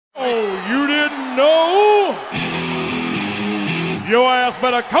know your ass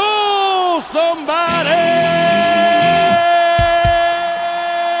better call somebody.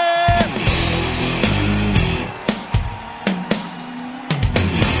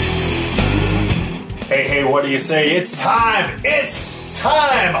 Hey, what do you say? It's time! It's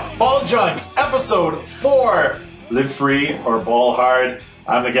time! Ball Junk, episode 4. Live free or ball hard.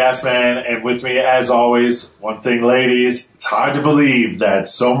 I'm the Gasman, and with me, as always, one thing, ladies, it's hard to believe that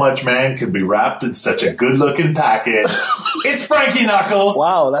so much man could be wrapped in such a good-looking package. It's Frankie Knuckles!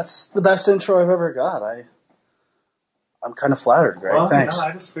 Wow, that's the best intro I've ever got. I'm kind of flattered, Greg. Well, thanks.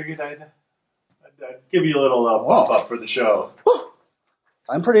 I just figured I'd give you a little bump up for the show.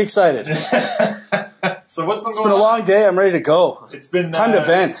 I'm pretty excited. So what's been going on? It's been a long day. I'm ready to go. It's been time to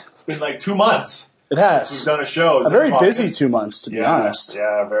vent. It's been like 2 months. It has. We've done a show. A very busy 2 months, to be honest.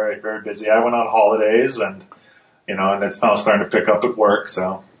 Yeah, very, very busy. I went on holidays, and and it's now starting to pick up at work.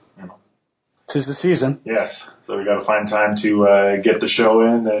 So, 'tis the season. Yes. So we got to find time to get the show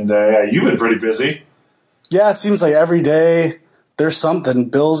in, and you've been pretty busy. Yeah, it seems like every day there's something.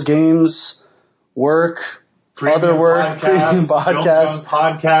 Bills games, work, other work, premium podcasts,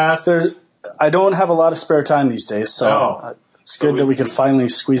 podcasts. I don't have a lot of spare time these days, so it's good that we can finally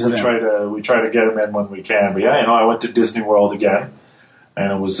squeeze it in. We try to get them in when we can. But I went to Disney World again,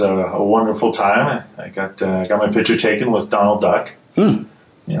 and it was a wonderful time. I got my picture taken with Donald Duck.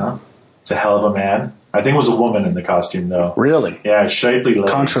 It's a hell of a man. I think it was a woman in the costume, though. Really? Yeah, shapely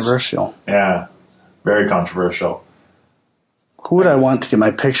legs. Controversial. Yeah, very controversial. Who would I want to get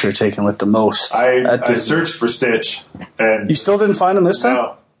my picture taken with the most? I searched for Stitch, and you still didn't find him this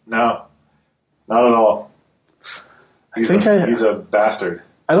time? No, not at all. He's a bastard.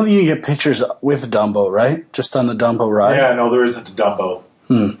 I don't think you can get pictures with Dumbo, right? Just on the Dumbo ride? Yeah, no, there isn't a Dumbo.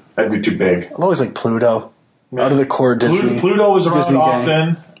 That'd be too big. I've always liked Pluto. Out of the core Disney. Pluto was around Disney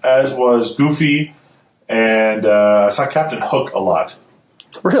often, as was Goofy, and I saw Captain Hook a lot.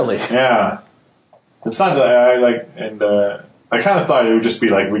 Really? Yeah. It's not that I kind of thought it would just be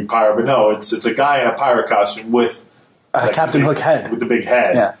like Reed Pirate, but no, it's a guy in a pirate costume with Captain Hook head. With the big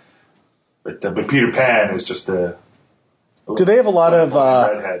head. Yeah. But Peter Pan is just a... Do they have a lot of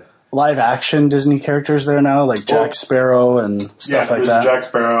live action Disney characters there now, like Jack Sparrow and stuff like that? Yeah, Jack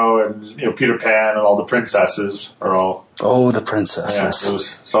Sparrow and Peter Pan and all the princesses are all... Oh, the princesses. Yeah,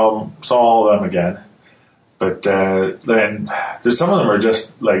 saw all of them again. But then there's some of them are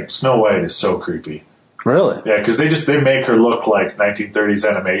just like Snow White is so creepy. Really? Yeah, because they make her look like 1930s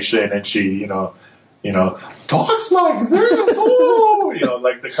animation, and she talks like this,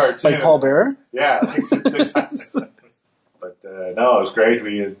 like the cartoon, like Paul Bearer. Yeah, exactly. But no, it was great.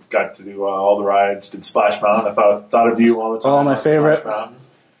 We got to do all the rides. Did Splash Mountain. I thought of you all the time. Oh, my favorite.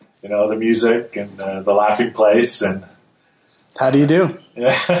 The music and the laughing place and. How do you do?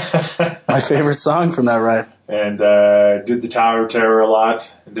 Yeah. My favorite song from that ride. And did the Tower of Terror a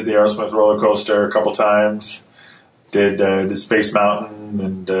lot. And did the Aerosmith roller coaster a couple times. Did Space Mountain,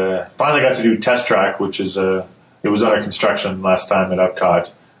 and finally got to do Test Track, which is it was under construction last time at Epcot.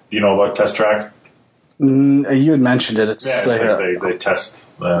 Do you know about Test Track? You had mentioned it. It's like they test.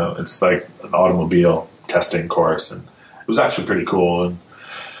 It's like an automobile testing course, and it was actually pretty cool.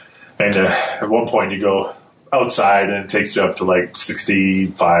 And at one point you go outside, and it takes you up to like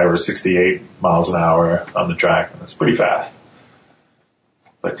 65 or 68 miles an hour on the track, and it's pretty fast.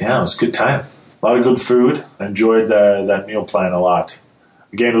 But yeah, it was a good time. A lot of good food. I enjoyed that meal plan a lot.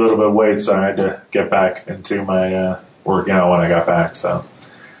 I gained a little bit of weight, so I had to get back into my working out when I got back. So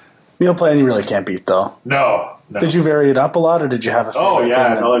meal plan you really can't beat, though. No. Did you vary it up a lot, or did you have a favorite? Oh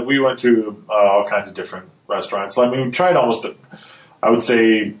yeah, we went to all kinds of different restaurants. We tried almost, I would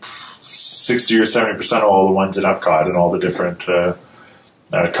say, 60 or 70% of all the ones at Epcot and all the different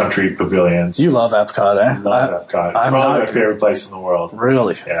country pavilions. You love Epcot, eh? I love Epcot. It's probably my favorite place in the world.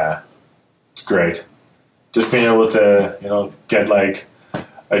 Really? Yeah. It's great. Just being able to, get like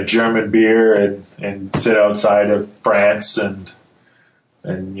a German beer and sit outside of France and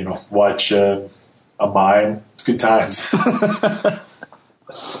watch a mime. It's good times.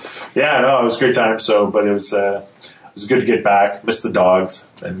 Yeah, no, it was a great time. But it was good to get back. Missed the dogs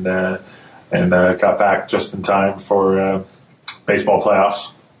and got back just in time for baseball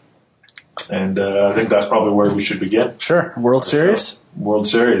playoffs. And I think that's probably where we should begin. Sure, World Series. World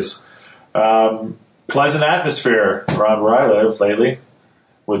Series. Pleasant atmosphere around where I live lately,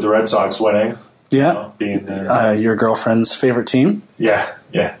 with the Red Sox winning. Yeah, being your girlfriend's favorite team. Yeah.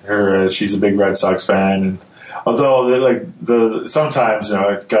 She's a big Red Sox fan, and although sometimes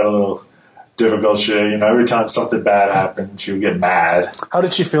it got a little difficult. Every time something bad happened, she would get mad. How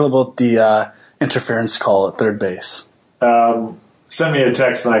did she feel about the interference call at third base? sent me a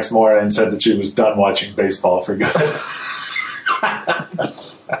text the next morning and said that she was done watching baseball for good.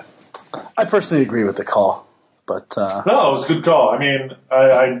 I personally agree with the call, but no, it was a good call. I mean,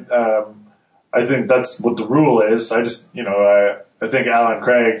 I think that's what the rule is. I just, I think Alan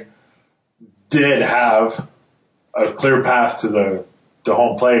Craig did have a clear path to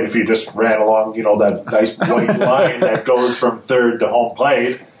home plate if he just ran along, that nice white line that goes from third to home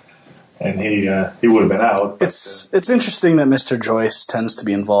plate, and he would have been out. It's interesting that Mr. Joyce tends to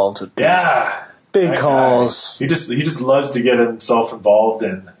be involved with these big calls. He just loves to get himself involved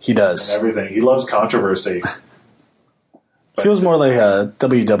in. He does in everything. He loves controversy. Feels more like a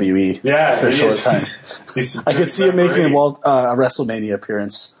WWE official at times. I could see him making a WrestleMania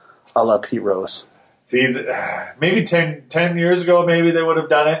appearance a la Pete Rose. See, maybe 10 years ago, maybe they would have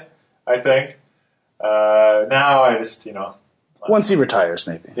done it, I think. Now I just, once he retires,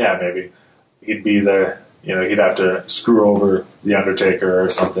 maybe. Yeah, maybe. He'd be he'd have to screw over The Undertaker or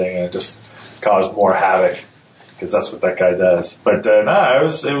something and just cause more havoc, because that's what that guy does. But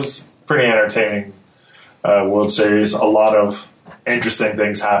it was pretty entertaining World Series. A lot of interesting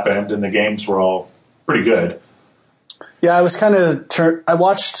things happened, and the games were all pretty good. Yeah, I was kind of I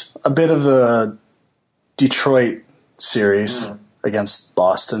watched a bit of the Detroit series against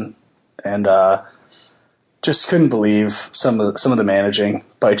Boston, and just couldn't believe some of the managing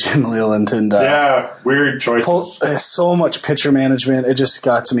by Jim Leland, and weird choices. So much pitcher management. It just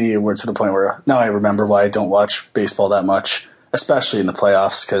got to me to the point where now I remember why I don't watch baseball that much, especially in the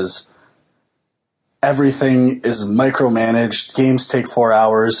playoffs, because everything is micromanaged. Games take 4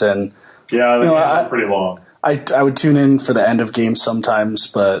 hours, and the games are pretty long. I would tune in for the end of games sometimes,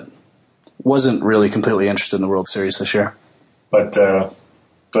 but wasn't really completely interested in the World Series this year. But a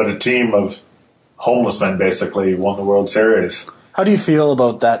team of homeless men basically won the World Series. How do you feel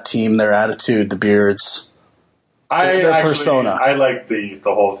about that team, their attitude, the beards, their persona? I like the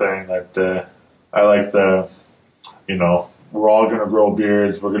whole thing. I like we're all going to grow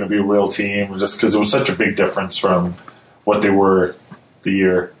beards. We're going to be a real team, just because it was such a big difference from what they were the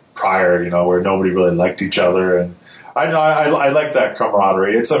year prior, where nobody really liked each other. And I like that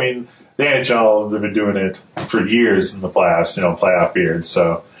camaraderie. The NHL have been doing it for years in the playoffs, playoff beards.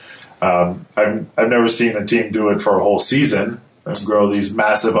 So I've never seen a team do it for a whole season and grow these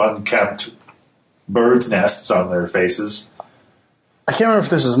massive unkempt birds' nests on their faces. I can't remember if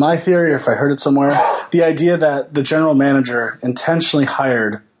this is my theory or if I heard it somewhere. The idea that the general manager intentionally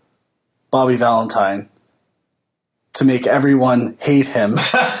hired Bobby Valentine to make everyone hate him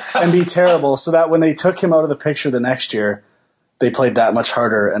and be terrible, so that when they took him out of the picture the next year, they played that much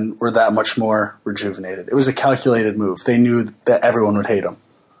harder and were that much more rejuvenated. It was a calculated move. They knew that everyone would hate him.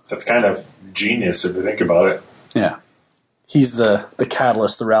 That's kind of genius if you think about it. Yeah. He's the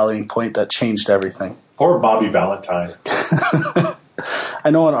catalyst, the rallying point that changed everything. Poor Bobby Valentine. I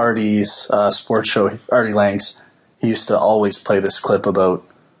know on Artie's sports show, Artie Lang's, he used to always play this clip about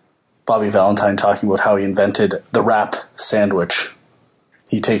Bobby Valentine talking about how he invented the wrap sandwich.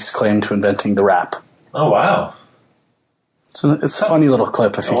 He takes claim to inventing the wrap. Oh, wow. So it's a funny little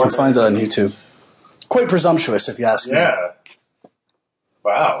clip if you can find it on YouTube. Quite presumptuous, if you ask me. Yeah.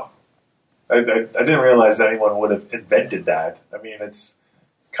 Wow. I didn't realize anyone would have invented that. It's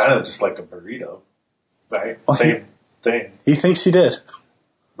kind of just like a burrito, right? Well, Same thing. He thinks he did.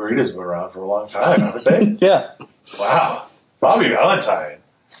 Burritos have been around for a long time, haven't they? Yeah. Wow. Bobby Valentine.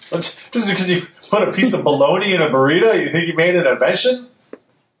 Just because you put a piece of bologna in a burrito, you think you made an invention?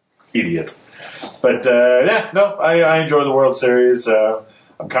 Idiot. But, I enjoy the World Series.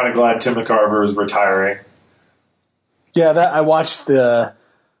 I'm kind of glad Tim McCarver is retiring. Yeah, I watched the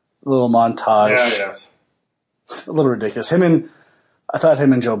little montage. Yeah, yes. It's a little ridiculous. I thought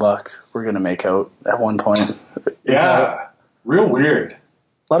him and Joe Buck were going to make out at one point. Yeah, real weird.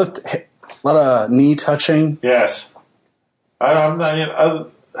 A lot of knee touching. Yes. I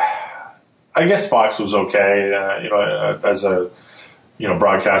guess Fox was okay, as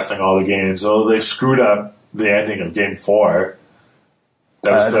broadcasting all the games. Although they screwed up the ending of Game 4.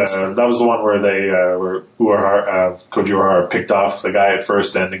 That was the one where they Koji Uehara picked off the guy at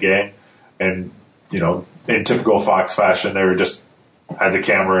first to end the game, and in typical Fox fashion, they were just had the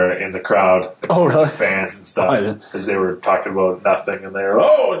camera in the crowd, really? Fans and stuff, as they were talking about nothing, and they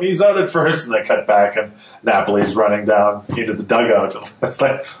were and he's out at first, and they cut back, and Napoli's running down into the dugout. And it's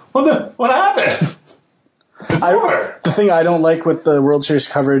like, what happened? It's over. The thing I don't like with the World Series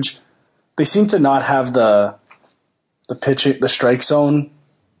coverage, they seem to not have the strike zone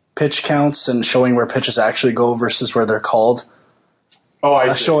pitch counts and showing where pitches actually go versus where they're called. Oh, I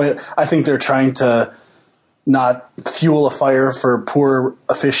see. I think they're trying to not fuel a fire for poor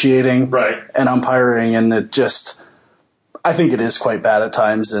officiating and umpiring, and it just I think it is quite bad at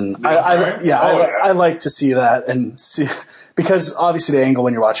times, and I I like to see that and see because obviously the angle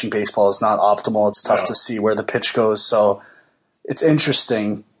when you're watching baseball is not optimal. It's tough to see where the pitch goes, so it's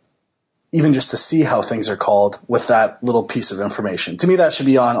interesting even just to see how things are called with that little piece of information. To me, that should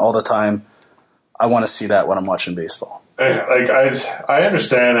be on all the time. I want to see that when I'm watching baseball. I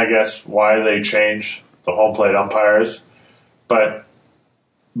understand, I guess, why they change the home plate umpires, but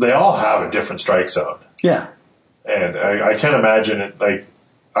they all have a different strike zone. Yeah. And I can't imagine it. Like,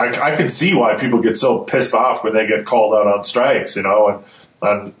 I can see why people get so pissed off when they get called out on strikes, and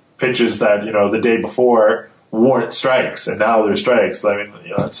on pitches that, the day before weren't strikes, and now they're strikes. I mean,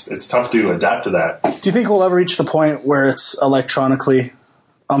 it's tough to adapt to that. Do you think we'll ever reach the point where it's electronically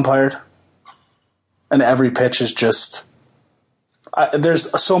umpired? And every pitch is just... there's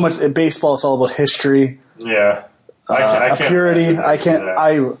so much... In baseball, it's all about history. Yeah. I can't purity. I can't...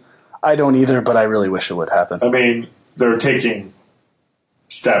 I don't either, but I really wish it would happen. I mean, they're taking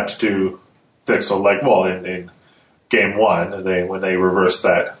steps to fix it. Like, well, in game one, when they reversed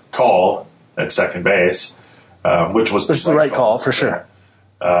that call at second base, which was the right call for sure.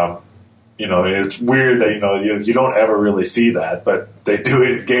 It's weird that you don't ever really see that, but they do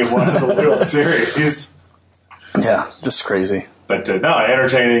it in game one of the World Series. Yeah, just crazy. But no,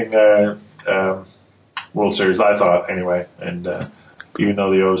 entertaining World Series, I thought anyway, and. Even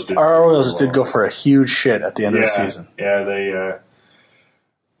though the O's did, our Orioles did go for a huge shit at the end of the season. Yeah, they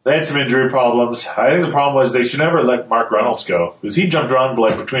had some injury problems. I think the problem was they should never let Mark Reynolds go because he jumped around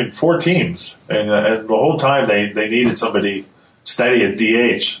between 4 teams, and the whole time they needed somebody steady at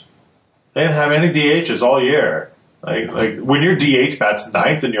DH. They didn't have any DHs all year. Like when your DH bats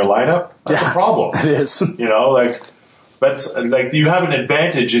 9th in your lineup, that's a problem. It is. That's like you have an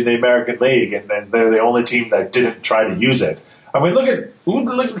advantage in the American League, and they're the only team that didn't try to use it. I mean, look at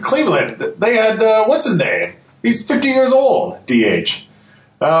Cleveland. They had, what's his name? He's 50 years old, DH. Is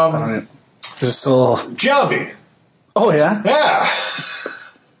it still... Giambi. Oh, yeah? Yeah.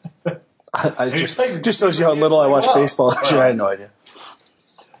 I just shows you how little I watch baseball. Actually, I had no idea.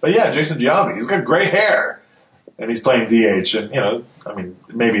 But yeah, Jason Giambi. He's got gray hair. And he's playing DH. And, I mean,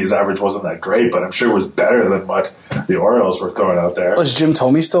 maybe his average wasn't that great, but I'm sure it was better than what the Orioles were throwing out there. Was Jim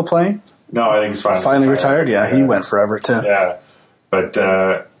Thome still playing? No, I think he's finally retired. Yeah, he went forever too. Yeah, but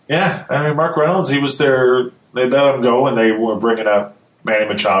I mean, Mark Reynolds, he was there. They let him go, and they were bringing up Manny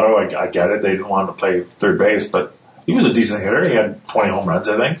Machado. I get it; they didn't want him to play third base, but he was a decent hitter. He had 20 home runs,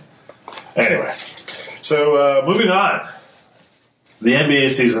 I think. Anyway, so moving on, the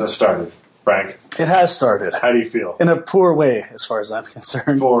NBA season has started. Frank, it has started. How do you feel? In a poor way, as far as I'm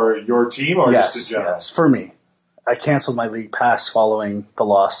concerned. For your team, or just in general? Yes, for me. I canceled my league pass following the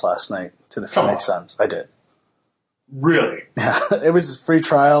loss last night to the Phoenix Suns. I did. Really? Yeah, it was a free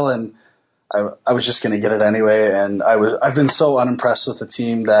trial, and I was just going to get it anyway. And I've been so unimpressed with the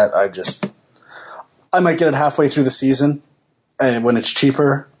team that I might get it halfway through the season, and when it's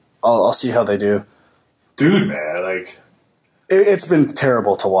cheaper, I'll see how they do. Dude, man, it's been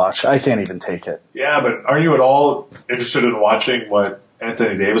terrible to watch. I can't even take it. Yeah, but are you at all interested in watching what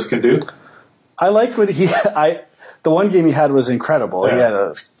Anthony Davis can do? I like what the one game he had was incredible. Yeah. He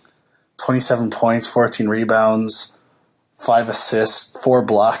had 27 points, 14 rebounds, 5 assists, 4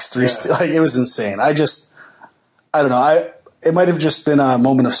 blocks, 3 steals. It was insane. I don't know. It might have just been a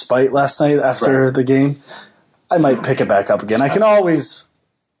moment of spite last night after the game. I might pick it back up again. I can always.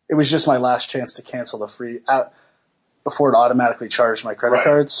 It was just my last chance to cancel the free before it automatically charged my credit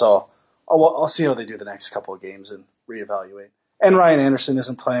card. So I'll see how they do the next couple of games and reevaluate. And Ryan Anderson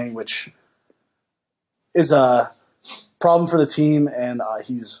isn't playing, which is a problem for the team, and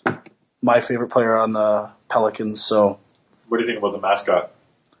he's my favorite player on the Pelicans. So, what do you think about the mascot?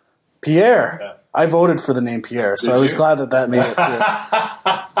 Pierre. Yeah. I voted for the name Pierre, so I was glad that made it through.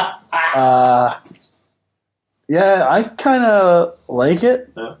 Yeah, I kind of like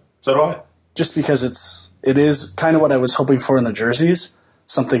it. Yeah, so do I. Just because it is kind of what I was hoping for in the jerseys,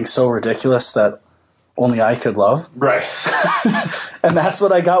 something so ridiculous that only I could love. Right. And that's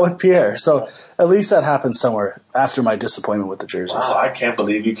what I got with Pierre. So at least that happened somewhere after my disappointment with the jerseys. Wow, I can't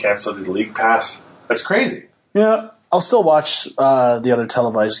believe you canceled the league pass. That's crazy. Yeah, I'll still watch the other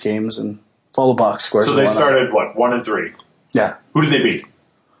televised games and follow box scores. So they started, 1-3? Yeah. Who did they beat?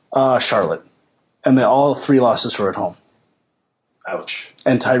 Charlotte. And all 3 losses were at home. Ouch.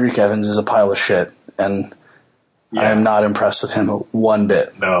 And Tyreek Evans is a pile of shit. And I am not impressed with him one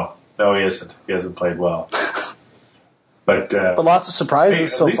bit. No, he isn't. He hasn't played well. But lots of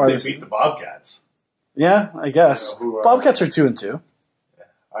surprises so far. At least they beat the Bobcats. Yeah, I guess. Bobcats are 2-2. Yeah,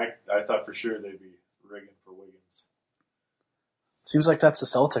 I thought for sure they'd be rigging for Wiggins. Seems like that's the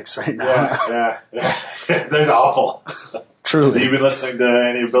Celtics right now. Yeah. They're awful. Truly. Have you been listening to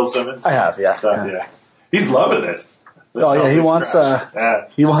any of Bill Simmons? I have, yeah. Stuff? Yeah. He's loving it. The Oh, yeah, he Celtics wants,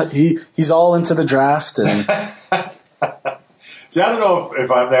 crash. he's all into the draft. And See, I don't know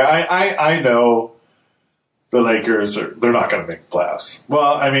if I'm there. I know the Lakers, they're not going to make the playoffs.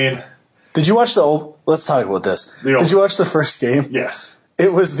 Well, I mean... Did you watch let's talk about this. Did you watch the first game? Yes.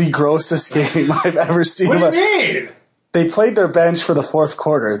 It was the grossest game I've ever seen. What do you mean? They played their bench for the fourth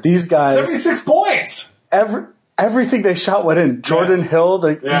quarter. These guys... 76 points! Everything they shot went in. Jordan Hill,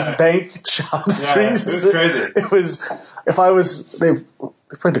 these bank shot threes. It was crazy. It was... They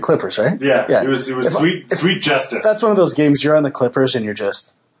played the Clippers, right? Yeah. It was sweet justice. That's one of those games you're on the Clippers and you're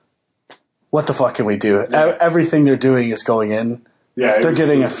just... What the fuck can we do? Yeah. Everything they're doing is going in. Yeah, they're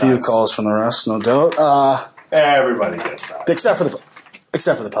getting a few calls from the rest, no doubt. Everybody gets that. Except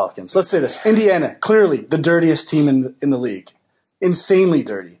for the Pelicans. Let's say this. Indiana, clearly the dirtiest team in the league. Insanely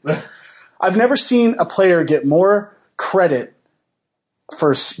dirty. I've never seen a player get more credit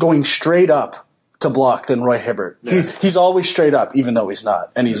for going straight up to block than Roy Hibbert. Yes. He's always straight up, even though he's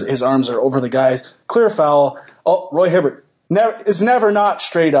not. And his arms are over the guys. Clear foul. Oh, Roy Hibbert. Is never not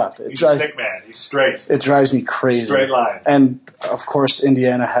straight up. He's a stick man. He's straight. It drives me crazy. Straight line. And, of course,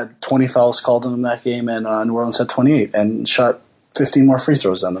 Indiana had 20 fouls called on them that game, and New Orleans had 28 and shot 15 more free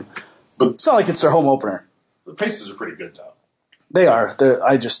throws on them. But it's not like it's their home opener. The Pacers are pretty good, though. They are.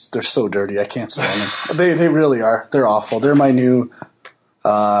 They're so dirty. I can't stand them. They really are. They're awful. They're my new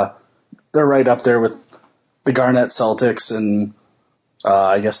they're right up there with the Garnett Celtics and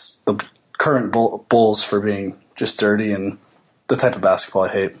I guess the current Bulls for being just dirty and the type of basketball I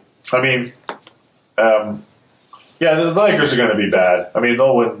hate. I mean, the Lakers are going to be bad. I mean,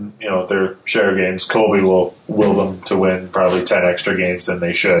 they'll win, their share of games. Kobe will them to win probably 10 extra games than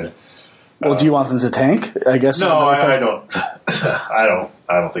they should. Well, do you want them to tank? I guess. No, I don't. I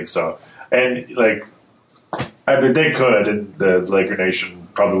don't think so. And I mean, they could, and the Laker Nation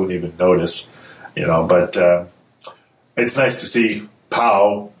probably wouldn't even notice, But it's nice to see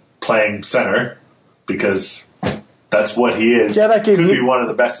Powell playing center because that's what he is. Yeah, that could be one of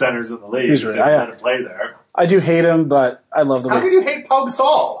the best centers in the league. He's really, let him play there. I do hate him, but I love the way. How can you hate Pau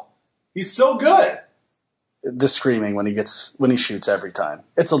Gasol? He's so good. The screaming when he shoots every time.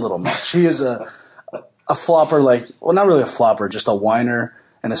 It's a little much. He is a flopper, not really a flopper, just a whiner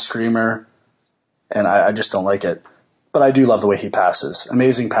and a screamer, and I just don't like it. But I do love the way he passes.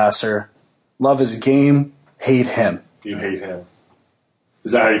 Amazing passer. Love his game. Hate him. You hate him.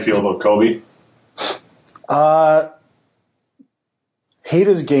 Is that how you feel about Kobe? Hate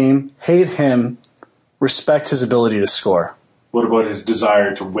his game. Hate him. Respect his ability to score. What about his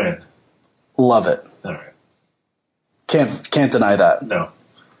desire to win? Love it. All right. Can't deny that. No.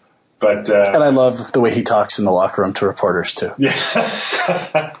 But and I love the way he talks in the locker room to reporters too. Yeah.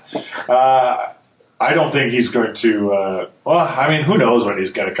 I don't think he's going to. Who knows when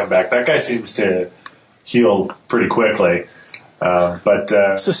he's going to come back? That guy seems to heal pretty quickly,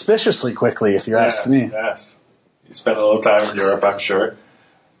 but suspiciously quickly, if you ask me. Yes, he spent a little time in Europe, I'm sure.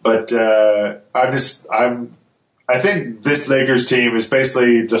 But I think this Lakers team is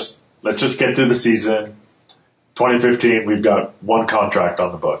basically just let's just get through the season. 2015, we've got one contract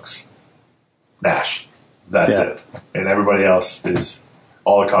on the books. Nash. That's it. And everybody else is,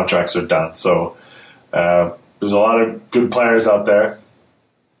 all the contracts are done. So there's a lot of good players out there.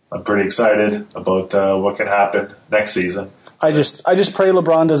 I'm pretty excited about what can happen next season. I just pray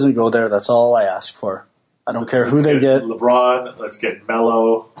LeBron doesn't go there. That's all I ask for. I don't care who they get. LeBron, let's get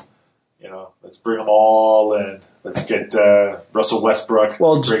Melo. Let's bring them all in. Let's get Russell Westbrook.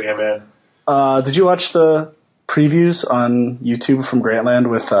 Bring him in. Did you watch the previews on YouTube from Grantland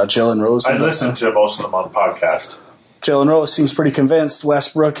with Jalen Rose? I listened to most of them on the podcast. Jalen Rose seems pretty convinced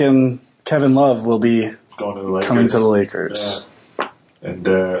Westbrook and Kevin Love will be coming to the Lakers. Yeah. And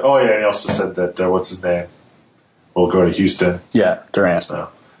he also said that what's his name will go to Houston. Yeah, Durant. So,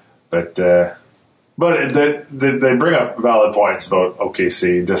 but they bring up valid points about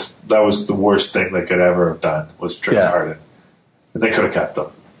OKC. Just that was the worst thing they could ever have done was trade Harden, and they could have kept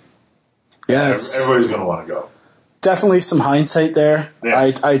them. Yeah, everybody's going to want to go. Definitely some hindsight there.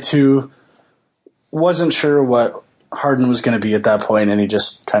 Yes. I too wasn't sure what Harden was going to be at that point, and he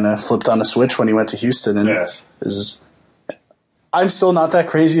just kind of flipped on a switch when he went to Houston. And I'm still not that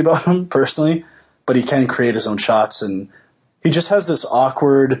crazy about him personally, but he can create his own shots, and he just has this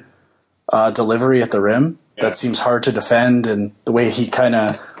awkward delivery at the rim that seems hard to defend, and the way he kind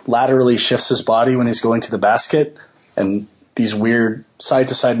of laterally shifts his body when he's going to the basket, and these weird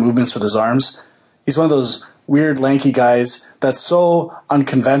side-to-side movements with his arms. He's one of those weird, lanky guys that's so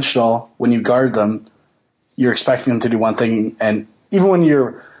unconventional when you guard them. You're expecting them to do one thing, and even when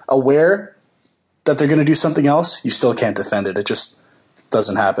you're aware that they're going to do something else, you still can't defend it. It just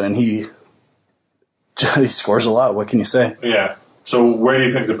doesn't happen. And he scores a lot. What can you say? Yeah. So where do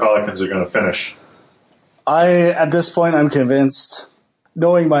you think the Pelicans are going to finish? At this point, I'm convinced,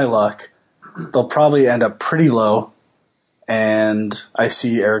 knowing my luck, they'll probably end up pretty low. And I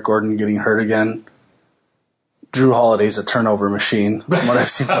see Eric Gordon getting hurt again. Drew Holiday's a turnover machine from what I've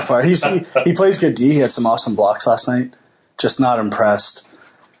seen so far. He plays good D. He had some awesome blocks last night. Just not impressed.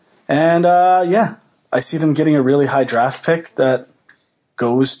 And, I see them getting a really high draft pick that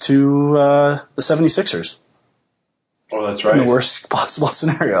goes to the 76ers. Oh, that's right. In the worst possible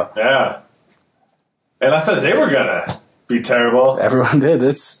scenario. Yeah. And I thought they were going to be terrible. Everyone did.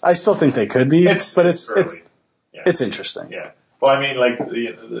 I still think they could be, but it's interesting. Yeah. Well, I mean, like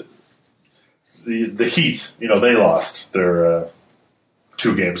the Heat, they lost their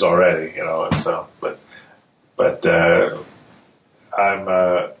 2 games already, and so, but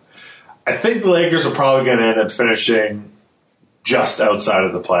I think the Lakers are probably going to end up finishing just outside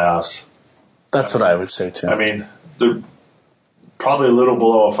of the playoffs. That's what I would say too. I mean, they're probably a little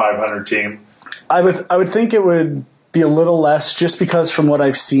below a 500 team. I would think it would be a little less, just because from what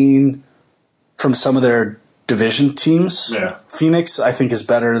I've seen from some of their division teams. Yeah. Phoenix, I think, is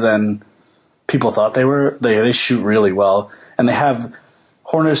better than people thought they were. They shoot really well, and they have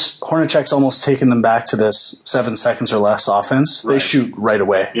Hornacek's almost taken them back to this 7 seconds or less offense. Right. They shoot right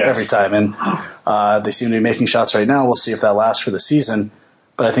away every time, and they seem to be making shots right now. We'll see if that lasts for the season,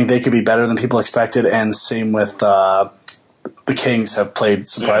 but I think they could be better than people expected, and same with the Kings have played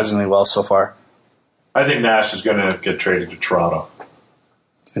surprisingly well so far. I think Nash is going to get traded to Toronto.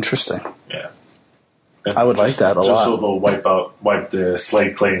 Interesting. Yeah. I would like that a lot. Just so they'll wipe the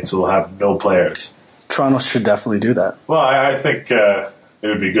slate clean, so they'll have no players. Toronto should definitely do that. Well, I think it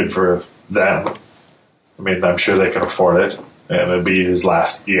would be good for them. I mean, I'm sure they can afford it, and it'll be his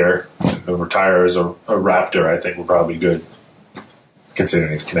last year. To retire as a Raptor, I think, would probably be good,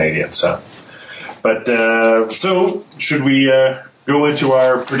 considering he's Canadian. So should we go into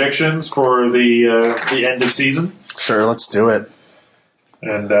our predictions for the end of season? Sure, let's do it.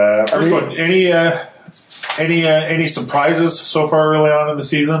 And first one, any surprises so far early on in the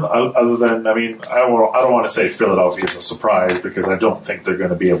season? Other than, I mean, I don't want to say Philadelphia is a surprise, because I don't think they're going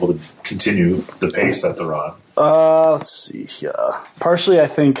to be able to continue the pace that they're on. Let's see here. Partially, I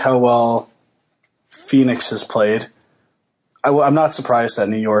think how well Phoenix has played. I'm not surprised that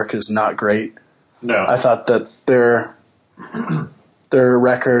New York is not great. No, I thought that their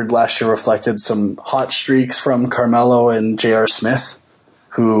record last year reflected some hot streaks from Carmelo and J.R. Smith,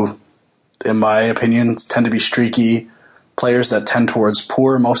 who, in my opinion, tend to be streaky players that tend towards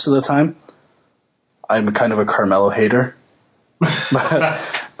poor most of the time. I'm kind of a Carmelo hater.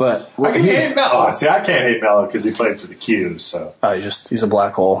 but I can hate Melo. See, I can't hate Melo because he played for the Qs. So he's a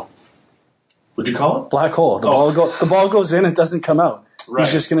black hole. What'd you call it? Black hole. The ball goes in, it doesn't come out. Right.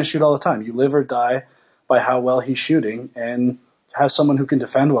 He's just going to shoot all the time. You live or die by how well he's shooting, and have someone who can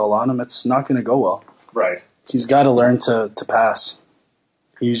defend well on him. It's not going to go well. Right. He's got to learn to pass.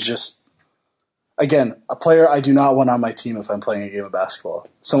 He's just, again, a player I do not want on my team if I'm playing a game of basketball.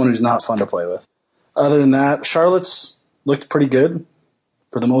 Someone who's not fun to play with. Other than that, Charlotte's looked pretty good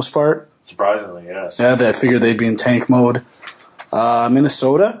for the most part. Surprisingly, yes. Yeah, I figured they'd be in tank mode.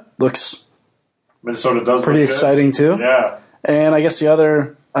 Minnesota does pretty exciting too. Yeah. And I guess the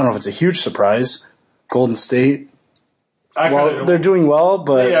other, I don't know if it's a huge surprise, Golden State. They're doing well,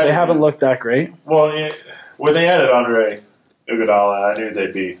 but they haven't looked that great. Well, when they added Andre Iguodala, I knew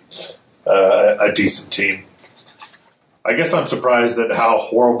they'd be a decent team. I guess I'm surprised at how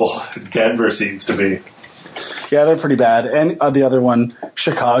horrible Denver seems to be. Yeah, they're pretty bad. And the other one,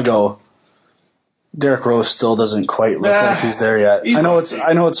 Chicago. Derrick Rose still doesn't quite look like he's there yet. I know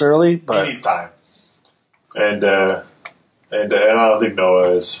it's early, but he needs time. And I don't think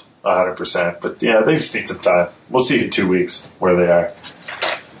Noah is 100%. But yeah, they just need some time. We'll see in 2 weeks where they are.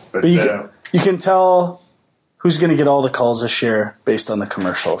 But you can tell who's going to get all the calls this year based on the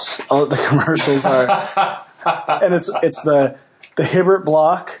commercials. All the commercials are, and it's the Hibbert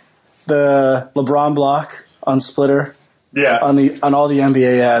block, the LeBron block on Splitter. Yeah. On all the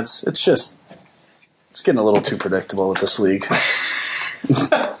NBA ads. It's getting a little too predictable with this league.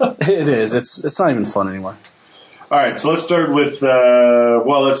 It is. It's not even fun anymore. All right, so let's start with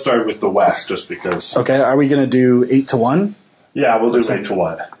the West, just because. Okay, are we going to do 8-1? Yeah, we'll do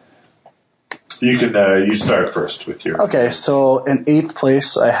 8-1. You can you start first with your. Okay, so in 8th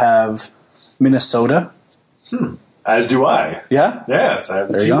place I have Minnesota. As do I. Yeah. Yes, I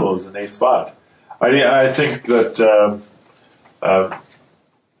have the T-Wolves in 8th spot. I think that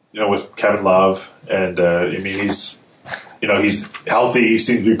with Kevin Love and he's healthy. He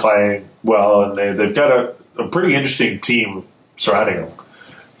seems to be playing well, and they've got a pretty interesting team surrounding them.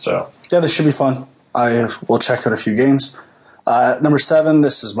 So yeah, this should be fun. I will check out a few games. Number 7,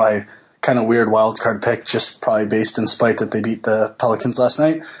 this is my kind of weird wild card pick, just probably based in spite that they beat the Pelicans last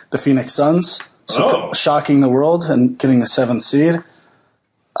night. The Phoenix Suns, shocking the world and getting the 7th seed.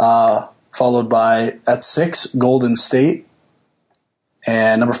 Followed by, at 6, Golden State.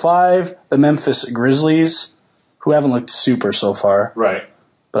 And number 5, the Memphis Grizzlies, who haven't looked super so far. Right.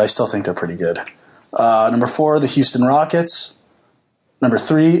 But I still think they're pretty good. Number 4, the Houston Rockets. Number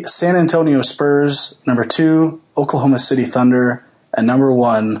 3, San Antonio Spurs. Number 2, Oklahoma City Thunder. And number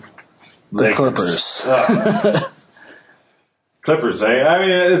 1, the Lakers. Clippers. Clippers, eh? I mean,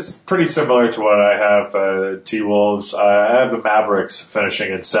 it's pretty similar to what I have T-Wolves. I have the Mavericks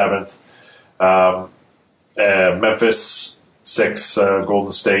finishing in 7th. Memphis 6,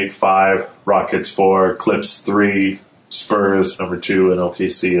 Golden State 5, Rockets 4, Clips 3, Spurs number 2, and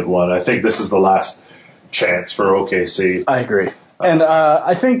OKC at 1. I think this is the last chance for OKC. I agree. And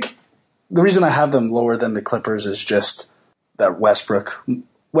I think the reason I have them lower than the Clippers is just that Westbrook,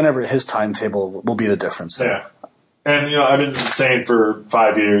 whenever his timetable will be the difference. Yeah. And, I've been saying for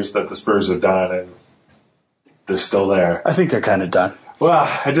 5 years that the Spurs are done, and they're still there. I think they're kind of done. Well,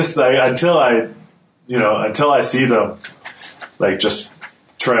 until I see them, just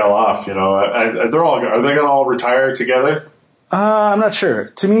trail off, are they going to all retire together? I'm not sure.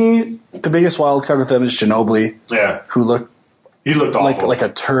 To me, the biggest wild card with them is Ginobili. Yeah. He looked awful. Like a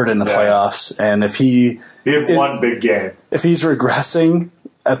turd in the playoffs. And if he had one big game. If he's regressing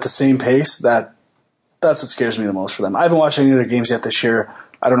at the same pace, that's what scares me the most for them. I haven't watched any of their games yet this year.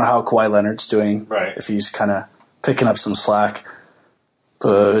 I don't know how Kawhi Leonard's doing. Right. If he's kind of picking up some slack.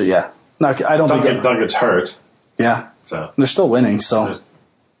 But yeah. I don't think Duncan's hurt. Yeah. So they're still winning, so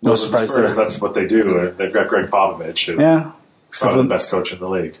no surprise there. That's what they do. They've got Greg Popovich, who probably the best coach in the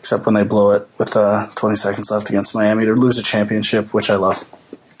league. Except when they blow it with 20 seconds left against Miami to lose a championship, which I love.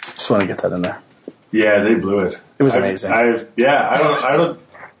 Just want to get that in there. Yeah, they blew it. It was amazing. I don't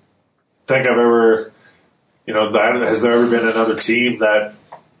think I've ever, has there ever been another team that,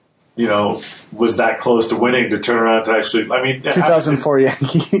 was that close to winning to turn around to actually, 2004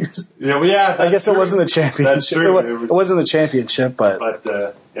 Yankees. I guess it wasn't the championship. That's true. It wasn't the championship, but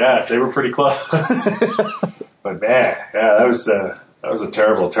they were pretty close. But man, that was a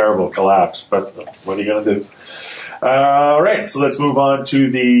terrible, terrible collapse. But what are you going to do? All right, so let's move on to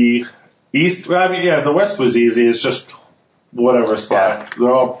the East. The West was easy. It's just whatever spot. Yeah.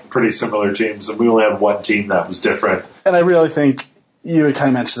 They're all pretty similar teams, and we only had one team that was different. And I really think you had kind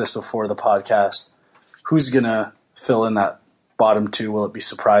of mentioned this before the podcast. Who's going to fill in that bottom 2? Will it be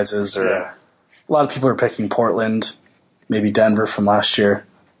surprises? Or a lot of people are picking Portland, maybe Denver from last year.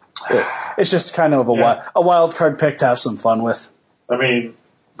 It's just kind of a wild card pick to have some fun with. I mean,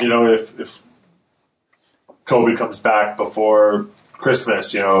 if Kobe comes back before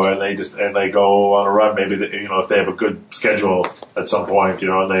Christmas, and they go on a run, maybe if they have a good schedule at some point,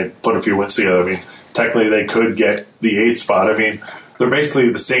 and they put a few wins together. Technically they could get the 8th spot. They're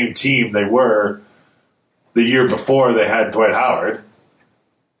basically the same team they were the year before they had Dwight Howard.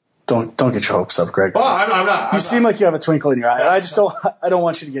 Don't get your hopes up, Greg. Well, I'm not. You seem like you have a twinkle in your eye. I don't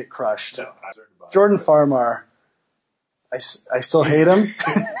want you to get crushed. No, Jordan Farmar, I still hate him.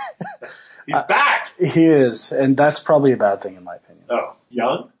 He's back. He is, and that's probably a bad thing in my opinion. Oh,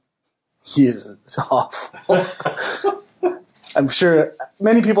 young? He is. It's awful. I'm sure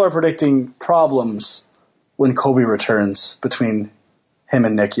many people are predicting problems when Kobe returns between him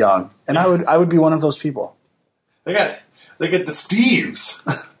and Nick Young, and I would be one of those people. They got the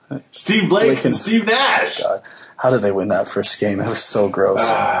Steves. Steve Blake and Steve Nash. God. How did they win that first game? It was so gross.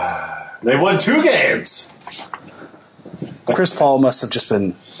 They won 2 games. Chris Paul must have just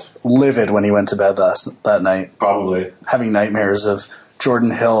been livid when he went to bed that night. Probably. Having nightmares of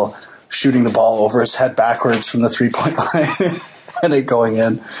Jordan Hill shooting the ball over his head backwards from the 3-point line and it going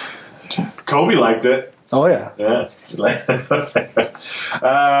in. Kobe liked it. Oh, yeah. Yeah.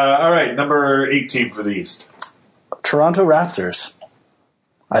 All right, number 18 for the East. Toronto Raptors.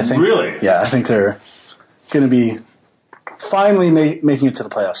 I think. Really? Yeah, I think they're going to be finally making it to the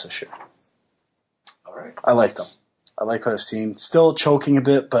playoffs this year. All right. I like them. I like what I've seen. Still choking a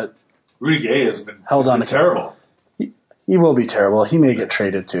bit, but Rudy Gay has been terrible. He will be terrible. He may get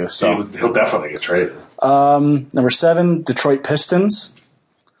traded too. So he'll definitely get traded. Number 7, Detroit Pistons.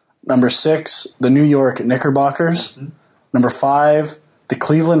 Number 6, the New York Knickerbockers. Mm-hmm. Number 5, the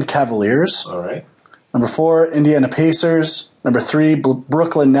Cleveland Cavaliers. All right. Number 4, Indiana Pacers. Number 3,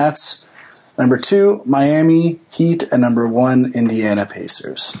 Brooklyn Nets. Number 2, Miami Heat. And number 1, Indiana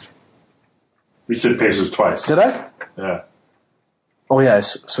Pacers. You said Pacers twice. Did I? Yeah. Oh, yeah, I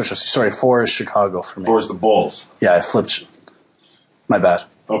switched. Sorry, 4 is Chicago for me. 4 is the Bulls. Yeah, I flipped. My bad.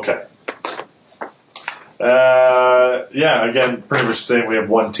 Okay. Yeah, again, pretty much the same. We have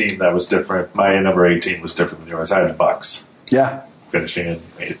one team that was different. My number 18 was different than yours. I had the Bucks. Yeah. Finishing in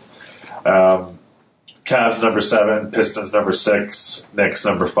 8th. Cavs number 7, Pistons number 6, Knicks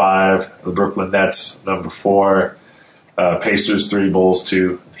number 5, the Brooklyn Nets number 4, Pacers 3, Bulls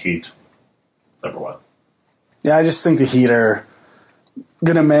 2, Heat number 1. Yeah, I just think the Heat are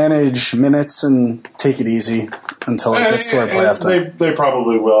going to manage minutes and take it easy until it gets to our playoff time. They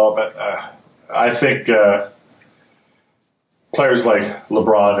probably will, but I think players like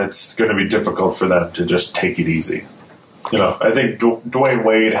LeBron, it's going to be difficult for them to just take it easy. You know, I think Dwayne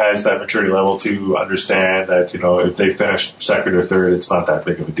Wade has that maturity level to understand that, you know, if they finish second or third, it's not that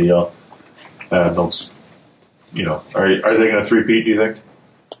big of a deal. You know, are they going to three-peat, do you think?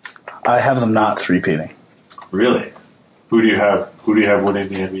 I have them not three-peating. Really? Who do you have winning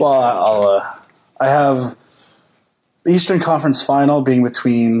the NBA? Well, I have the Eastern Conference Final being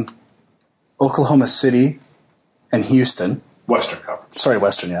between Oklahoma City and Houston. Western Conference. Sorry,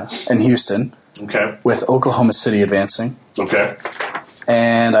 Western, yeah. And Houston. Okay. With Oklahoma City advancing. Okay.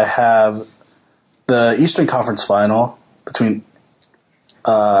 And I have the Eastern Conference Final between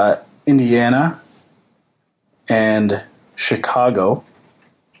Indiana and Chicago,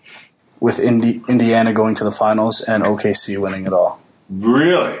 with Indiana going to the finals and OKC winning it all.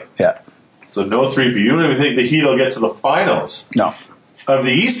 Really? Yeah. So no three-peat. You don't even think the Heat will get to the finals? No. Of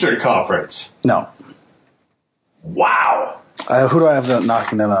the Eastern Conference? No. Wow. Who do I have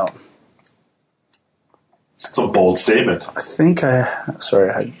knocking them out? It's a bold statement. I think it's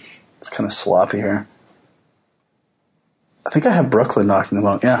kind of sloppy here. I think I have Brooklyn knocking them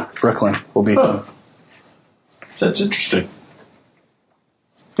out. Yeah, Brooklyn will beat them. That's interesting.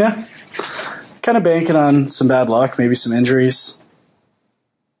 Yeah. Kind of banking on some bad luck, maybe some injuries.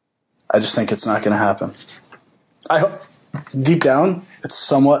 I just think it's not going to happen. I hope, deep down, it's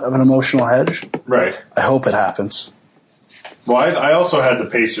somewhat of an emotional hedge. Right. I hope it happens. Well, I also had the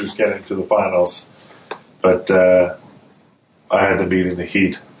Pacers getting to the finals, but I had them beating the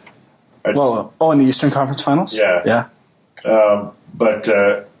Heat. In the Eastern Conference Finals? Yeah. Yeah. But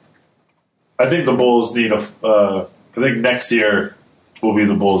I think the Bulls need I think next year will be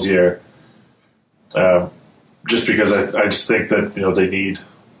the Bulls' year. Just because I just think that, you know, they need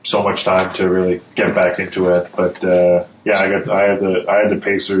so much time to really get back into it. But I had the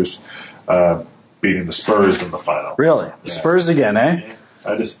Pacers beating the Spurs in the final. Really? Yeah. Spurs again, eh?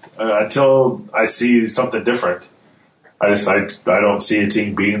 I just until I see something different, I don't see a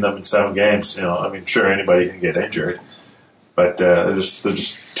team beating them in 7 games. You know, I mean, sure, anybody can get injured, but they're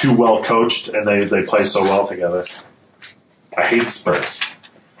just too well coached and they play so well together. I hate the Spurs.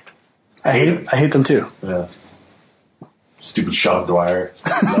 I hate them too. Yeah. Stupid Sean Dwyer.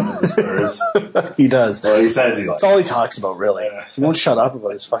 Loving the Spurs. He does. Well, he says he likes. That's all he talks about, really. Yeah. He won't shut up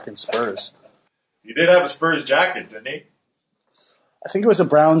about his fucking Spurs. You did have a Spurs jacket, didn't he? I think it was a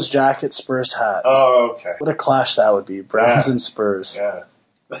Browns jacket, Spurs hat. Oh, okay. What a clash that would be. Browns and Spurs. Yeah.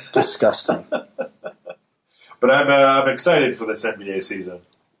 Disgusting. But I'm excited for this NBA season.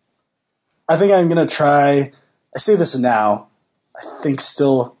 I think I'm going to try. I say this now. I think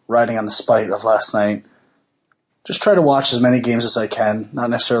still riding on the spite of last night. Just try to watch as many games as I can. Not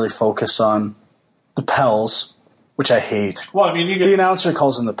necessarily focus on the Pels, which I hate. Well, I mean, the announcer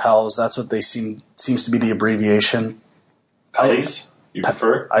calls them the Pels. That's what they seems to be the abbreviation. Pelicans? You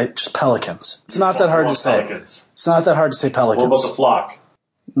prefer? Just Pelicans. It's not that hard to say. Pelicans. It's not that hard to say Pelicans. What about the Flock?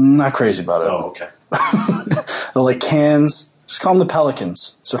 Not crazy about it. Oh, okay. They're like cans. Just call them the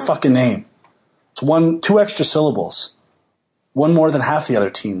Pelicans. It's their fucking name. It's 2 extra syllables. One more than half the other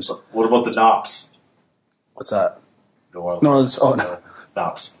teams. What about the Knops? What's that? New Orleans. No, it's, oh, no.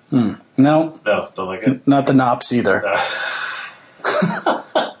 Knops. No. No, don't like it? Not the Knops either. No.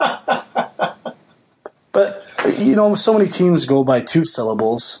 But, you know, so many teams go by 2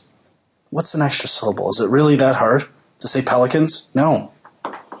 syllables. What's an extra syllable? Is it really that hard to say Pelicans? No.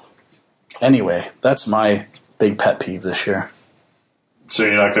 Anyway, that's my big pet peeve this year. So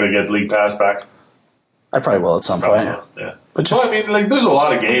you're not going to get League Pass back? I probably will at some point. Yeah. But just, well, I mean, like, there's a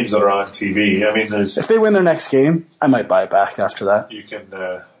lot of games that are on TV. I mean, if they win their next game, I might buy it back after that. You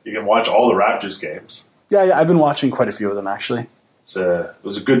can watch all the Raptors games. Yeah, I've been watching quite a few of them, actually. It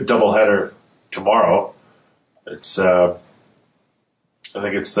was a good doubleheader tomorrow. It's I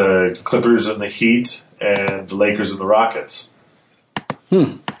think it's the Clippers and the Heat and the Lakers and the Rockets.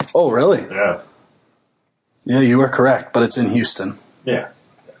 Oh, really? Yeah. Yeah, you are correct, but it's in Houston. Yeah.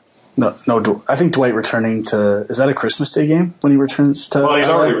 No. I think Dwight returning to... Is that a Christmas Day game when he returns to... Well, he's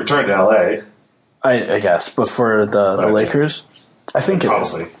LA? already returned to L.A. I guess, but for the Lakers, I think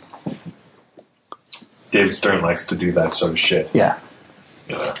Probably. David Stern likes to do that sort of shit. Yeah.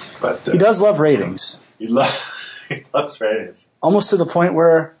 You know, but He does love ratings. He loves ratings. Almost to the point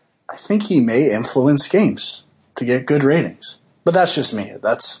where I think he may influence games to get good ratings. But that's just me.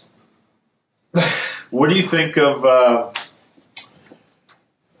 That's. What do you think of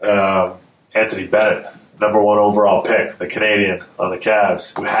Anthony Bennett, number 1 overall pick, the Canadian on the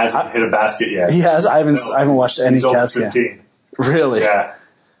Cavs, who hasn't hit a basket yet? He has. I haven't watched any Cavs game. Really? Yeah.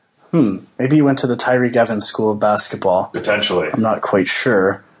 Maybe he went to the Tyreek Evans School of Basketball. Potentially. I'm not quite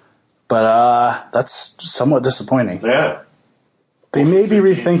sure. But that's somewhat disappointing. Yeah. They may be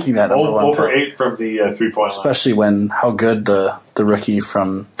rethinking that. Over 8 from the 3-point line. Especially when how good the rookie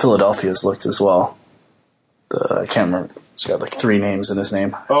from Philadelphia has looked as well. I can't remember. It's got like 3 names in his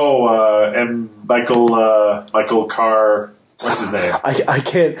name. And Michael Carr. What's his name? I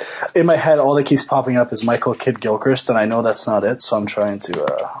can't. In my head, all that keeps popping up is Michael Kidd Gilchrist, and I know that's not it. So I'm trying to.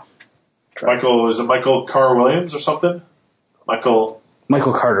 Is it Michael Carr Williams or something? Michael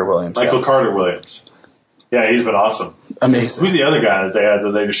Carter Williams. Carter Williams. Yeah, he's been awesome. Amazing. Who's the other guy that they had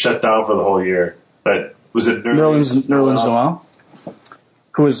that they just shut down for the whole year? But was it Nerlens Noel?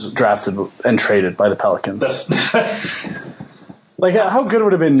 Who was drafted and traded by the Pelicans. Like, how good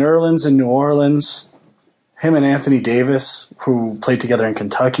would it have been Nerlens in New Orleans? Him and Anthony Davis, who played together in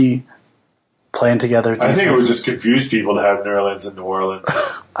Kentucky, playing together. I think it would just confuse people to have Nerlens in New Orleans.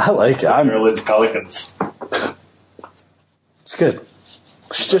 I like it. Nerlens Pelicans. It's good.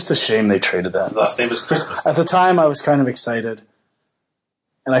 It's just a shame they traded that. His last name is Christmas. At the time, I was kind of excited.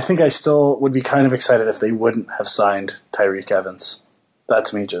 And I think I still would be kind of excited if they wouldn't have signed Tyreek Evans. That,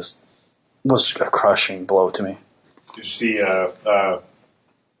 to me, just was a crushing blow to me. Did you see,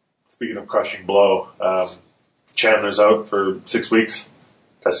 speaking of crushing blow, Chandler's out for 6 weeks?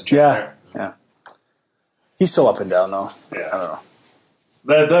 Tyson Chandler. Yeah. He's still up and down, though. Yeah. I don't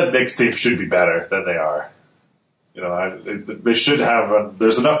know. That Knicks team should be better than they are. You know, they should have.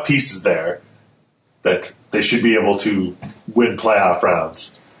 There's enough pieces there that they should be able to win playoff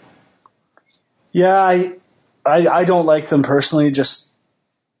rounds. Yeah, I don't like them personally, just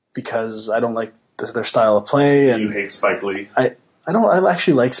because I don't like their style of play. And you hate Spike Lee. I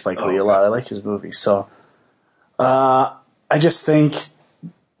actually like Spike Lee a lot. I like his movies. So I just think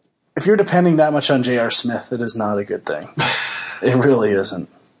if you're depending that much on J.R. Smith, it is not a good thing. It really isn't.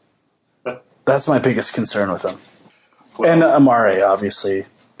 That's my biggest concern with him. Well, and Amare, obviously,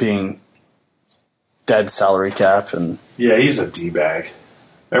 being dead salary cap. And yeah, he's a D-bag.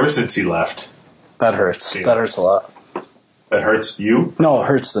 Ever since he left. That hurts. That hurts a lot. That hurts you? No, it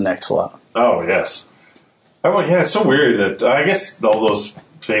hurts the Knicks a lot. Oh, yes. Yeah, it's so weird that I guess all those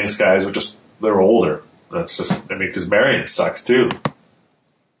famous guys are they're older. That's just, because Marion sucks too.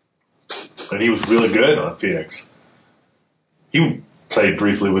 And he was really good on Phoenix. He played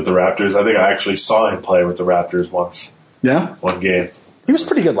briefly with the Raptors. I think I actually saw him play with the Raptors once. Yeah? One game. He was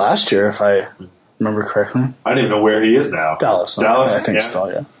pretty good last year, if I remember correctly. I don't even know where he is now. Dallas, I think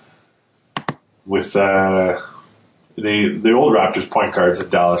still, yeah. With the old Raptors point guards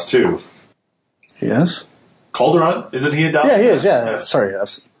at Dallas, too. He is? Calderon? Isn't he in Dallas? Yeah, he is, yeah. Sorry.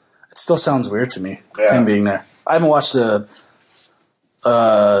 It still sounds weird to me, him being there. I haven't watched the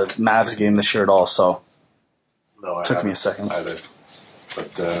Mavs game this year at all, so it took me a second. Either.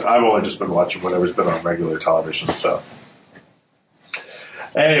 But I've only just been watching whatever's been on regular television, so.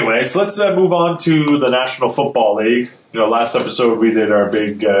 Anyway, so let's move on to the National Football League. Last episode we did our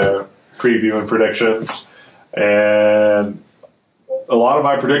big preview and predictions, and a lot of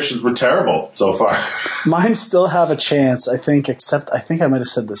my predictions were terrible so far. Mine still have a chance, I think, except I think I might have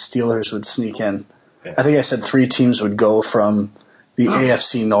said the Steelers would sneak in. Yeah. I think I said 3 teams would go from the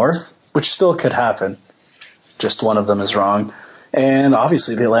AFC North, which still could happen. Just one of them is wrong. And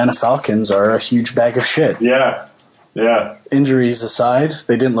obviously the Atlanta Falcons are a huge bag of shit. Yeah. Injuries aside,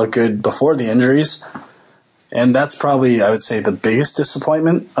 they didn't look good before the injuries. And that's probably, I would say, the biggest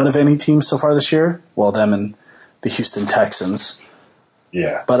disappointment out of any team so far this year. Well, them and the Houston Texans.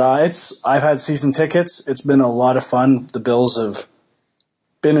 Yeah. But I've had season tickets. It's been a lot of fun. The Bills have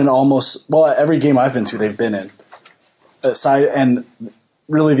been in every game I've been to, they've been in. And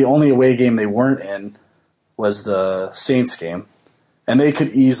really the only away game they weren't in was the Saints game. And they could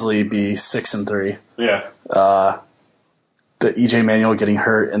easily be 6-3. Yeah. The EJ Manuel getting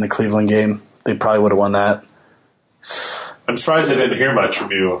hurt in the Cleveland game, they probably would have won that. I'm surprised I didn't hear much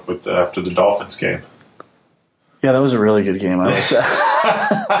from you after the Dolphins game. Yeah, that was a really good game. I like that.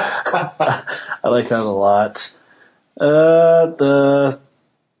 I like that a lot.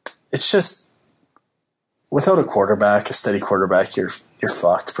 It's just without a quarterback, a steady quarterback, you're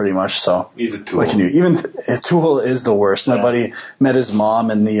fucked pretty much. So he's a tool. What can you? Even a tool is the worst. My buddy met his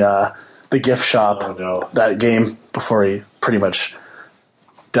mom in the gift shop that game before he pretty much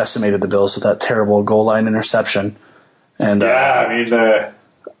decimated the Bills with that terrible goal line interception. And he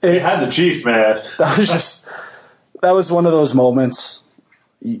had the Chiefs, man. That was one of those moments.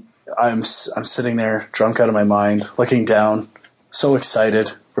 I'm sitting there, drunk out of my mind, looking down, so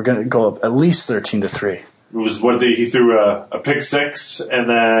excited. We're going to go up at least 13-3. It was he threw a pick six, and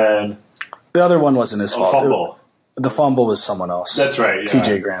then the other one wasn't his fault. Fumble. The fumble was someone else. That's right. Yeah.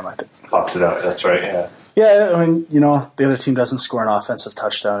 TJ Graham, I think. Popped it out. That's right. Yeah. Yeah, I mean, the other team doesn't score an offensive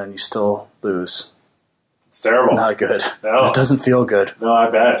touchdown, and you still lose. It's terrible. Not good. No. It doesn't feel good. No, I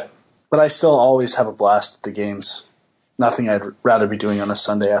bet. But I still always have a blast at the games. Nothing I'd rather be doing on a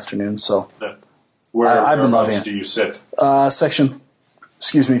Sunday afternoon. So I've been loving it. Do you sit? Section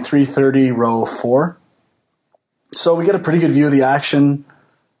 330, row 4. So we get a pretty good view of the action.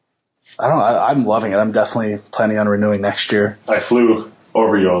 I don't know. I'm loving it. I'm definitely planning on renewing next year. I flew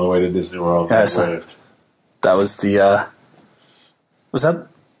over you on the way to Disney World. Yeah, that was the. Was that?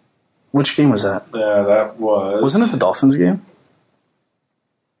 Which game was that? Yeah, that was. Wasn't it the Dolphins game?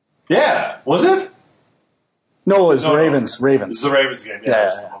 Yeah, was it? No, it was Ravens. No. Ravens. This is the Ravens game. Yeah, it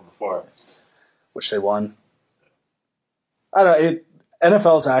was the one before. Which they won. I don't know.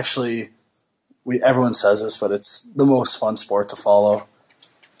 NFL's actually, everyone says this, but it's the most fun sport to follow.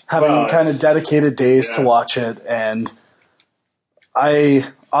 Having kind of dedicated days to watch it, and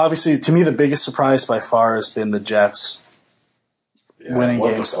obviously, to me, the biggest surprise by far has been the Jets winning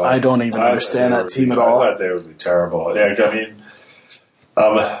games. I don't even understand that team at all. I thought they would be terrible. Yeah, I mean,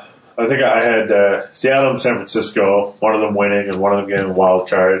 I think I had Seattle and San Francisco, one of them winning and one of them getting a wild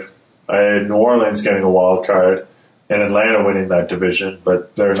card. I had New Orleans getting a wild card and Atlanta winning that division,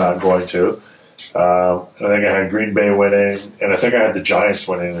 but they're not going to. I think I had Green Bay winning, and I think I had the Giants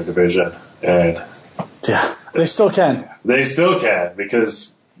winning the division. And yeah, they still can. They still can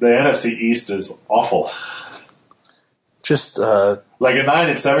because the NFC East is awful. Just like a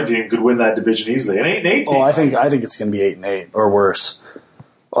 9-7 team could win that division easily. An 8-8 team. Oh, I think it's going to be 8-8 or worse.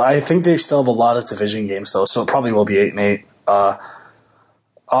 Well, I think they still have a lot of division games though, so it probably will be 8-8.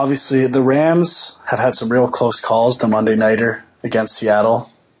 Obviously, the Rams have had some real close calls. The Monday nighter against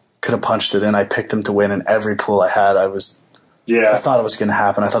Seattle could have punched it in. I picked them to win in every pool I had. I thought it was going to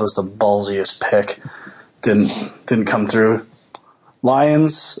happen. I thought it was the ballsiest pick. Didn't come through.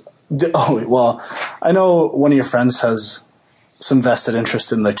 Lions. I know one of your friends has some vested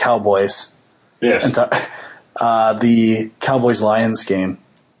interest in the Cowboys. Yes. And the Cowboys-Lions game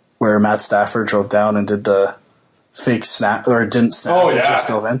where Matt Stafford drove down and did the fake snap, or didn't snap. Oh, yeah. Just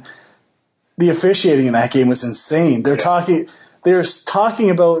dove in. The officiating in that game was insane. They're talking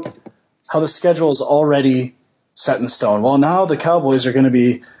about how the schedule is already set in stone. Well, now the Cowboys are going to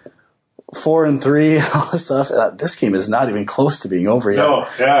be 4-3 and all this stuff. This game is not even close to being over yet. No,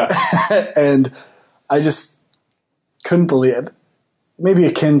 yeah. And I just couldn't believe it. Maybe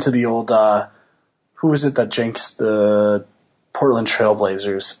akin to the old, who was it that jinxed the Portland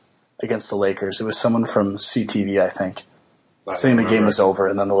Trailblazers against the Lakers? It was someone from CTV, I think, saying the game was over,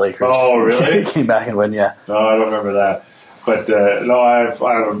 and then the Lakers came back and won. Yeah. No, I don't remember that. But I have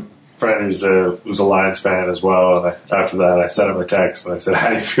a friend who's a Lions fan as well, and after that I sent him a text and I said, "How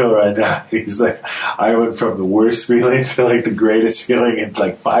do you feel right now?" He's like, "I went from the worst feeling to like the greatest feeling in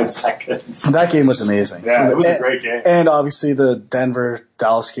like 5 seconds." That game was amazing. Yeah, it was a great game. And obviously the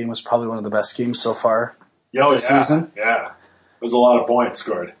Denver-Dallas game was probably one of the best games so far this season. Yeah, there was a lot of points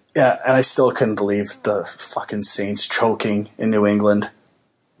scored. Yeah, and I still couldn't believe the fucking Saints choking in New England.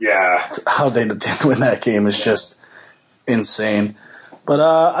 Yeah. How they didn't win that game is just insane. But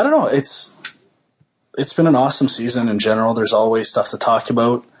I don't know. It's been an awesome season in general. There's always stuff to talk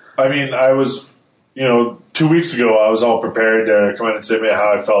about. I mean, I was, 2 weeks ago, I was all prepared to come in and say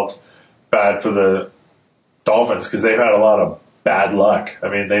how I felt bad for the Dolphins because they've had a lot of bad luck. I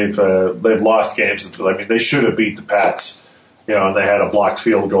mean, they've lost games. I mean, they should have beat the Pats. And they had a blocked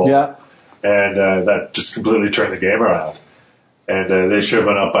field goal. Yeah. And that just completely turned the game around. And they should have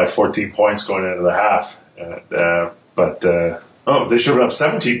been up by 14 points going into the half. But they should have been up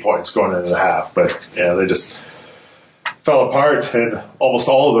 17 points going into the half. But, they just fell apart in almost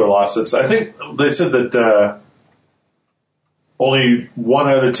all of their losses. I think they said that only one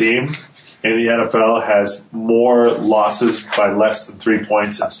other team in the NFL has more losses by less than 3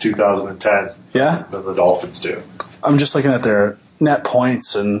 points since 2010 than the Dolphins do. I'm just looking at their net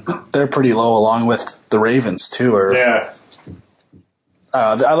points, and they're pretty low along with the Ravens, too.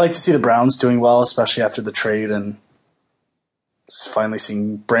 I like to see the Browns doing well, especially after the trade, and finally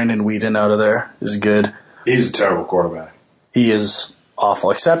seeing Brandon Weeden out of there is good. He's a terrible quarterback. He is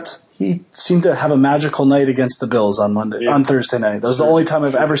awful, except he seemed to have a magical night against the Bills on Thursday night. That was the only time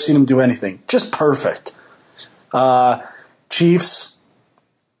I've ever seen him do anything. Just perfect. Chiefs,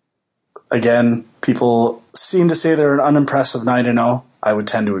 again, people seem to say they're an unimpressive 9-0. I would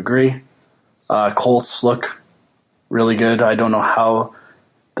tend to agree. Colts look really good. I don't know how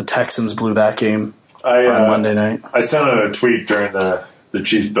the Texans blew that game on Monday night. I sent out a tweet during the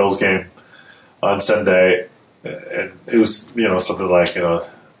Chiefs-Bills game on Sunday, and it was, something like, the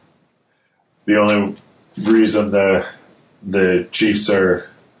only reason the Chiefs are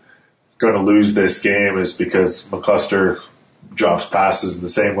going to lose this game is because McCluster drops passes the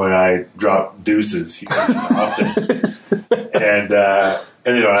same way I drop deuces. He does it often. and a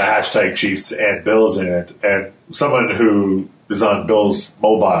hashtag Chiefs and Bills in it. And someone who is on Bills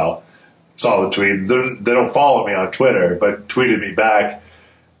mobile saw the tweet. They don't follow me on Twitter, but tweeted me back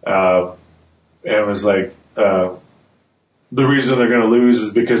and was like, the reason they're going to lose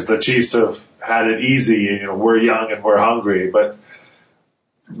is because the Chiefs have had it easy. We're young and we're hungry, but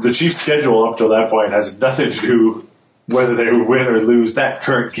the Chiefs' schedule up to that point has nothing to do whether they win or lose that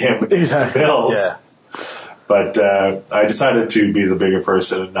current game against the Bills. Yeah. But I decided to be the bigger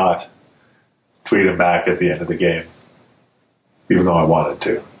person and not tweet him back at the end of the game, even though I wanted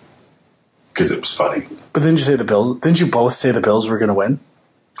to, because it was funny. But didn't you say the Bills? Didn't you both say the Bills were going to win?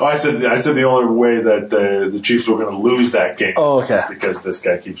 Oh, I said the only way that the Chiefs were going to lose that game is because this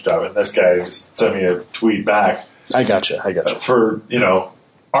guy keeps dropping. This guy just sent me a tweet back. I gotcha. For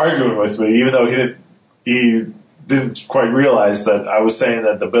arguing with me, even though he didn't quite realize that I was saying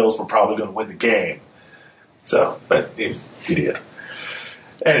that the Bills were probably going to win the game. So, but he was an idiot.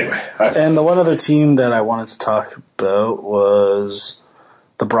 Anyway. And the one other team that I wanted to talk about was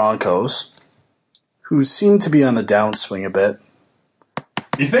the Broncos, who seem to be on the downswing a bit.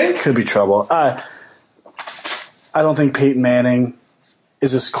 You think? Could be trouble. I don't think Peyton Manning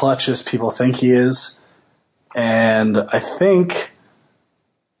is as clutch as people think he is. And I think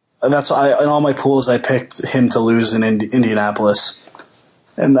that's why in all my pools I picked him to lose in Indianapolis.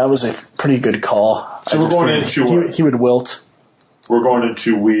 And that was a pretty good call. So we're going into he would wilt. We're going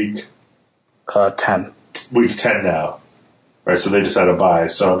into week 10. Week 10 now. Right, so they just had a bye.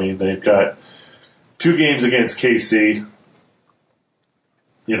 So, they've got 2 games against KC.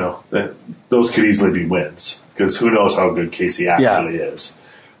 Those could easily be wins, because who knows how good KC actually is.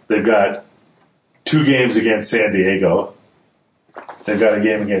 They've got 2 games against San Diego. They've got a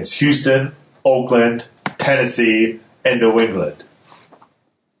game against Houston, Oakland, Tennessee, and New England.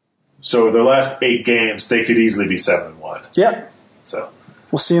 So their last 8 games, they could easily be 7-1. Yep. So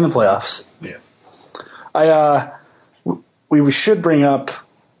we'll see in the playoffs. Yeah. We should bring up,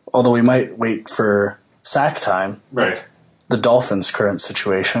 although we might wait for sack time. Right. The Dolphins' current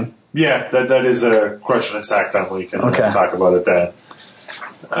situation. Yeah, that is a question in sack time week, and we'll talk about it then.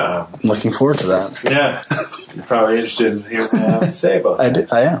 I'm looking forward to that. Yeah. You're probably interested in hearing what I have to say about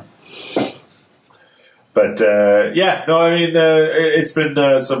that. I am. But, it's been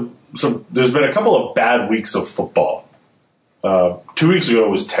there's been a couple of bad weeks of football. 2 weeks ago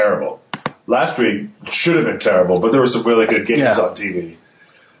was terrible. Last week should have been terrible, but there were some really good games on TV.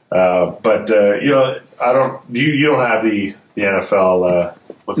 You don't have the NFL.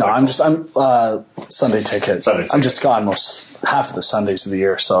 I'm Sunday ticket. I'm just gone half of the Sundays of the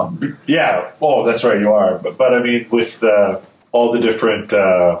year. So yeah. Oh, that's right, you are. But with all the different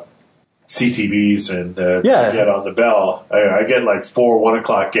CTVs and I get on the bell, I get like 4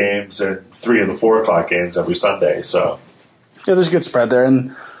 1:00 games and 3 of the 4:00 games every Sunday. So yeah, there's a good spread there,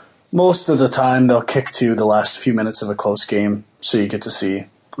 and most of the time they'll kick to the last few minutes of a close game, so you get to see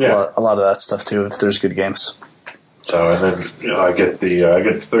a lot of that stuff too if there's good games. So and then I get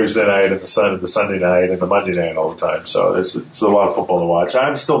the Thursday night and the Sunday night and the Monday night all the time. So it's a lot of football to watch.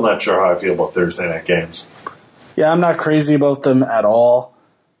 I'm still not sure how I feel about Thursday night games. Yeah, I'm not crazy about them at all.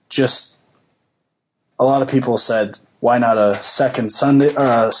 Just a lot of people said, why not a second Sunday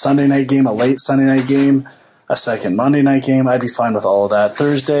or a Sunday night game, a late Sunday night game, a second Monday night game? I'd be fine with all of that.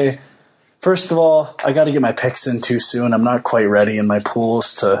 Thursday, first of all, I got to get my picks in too soon. I'm not quite ready in my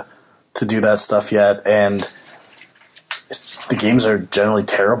pools to do that stuff yet, and the games are generally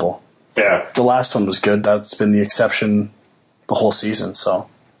terrible. Yeah. The last one was good. That's been the exception the whole season. So.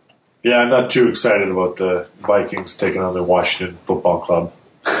 Yeah, I'm not too excited about the Vikings taking on the Washington Football Club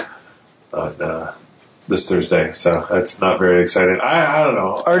on this Thursday. So that's not very exciting. I don't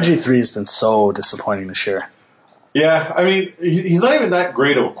know. RG3 has been so disappointing this year. Yeah, he's not even that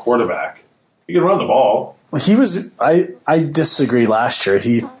great of a quarterback. He can run the ball. Well, he was. I disagree. Last year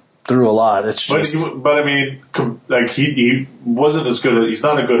he threw a lot. It's just, he wasn't as good. He's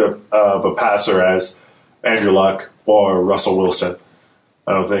not as good of a passer as Andrew Luck or Russell Wilson.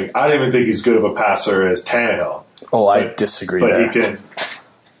 I don't even think he's good of a passer as Tannehill. Oh, I disagree But there. he can.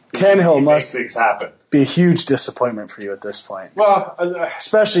 Tannehill must make things happen. Be a huge disappointment for you at this point. Well,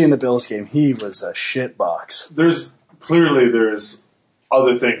 especially in the Bills game, he was a shit box. There's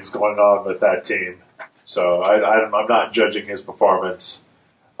other things going on with that team, so I'm not judging his performance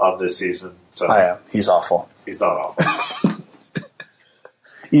on this season. So I am. He's awful. He's not awful.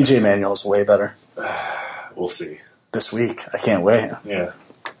 EJ Manuel's way better. We'll see. This week. I can't wait. Yeah.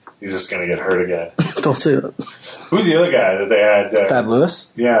 He's just going to get hurt again. Don't say that. Who's the other guy that they had? Thad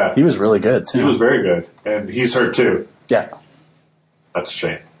Lewis? Yeah. He was really good, too. He was very good. And he's hurt, too. Yeah. That's a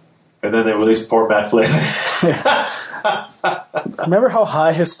shame. And then they released poor Matt Flynn. Remember how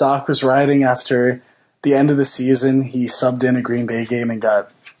high his stock was riding after the end of the season? He subbed in a Green Bay game and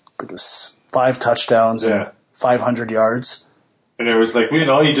got 5 touchdowns and 500 yards. And it was like,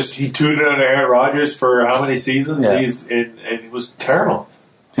 he tooted on Aaron Rodgers for how many seasons? Yeah. And he was terrible.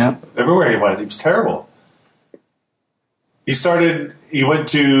 Yeah. Everywhere he went, he was terrible. He went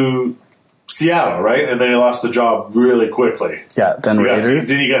to Seattle, right? And then he lost the job really quickly. Yeah, then Raiders.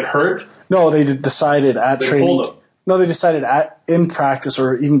 Did he get hurt? No, they decided at training. Pulled him. No, they decided in practice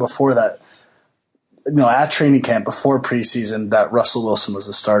or even before that. No, at training camp before preseason that Russell Wilson was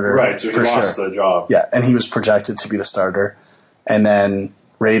the starter. Right, so he lost the job. Yeah, and he was projected to be the starter. And then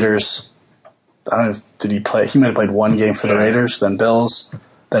Raiders, I don't know, did he play? He might have played one game for the Raiders, then Bills,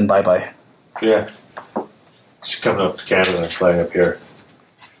 then bye-bye. Yeah. He's coming up to Canada and playing up here.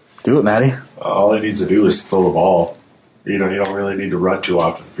 Do it, Matty. All he needs to do is throw the ball. You don't really need to run too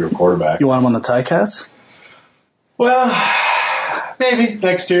often if you're a quarterback. You want him on the Ticats? Well, maybe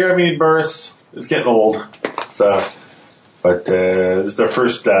next year. I mean, Burris is getting old. But this is their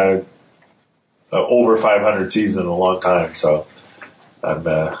first over 500 season in a long time. So I'm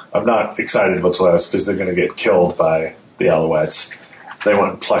not excited about the playoffs because they're going to get killed by the Alouettes. They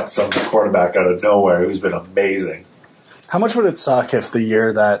went and plucked some quarterback out of nowhere who's been amazing. How much would it suck if the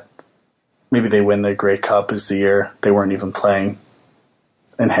year that maybe they win the Grey Cup is the year they weren't even playing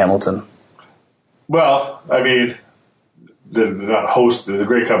in Hamilton? Well, I mean, they're not hosted. The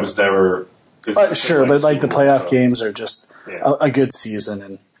Grey Cup is never... Sure, but like the playoff games are just a good season.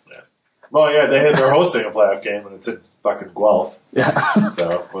 And well, yeah, they're hosting a playoff game, and it's in fucking Guelph. Yeah.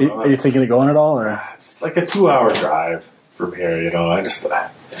 So, are you thinking of going at all? Or it's like a 2-hour drive from here, I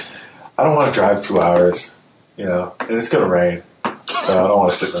don't want to drive 2 hours, and it's going to rain. So I don't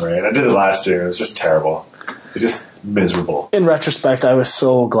want to sit in the rain. I did it last year. It was just terrible. It's just miserable. In retrospect, I was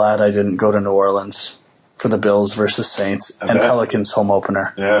so glad I didn't go to New Orleans for the Bills versus Saints and Pelicans home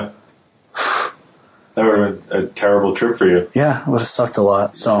opener. Yeah. That would have been a terrible trip for you. Yeah, it would have sucked a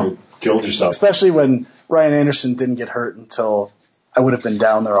lot. So you killed yourself. Especially when Ryan Anderson didn't get hurt until I would have been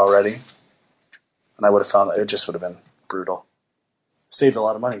down there already. And I would have found it just would have been brutal. Saved a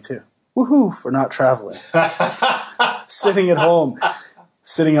lot of money, too. Woohoo, for not traveling. Sitting at home,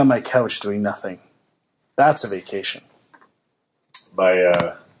 sitting on my couch doing nothing. That's a vacation. My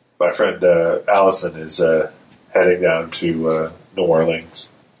friend Allison is heading down to New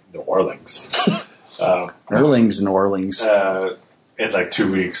Orleans. New Orleans. New Orleans. In like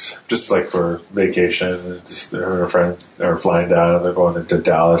 2 weeks, just like for vacation. Just her and her friends are flying down and they're going into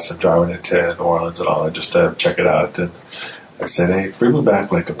Dallas and driving into New Orleans and all that just to check it out. And I said, hey, bring me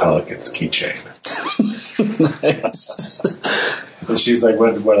back like a Pelicans keychain. Nice. And she's like,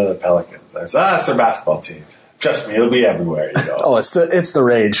 what are the Pelicans? I said, it's their basketball team. Trust me, it'll be everywhere you go. Oh, it's the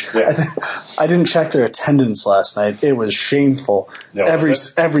rage. Yeah. I didn't check their attendance last night. It was shameful. No,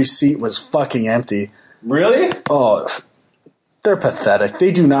 every seat was fucking empty. Really? Oh, they're pathetic.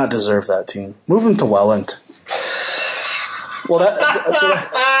 They do not deserve that team. Move them to Welland. Well,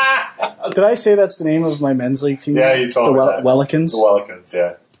 did I say that's the name of my men's league team? Yeah, you told me that. Wellikins? The Wellikins,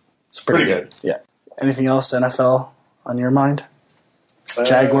 yeah. It's pretty good. Yeah. Anything else NFL on your mind?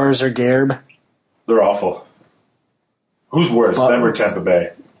 Jaguars or Garb? They're awful. Who's worse, them or Tampa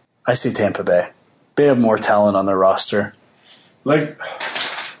Bay? I say Tampa Bay. They have more talent on their roster. Like,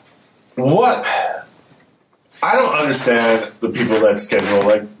 what? I don't understand the people that schedule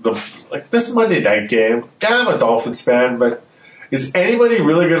this Monday night game. Yeah, I'm a Dolphins fan, but is anybody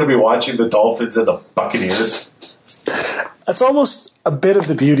really going to be watching the Dolphins and the Buccaneers? That's almost a bit of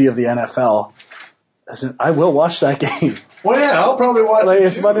the beauty of the NFL. I will watch that game. Well, yeah, I'll probably watch it.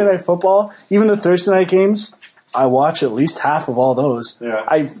 It's Monday Night Football. Even the Thursday night games, I watch at least half of all those. Yeah.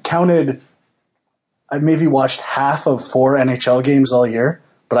 I've maybe watched half of 4 NHL games all year,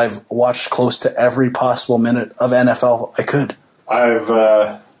 but I've watched close to every possible minute of NFL I could. I've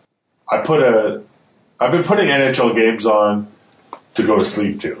been putting NHL games on to go to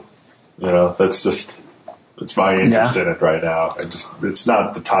sleep to. That's just It's my interest in it right now. It's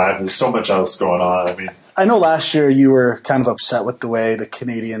not the time. There's so much else going on. I mean, I know last year you were kind of upset with the way the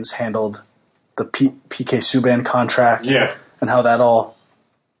Canadians handled the PK Subban contract. Yeah. And how that all...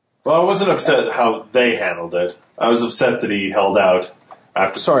 Well, I wasn't upset how they handled it. I was upset that he held out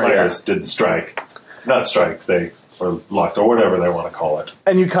after the players did the strike. Not strike, they were locked, or whatever they want to call it.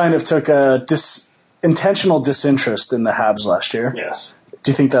 And you kind of took a intentional disinterest in the Habs last year. Yes. Do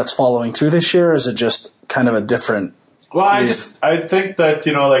you think that's following through this year, or is it just kind of a different... Well, I think that,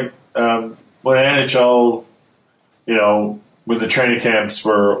 when NHL, when the training camps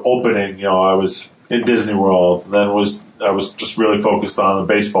were opening, I was in Disney World, and then I was just really focused on the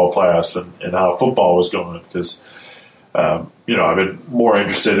baseball playoffs and how football was going, because, I've been more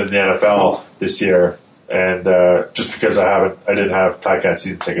interested in the NFL this year, and just because I didn't have Ticat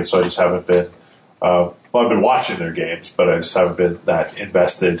season tickets, so I just haven't been, I've been watching their games, but I just haven't been that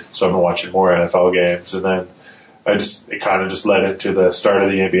invested, so I've been watching more NFL games, and then it kind of just led into the start of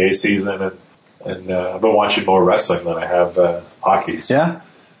the NBA season, and I've been watching more wrestling than I have hockey. So. Yeah?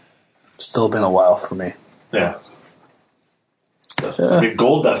 Still been a while for me. Yeah. I mean,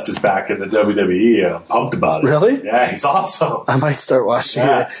 Goldust is back in the WWE, and I'm pumped about it. Really? Yeah, he's awesome. I might start watching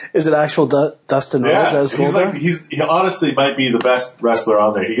it. Is it actual Dustin Rhodes as Goldust? He honestly might be the best wrestler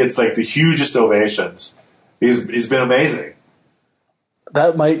on there. He gets the hugest ovations. He's been amazing.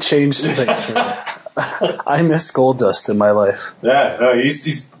 That might change things for me. I miss Goldust in my life. Yeah, no,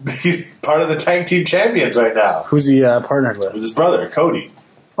 he's part of the tag team champions right now. Who's he partnered with? With his brother, Cody.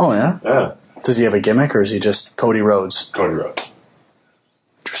 Oh, yeah? Yeah. Does he have a gimmick, or is he just Cody Rhodes? Cody Rhodes.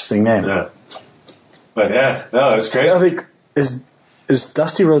 Interesting name. Yeah. But yeah, no, it's great. I think is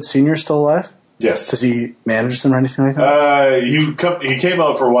Dusty Rhodes Sr. still alive? Yes. Does he manage them or anything like that? He came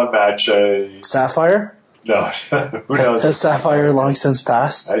out for one match. Sapphire? No. Who knows? Has Sapphire long since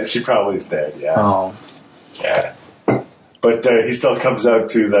passed? She probably is dead, yeah. Oh. Yeah. But he still comes out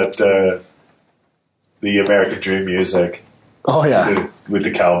to that the American Dream music. Oh, yeah. With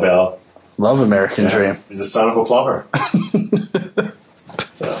the cowbell. Love American Dream. He's the son of a plumber.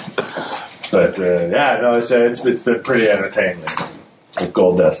 But it's been pretty entertaining with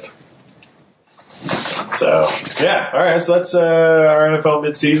Goldust. So yeah, all right. So that's our NFL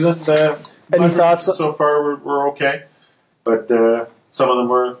midseason. Any thoughts? So far, we're okay, but some of them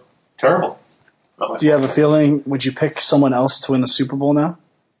were terrible. Do you have a feeling? Would you pick someone else to win the Super Bowl now?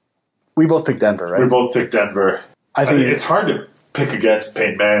 We both picked Denver, right? We both picked Denver. I think it's hard to pick against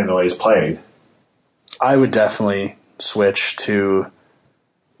Peyton Manning the way he's played. I would definitely switch to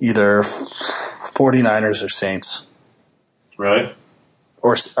either 49ers or Saints. Really?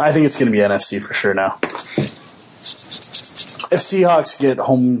 Or I think it's going to be NFC for sure now. If Seahawks get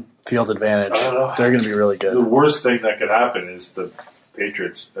home field advantage, they're going to be really good. The worst thing that could happen is the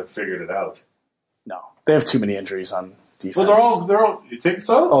Patriots have figured it out. No, they have too many injuries on defense. Well, they're all. You think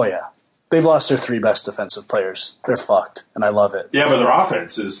so? Oh yeah, they've lost their 3 best defensive players. They're fucked, and I love it. Yeah, but their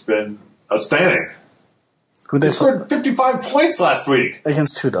offense has been outstanding. They scored 55 points last week.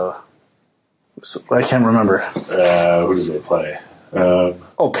 Against who though? I can't remember. Who did they play?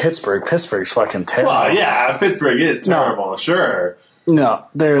 Pittsburgh. Pittsburgh's fucking terrible. Well, yeah, Pittsburgh is terrible, sure. No,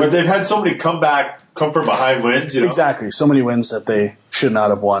 but they've had so many come from behind wins. Exactly, so many wins that they should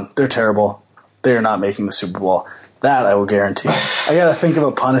not have won. They're terrible. They are not making the Super Bowl. That I will guarantee. I got to think of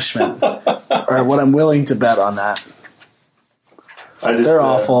a punishment or what I'm willing to bet on that. They're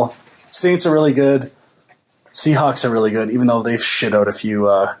awful. Saints are really good. Seahawks are really good, even though they've shit out a few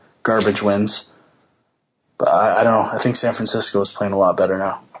garbage wins. But I don't know. I think San Francisco is playing a lot better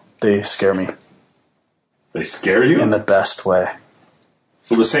now. They scare me. They scare you? In the best way.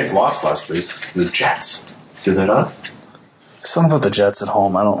 Well, the Saints lost last week. The Jets. Did they not? Something about the Jets at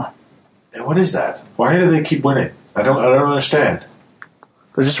home. I don't know. And what is that? Why do they keep winning? I don't understand.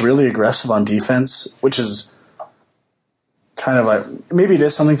 They're just really aggressive on defense, which is kind of like, maybe it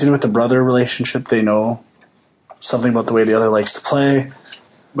is something to do with the brother relationship. They know something about the way the other likes to play.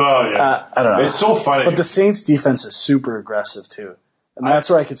 Oh, yeah. I don't know. It's so funny. But the Saints' defense is super aggressive, too. And that's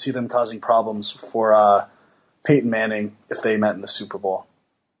where I could see them causing problems for Peyton Manning if they met in the Super Bowl.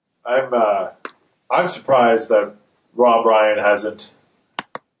 I'm surprised that Rob Ryan hasn't,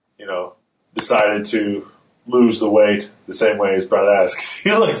 decided to lose the weight the same way his brother has, because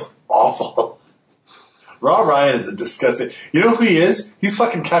he looks awful. Rob Ryan is a disgusting... You know who he is? He's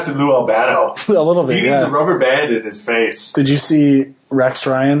fucking Captain Lou Albano. A little bit, He needs a rubber band in his face. Did you see Rex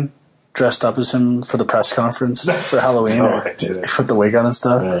Ryan dressed up as him for the press conference for Halloween? No, I didn't. He put the wig on and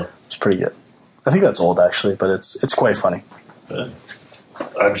stuff. Yeah. It's pretty good. I think that's old, actually, but it's quite funny. Yeah.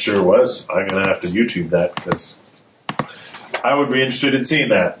 I'm sure it was. I'm going to have to YouTube that, because I would be interested in seeing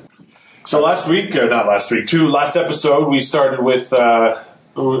that. So last episode, we started with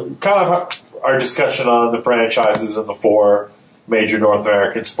kind of our discussion on the franchises in the 4 major North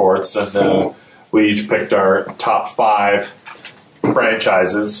American sports, and we each picked our top 5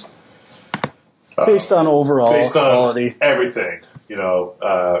 franchises. Based on overall quality. On everything.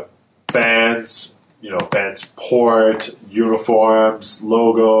 Fans, fan support, uniforms,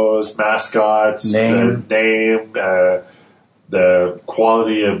 logos, mascots, name, the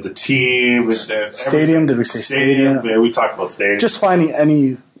quality of the team. Stadium, did we say stadium? Yeah, we talked about stadium. Just finding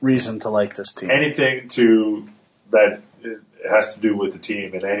any reason to like this team. Anything that has to do with the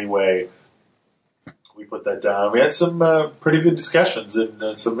team in any way, we put that down. We had some pretty good discussions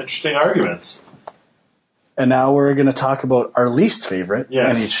and some interesting arguments. And now we're going to talk about our least favorite.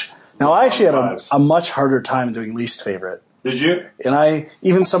 Yes. Now, I actually had a much harder time doing least favorite. Did you? And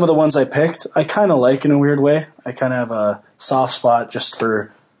even some of the ones I picked, I kind of like in a weird way. I kind of have a soft spot just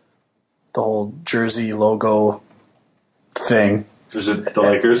for the whole jersey logo thing. Is it the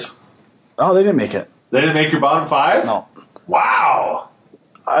Lakers? Oh, they didn't make it. They didn't make your bottom 5? No. Wow.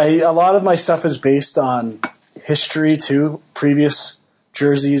 A lot of my stuff is based on history too, previous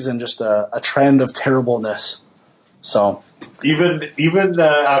jerseys, and just a trend of terribleness. So even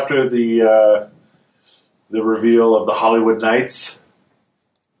after the reveal of the Hollywood Knights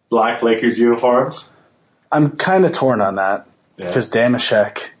black Lakers uniforms, I'm kind of torn on that because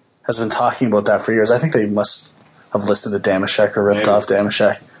Damashek has been talking about that for years. I think they must have listed the Damashek or ripped off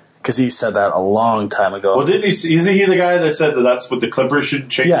Damashek because he said that a long time ago. Well, didn't he? Isn't he the guy that said that that's what the Clippers should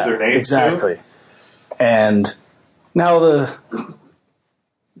change their name exactly. to? And now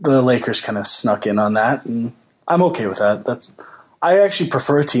the Lakers kind of snuck in on that, and I'm okay with that. I actually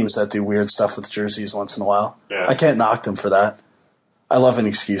prefer teams that do weird stuff with jerseys once in a while. Yeah. I can't knock them for that. I love an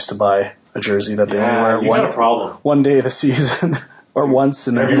excuse to buy a jersey that they only wear one day of the season or once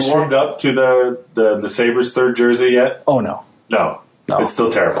in their history. Have you warmed up to the Sabres' 3rd jersey yet? Oh, no. No. It's still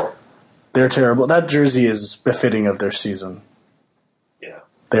terrible. They're terrible. That jersey is befitting of their season. Yeah.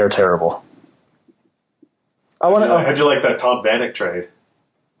 They're terrible. How'd you like that Tom Vanek trade?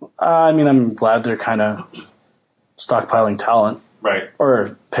 I'm glad they're kind of stockpiling talent. Right.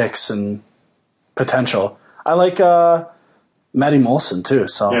 Or picks and potential. I like Matty Molson, too.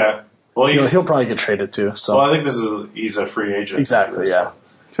 So yeah. Well, he'll probably get traded, too. So. Well, I think he's a free agent. Exactly, yeah.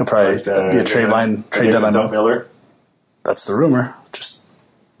 He'll probably be a trade deadline. Doug Miller? That's the rumor. Just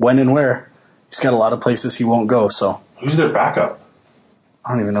when and where. He's got a lot of places he won't go, so. Who's their backup?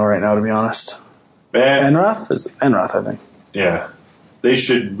 I don't even know right now, to be honest. Man. Enroth, I think. Yeah. They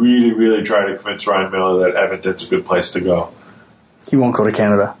should really, really try to convince Ryan Miller that Edmonton's a good place to go. He won't go to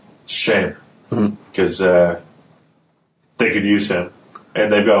Canada. It's a shame. Because they could use him.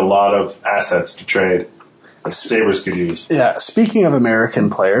 And they've got a lot of assets to trade that Sabres could use. Yeah. Speaking of American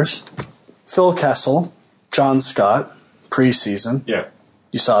players, Phil Kessel, John Scott, preseason. Yeah.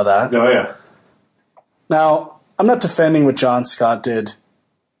 You saw that? Oh, yeah. Now, I'm not defending what John Scott did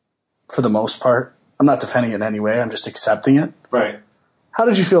for the most part. I'm not defending it in any way. I'm just accepting it. Right. How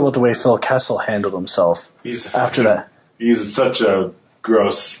did you feel about the way Phil Kessel handled himself after that? He's such a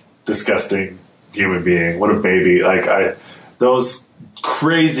gross, disgusting human being. What a baby. Those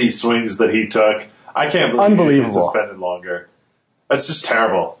crazy swings that he took, I can't believe he was suspended longer. That's just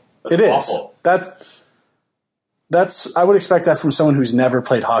terrible. That's awful. That's I would expect that from someone who's never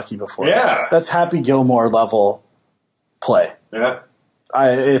played hockey before. Yeah. That's Happy Gilmore level play. Yeah.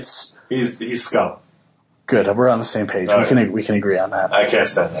 He's scum. Good. We're on the same page. We can agree on that. I can't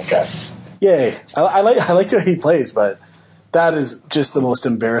stand that guy. Yay. I like the way he plays, but that is just the most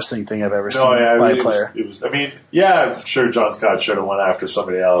embarrassing thing I've ever seen by a player. I'm sure John Scott should have went after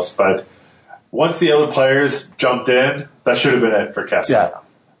somebody else, but once the other players jumped in, that should have been it for Kessel. Yeah.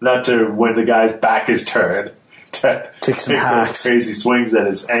 Not to when the guy's back is turned to take those crazy swings at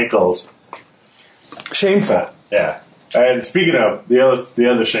his ankles. Shameful. Yeah. And speaking of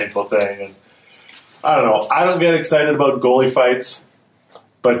the other shameful thing, and I don't know, I don't get excited about goalie fights,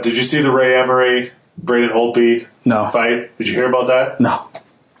 but did you see the Ray Emery, Braden Holtby fight? Did you hear about that? No.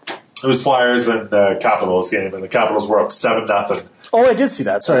 It was Flyers and Capitals game, and the Capitals were up 7-0. Oh, I did see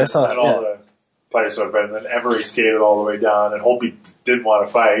that. Sorry, I saw that. And all the players started fighting, and then Emery skated all the way down, and Holtby didn't want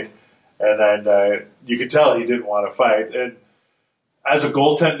to fight, and then you could tell he didn't want to fight. And as a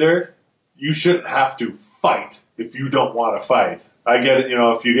goaltender, you shouldn't have to fight if you don't want to fight. I get it,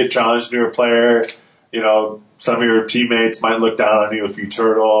 if you get challenged near a player, some of your teammates might look down on you if you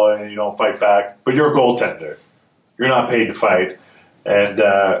turtle and you don't fight back, but you're a goaltender. You're not paid to fight. And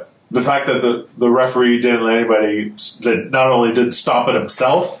the fact that the referee didn't let anybody, that not only didn't stop it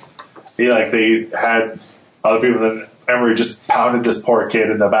himself, they had other people, Emery just pounded this poor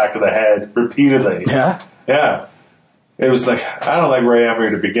kid in the back of the head repeatedly. Yeah? Yeah. It was like, I don't like Ray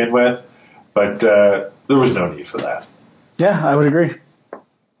Emery to begin with, but there was no need for that. Yeah, I would agree.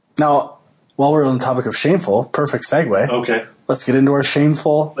 Now, while we're on the topic of shameful, perfect segue. Okay. Let's get into our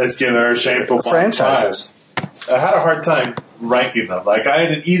shameful Let's get our shameful franchises. I had a hard time ranking them. Like, I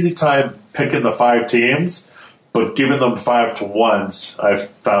had an easy time picking the 5 teams, but giving them 5 to 1s, I've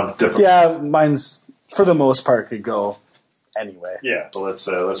found difficult. Yeah, mine's, for the most part, could go anyway. Yeah, so let's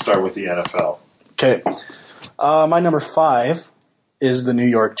start with the NFL. Okay. My number 5 is the New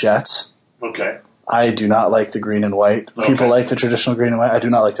York Jets. Okay. I do not like the green and white. Okay. People like the traditional green and white. I do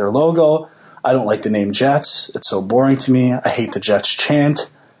not like their logo. I don't like the name Jets. It's so boring to me. I hate the Jets chant.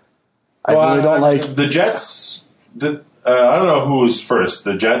 I really don't like... The Jets... I don't know who was first.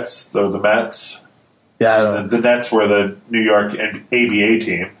 The Jets, the Mets. Yeah, I don't know. The Nets were the New York ABA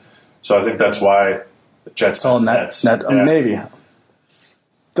team. So I think that's why the Jets... It's all Nets. net Yeah. maybe.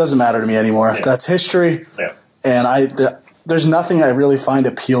 Doesn't matter to me anymore. Yeah. That's history. Yeah. And there's nothing I really find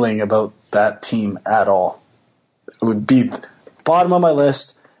appealing about that team at all. It would be bottom of my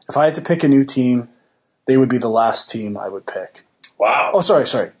list. If I had to pick a new team, they would be the last team I would pick. Wow. Oh,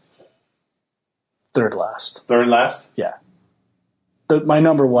 sorry. Third last. Third last? Yeah. My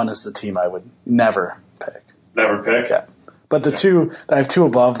number 1 is the team I would never pick. Never pick? Yeah. But I have 2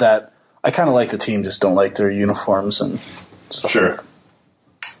 above that. I kind of like the team, just don't like their uniforms and stuff. Sure.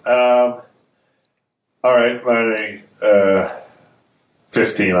 All right. My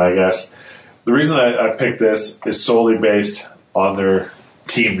 15, I guess. The reason I picked this is solely based on their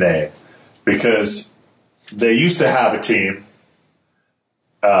team name, because they used to have a team,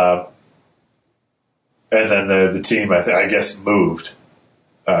 and then the team I guess moved,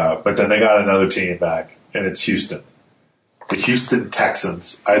 but then they got another team back, and it's Houston, the Houston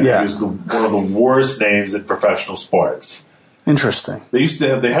Texans. I think is one of the worst names in professional sports. Interesting. They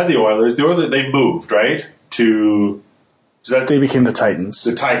had the Oilers. The Oilers, they moved right to. They became the Titans.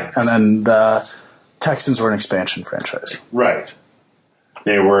 The Titans. And then the Texans were an expansion franchise. Right.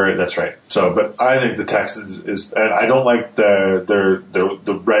 They were. That's right. So, but I think the Texans is, and I don't like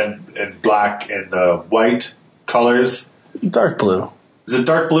the red and black and white colors. Dark blue. Is it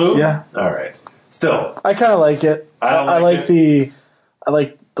dark blue? Yeah. All right. Still, I kind of like it. I like the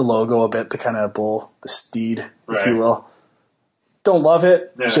logo a bit. The kind of bull, the steed, if you will. Don't love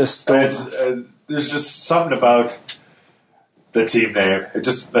it. Yeah. Just don't. There's just something about the team name. It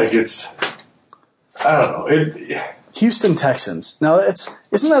just it's. I don't know. Houston Texans. Now,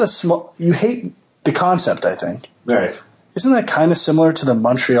 isn't that a small... You hate the concept, I think. Right. Isn't that kind of similar to the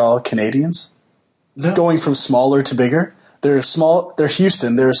Montreal Canadiens? No. Going from smaller to bigger? They're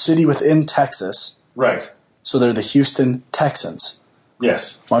Houston. They're a city within Texas. Right. So they're the Houston Texans.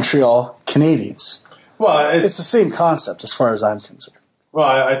 Yes. Montreal Canadiens. Well, it's the same concept as far as I'm concerned. Well,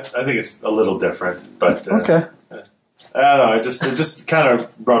 I think it's a little different, but... Okay. I don't know. It just kind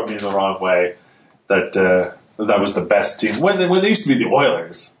of rubbed me the wrong way that was the best team. When they used to be the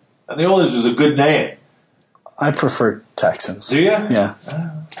Oilers. And the Oilers was a good name. I prefer Texans. Do you? Yeah.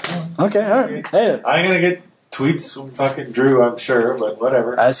 Okay, all right. Hey, I'm going to get tweets from fucking Drew, I'm sure, but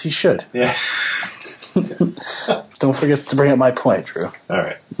whatever. As he should. Yeah. Don't forget to bring up my point, Drew. All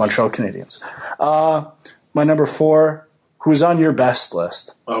right. Montreal Canadiens. My number 4, who's on your best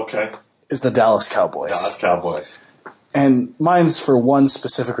list, Okay. is the Dallas Cowboys. Dallas Cowboys. And mine's for one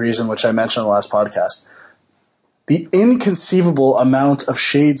specific reason, which I mentioned on the last podcast. The inconceivable amount of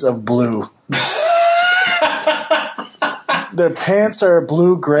shades of blue. Their pants are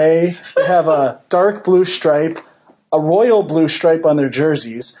blue-gray. They have a dark blue stripe, a royal blue stripe on their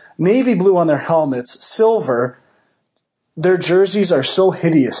jerseys, navy blue on their helmets, silver. Their jerseys are so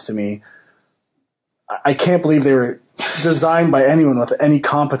hideous to me. I can't believe they were designed by anyone with any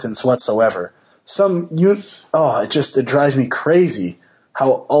competence whatsoever. It drives me crazy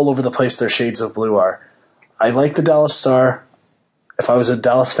how all over the place their shades of blue are. I like the Dallas Star. If I was a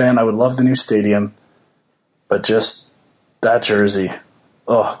Dallas fan, I would love the new stadium. But just that jersey,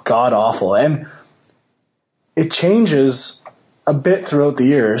 god awful. And it changes a bit throughout the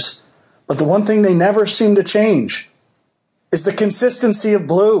years, but the one thing they never seem to change is the consistency of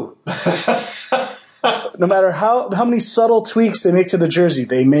blue. No matter how many subtle tweaks they make to the jersey,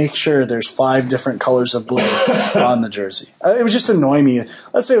 they make sure there's 5 different colors of blue on the jersey. It would just annoy me.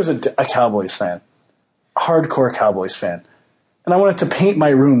 Let's say I was a Cowboys fan, a hardcore Cowboys fan, and I wanted to paint my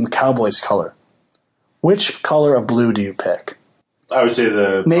room Cowboys color. Which color of blue do you pick? I would say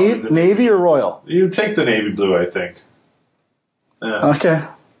the navy or royal? You take the navy blue, I think. Okay.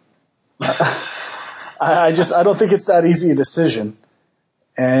 I don't think it's that easy a decision.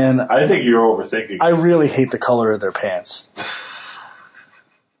 And I think you're overthinking. I really hate the color of their pants.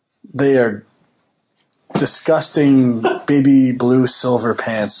 They are disgusting baby blue silver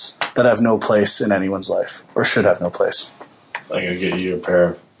pants that have no place in anyone's life, or should have no place. I'm going to get you a pair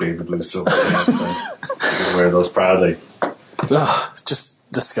of baby blue silver pants. You can wear those proudly. Ugh,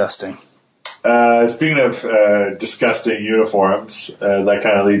 just disgusting. Speaking of disgusting uniforms, that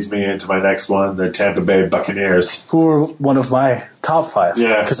kind of leads me into my next one, the Tampa Bay Buccaneers. Who are one of my top 5.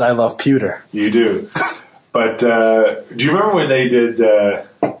 Yeah. Because I love pewter. You do. But do you remember when they did that,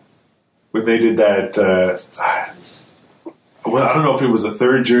 well, I don't know if it was a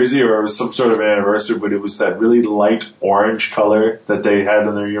third jersey or it was some sort of anniversary, but it was that really light orange color that they had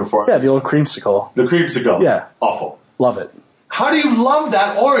in their uniform. Yeah, the old creamsicle. The creamsicle. Yeah. Awful. Love it. How do you love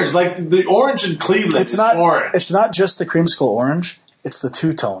that orange? Like, the orange in Cleveland is orange. It's not just the creamsicle orange. It's the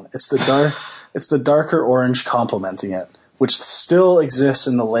two-tone. It's the darker orange complementing it, which still exists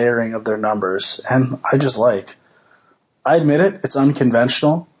in the layering of their numbers. And I admit it, it's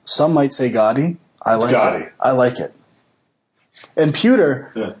unconventional. Some might say gaudy. I like it. I like it. And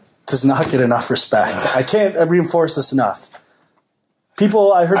pewter does not get enough respect. I can't reinforce this enough. I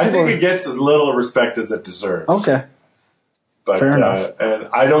think it gets as little respect as it deserves. Okay. But, fair enough. And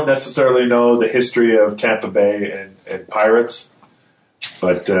I don't necessarily know the history of Tampa Bay and Pirates,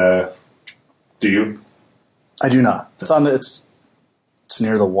 but do you? I do not. It's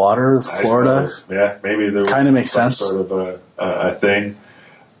near the water, Florida. Yeah, maybe there was kind of makes sense. Sort of a thing.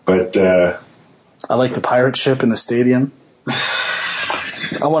 But I like the pirate ship in the stadium.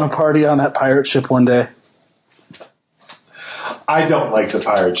 I want to party on that pirate ship one day. I don't like the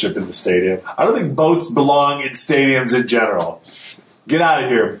pirate ship in the stadium. I don't think boats belong in stadiums in general. Get out of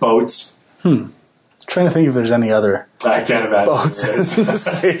here, boats. Trying to think if there's any other I can't imagine boats in the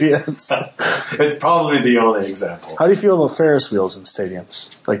stadiums. It's probably the only example. How do you feel about Ferris wheels in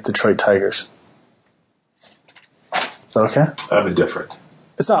stadiums, like Detroit Tigers? Is that okay? I'm indifferent.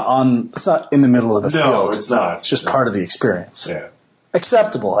 It's not in the middle of the field. No, it's not. It's just part of the experience. Yeah.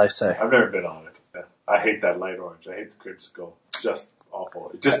 Acceptable, I say. I've never been on it. Yeah. I hate that light orange. I hate the creamsicle. It's just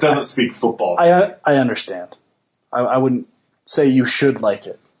awful. It just doesn't speak football. I understand. I wouldn't say you should like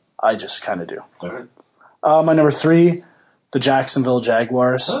it. I just kind of do. All right. My number 3, the Jacksonville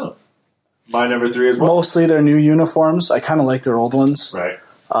Jaguars. Oh. My number 3 as well. Mostly their new uniforms. I kind of like their old ones. Right.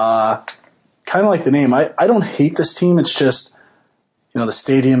 Kind of like the name. I don't hate this team. It's just, the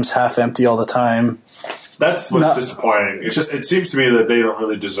stadium's half empty all the time. That's what's disappointing. It seems to me that they don't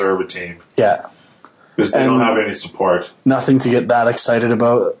really deserve a team. Yeah. Because they don't have any support. Nothing to get that excited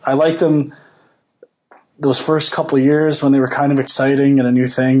about. I liked them those first couple of years when they were kind of exciting and a new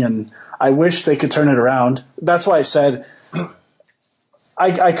thing, and I wish they could turn it around. That's why I said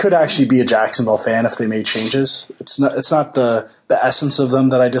I could actually be a Jacksonville fan if they made changes. It's not the essence of them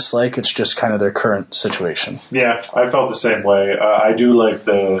that I dislike. It's just kind of their current situation. Yeah, I felt the same way. I do like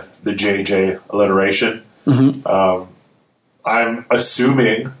the JJ alliteration. Mm-hmm. I'm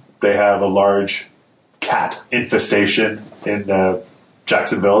assuming they have a large cat infestation in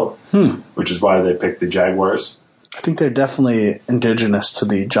Jacksonville, which is why they picked the Jaguars. I think they're definitely indigenous to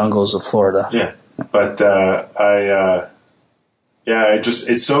the jungles of Florida. Yeah, but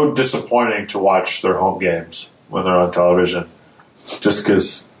it's so disappointing to watch their home games when they're on television, just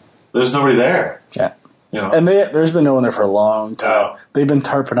because there's nobody there. Yeah, and there's been no one there for a long time. They've been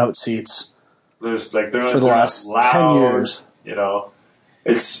tarping out seats. They're for the last loud, 10 years.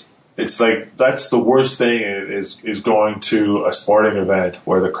 It's like that's the worst thing is going to a sporting event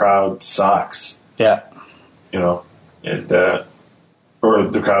where the crowd sucks. Yeah. And or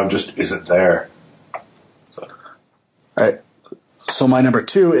the crowd just isn't there. So. All right. So my number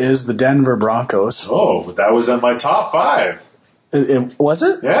 2 is the Denver Broncos. Oh, that was in my top 5. It was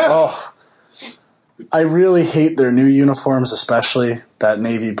it? Yeah. Oh, I really hate their new uniforms, especially that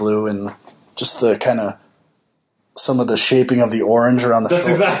navy blue and just the kind of some of the shaping of the orange around the That's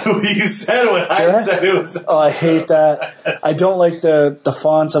shoulder. exactly what you said when I said it was. Oh, I hate that. I don't like the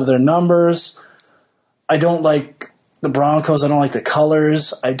fonts of their numbers. I don't like the Broncos. I don't like the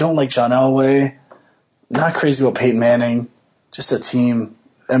colors. I don't like John Elway. Not crazy about Peyton Manning. Just a team.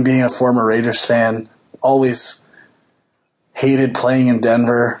 And being a former Raiders fan, always hated playing in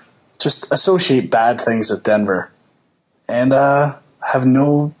Denver. Just associate bad things with Denver. And have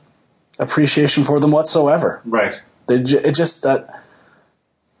no appreciation for them whatsoever. Right. It just that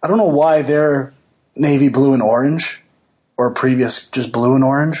I don't know why their navy blue and orange or previous just blue and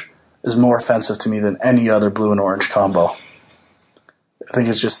orange is more offensive to me than any other blue and orange combo. I think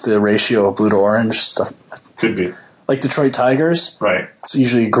it's just the ratio of blue to orange stuff. Could be. Like Detroit Tigers. Right. It's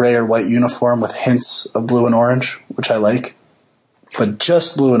usually a gray or white uniform with hints of blue and orange, which I like. But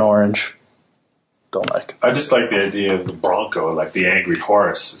just blue and orange, don't like. I just like the idea of the Bronco, like the angry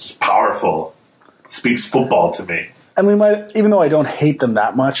horse. It's just powerful. Speaks football to me. And we might, even though I don't hate them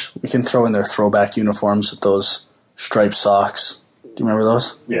that much, we can throw in their throwback uniforms with those striped socks. Do you remember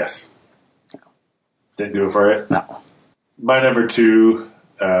those? Yes. Didn't do it for it? No. My number 2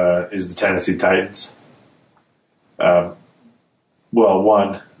 is the Tennessee Titans. Well,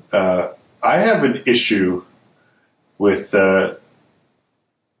 one, I have an issue with, and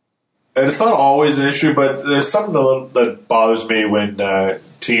it's not always an issue, but there's something that bothers me when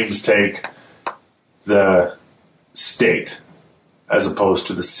teams take the state as opposed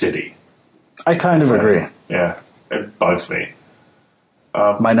to the city. I kind of agree. Yeah, it bugs me.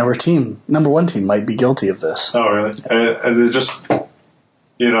 My number one team might be guilty of this. Oh, really? And it just,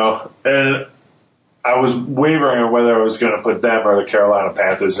 and I was wavering on whether I was going to put them or the Carolina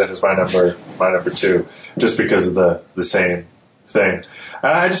Panthers in as my number 2, just because of the same thing.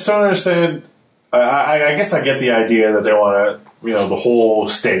 And I just don't understand. I guess I get the idea that they want to, the whole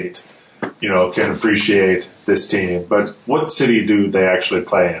state, can appreciate this team. But what city do they actually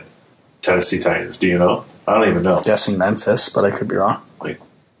play in? Tennessee Titans. Do you know? I don't even know. I'm guessing Memphis, but I could be wrong.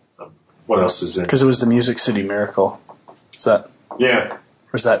 What else is in? Because it was the Music City Miracle. Is that? Yeah.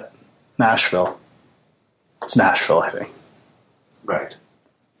 Or is that Nashville? It's Nashville, I think. Right.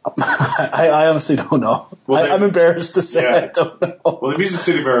 I honestly don't know. Well, I'm embarrassed to say I don't know. Well, the Music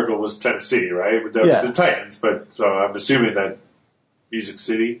City Miracle was Tennessee, right? That was the Titans, but so I'm assuming that Music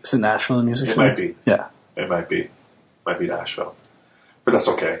City. Is it Nashville and Music City? It might be. Yeah. It might be. Might be Nashville. But that's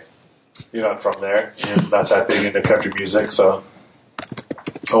okay. You're not from there. You're not that big into country music, so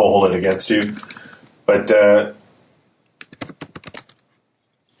I won't hold it against you. But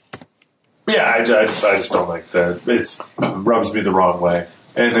I just don't like that. It rubs me the wrong way.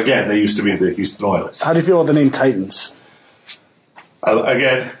 And again, they used to be the Houston Oilers. How do you feel about the name Titans?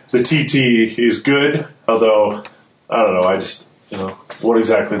 Again, the TT is good, although I don't know. I just what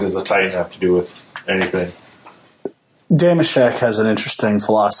exactly does a Titan have to do with anything? Damashek has an interesting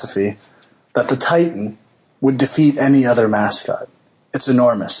philosophy that the Titan would defeat any other mascot. It's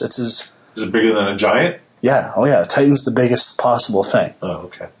enormous. Is it bigger than a giant? Yeah. Oh, yeah. Titan's the biggest possible thing. Oh,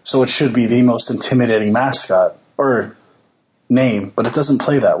 okay. So it should be the most intimidating mascot or name, but it doesn't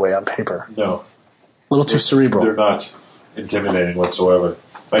play that way on paper. No. A little too cerebral. They're not intimidating whatsoever.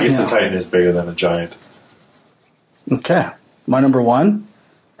 I guess the Titan is bigger than a giant. Okay. My number 1,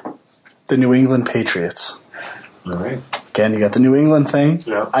 the New England Patriots. All right. Again, you got the New England thing.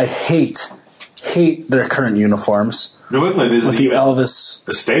 Yeah. I hate their current uniforms. New England isn't with the even Elvis.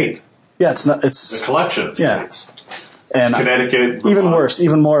 a state. Yeah, it's not. It's a collection of states. And it's Connecticut. Even Vermont, worse,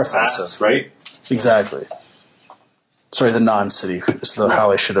 even more offensive. Mass, right? Exactly. Sorry, the non-city is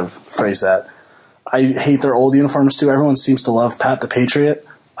how I should have phrased that. I hate their old uniforms too. Everyone seems to love Pat the Patriot.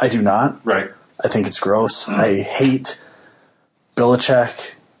 I do not. Right. I think it's gross. I hate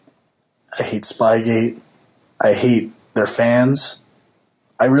Belichick. I hate Spygate. I hate their fans.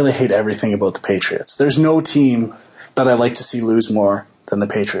 I really hate everything about the Patriots. There's no team that I like to see lose more than the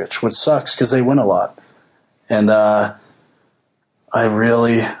Patriots, which sucks because they win a lot. And I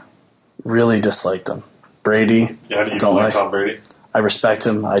really, really dislike them. Brady. Yeah, you don't like Tom Brady? I respect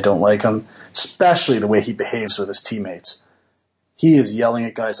him. I don't like him, especially the way he behaves with his teammates. He is yelling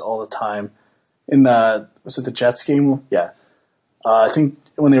at guys all the time. In was it the Jets game? Yeah. I think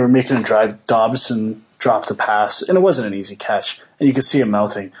when they were making a drive, Dobson dropped a pass, and it wasn't an easy catch. And you could see him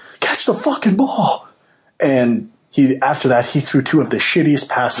mouthing, "Catch the fucking ball!" And after that, he threw 2 of the shittiest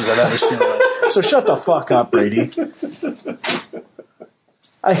passes I've ever seen in my life. So shut the fuck up, Brady.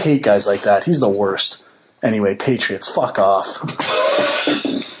 I hate guys like that. He's the worst. Anyway, Patriots, fuck off.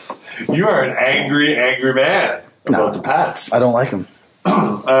 You are an angry, angry man about the Pats. I don't like him.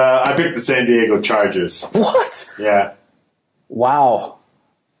 I picked the San Diego Chargers. What? Yeah. Wow.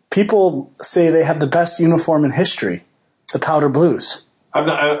 People say they have the best uniform in history, the Powder Blues. I don't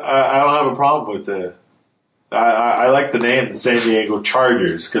have a problem with the... I like the name, the San Diego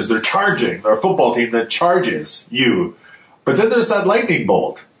Chargers, because they're charging. They're a football team that charges you. But then there's that lightning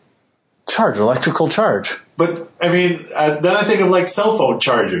bolt. Charge, electrical charge. But, I mean, then I think of, like, cell phone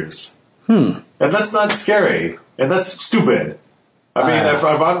chargers. And that's not scary. And that's stupid. I mean, if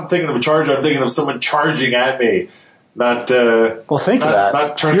I'm thinking of a charger, I'm thinking of someone charging at me. Not. Well, think of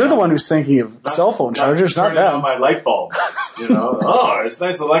that. You're the one who's thinking of cell phone chargers, not them. On my light bulb. Oh, it's a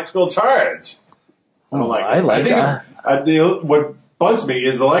nice electrical charge. I don't like it. I like that. What bugs me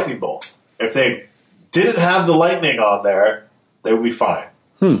is the lightning bolt. If they didn't have the lightning on there, they would be fine.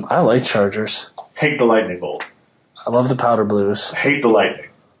 I like chargers. Hate the lightning bolt. I love the Powder Blues. Hate the lightning.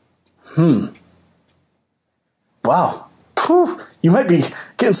 Wow. Whew, you might be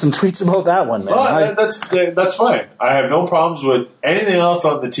getting some tweets about that one, man. Well, that's fine. I have no problems with anything else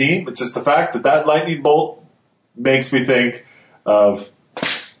on the team. It's just the fact that lightning bolt makes me think of,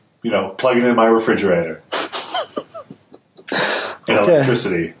 plugging in my refrigerator and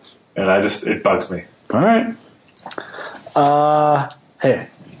electricity, and it bugs me. All right. Hey,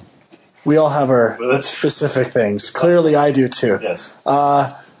 we all have our specific things. Clearly, I do too. Yes.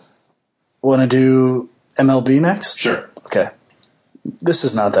 Want to do MLB next? Sure. Okay. This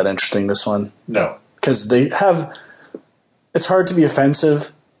is not that interesting, this one. No. Because it's hard to be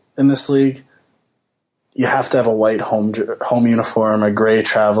offensive in this league. You have to have a white home uniform, a gray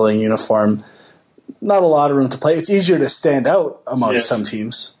traveling uniform. Not a lot of room to play. It's easier to stand out among some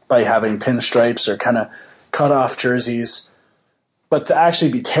teams by having pinstripes or kind of cut off jerseys. But to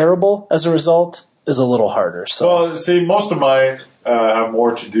actually be terrible as a result is a little harder. So. Well, see, most of mine have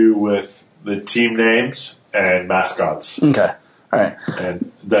more to do with the team names and mascots. Okay. All right.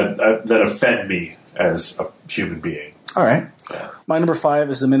 And that offend me as a human being. All right. Yeah. My number 5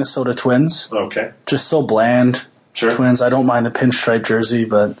 is the Minnesota Twins. Okay. Just so bland. Sure. Twins. I don't mind the pinstripe jersey,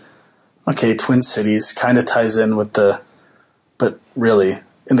 but okay, Twin Cities kind of ties in with but really,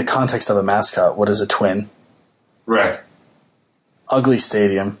 in the context of a mascot, what is a twin? Right. Ugly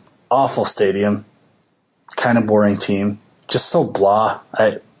stadium. Awful stadium. Kind of boring team. Just so blah.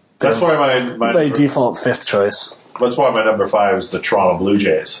 That's why my default 5th choice. That's why my number 5 is the Toronto Blue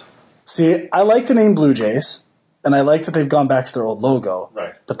Jays. See, I like the name Blue Jays, and I like that they've gone back to their old logo.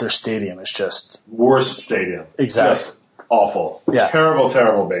 Right. But their stadium is just... Worst stadium. Exactly. Just awful. Yeah. Terrible,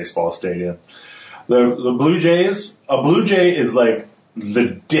 terrible baseball stadium. The Blue Jays, a Blue Jay is like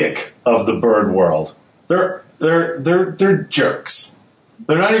the dick of the bird world. They're jerks.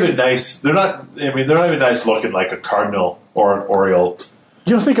 They're not even nice. They're not even nice looking like a cardinal or an oriole.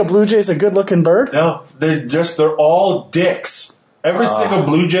 You don't think a Blue Jay is a good-looking bird? No, they're all dicks. Every single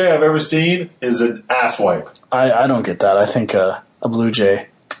Blue Jay I've ever seen is an asswipe. I don't get that. I think a Blue Jay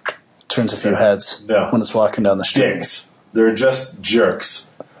turns a few heads when it's walking down the street. Dicks. They're just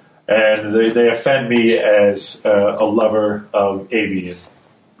jerks. And they offend me as a lover of avian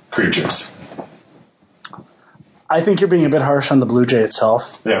creatures. I think you're being a bit harsh on the Blue Jay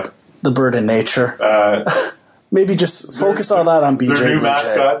itself. Yeah. The bird in nature. Maybe just focus all that on BJ. Their new Blue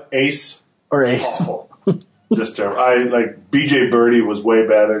mascot, Jay. Ace. Or Ace. Awful. Just terrible. BJ Birdie was way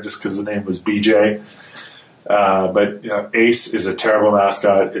better just because the name was BJ. But Ace is a terrible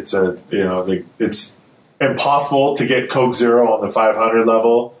mascot. It's it's impossible to get Coke Zero on the 500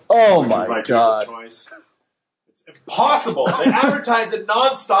 level. Oh my god! Choice. It's impossible. They advertise it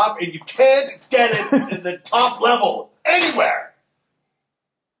nonstop, and you can't get it in the top level anywhere.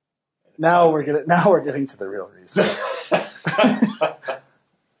 Now we're getting to the real reason.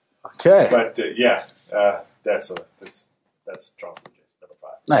 Okay. But that's Toronto Blue Jays, number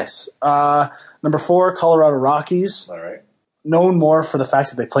 5. Nice. Number 4, Colorado Rockies. All right. Known more for the fact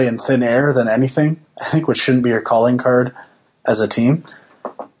that they play in thin air than anything, I think, which shouldn't be your calling card as a team.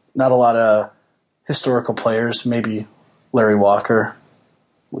 Not a lot of historical players. Maybe Larry Walker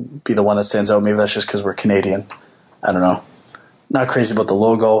would be the one that stands out. Maybe that's just because we're Canadian. I don't know. Not crazy about the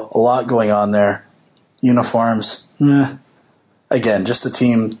logo. A lot going on there. Uniforms. Again, just a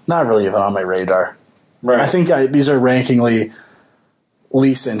team not really even on my radar. Right. I think these are rankingly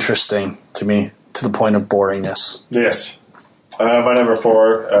least interesting to me, to the point of boringness. Yes. My number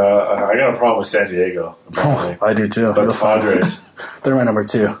 4, I got a problem with San Diego. Oh, I do too. But the Padres. They're my number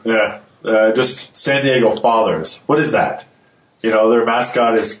 2. Yeah. Just San Diego Fathers. What is that? Their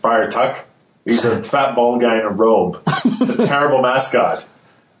mascot is Friar Tuck. He's a fat bald guy in a robe. It's a terrible mascot.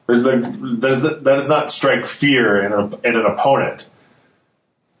 That does not strike fear in an opponent.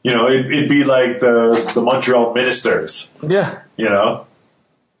 It'd be like the Montreal Ministers. Yeah.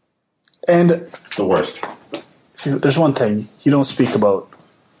 And the worst. There's one thing. You don't speak about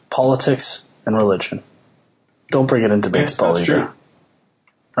politics and religion. Don't bring it into baseball that's either. True.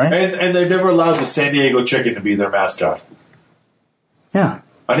 Right? And they've never allowed the San Diego Chicken to be their mascot. Yeah.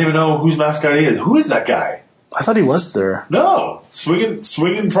 I don't even know whose mascot he is. Who is that guy? I thought he was there. No.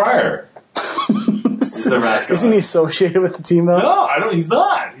 Swinging Friar. He's their mascot. Isn't he associated with the team, though? No, he's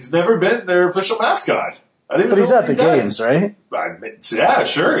not. He's never been their official mascot. But he's at the games, right? Yeah,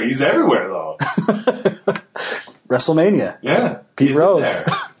 sure. He's everywhere, though. WrestleMania. Yeah. Pete Rose.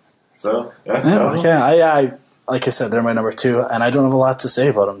 So, I like I said, they're my number 2, and I don't have a lot to say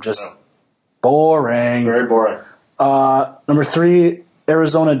about them. Just boring. Very boring. Number 3,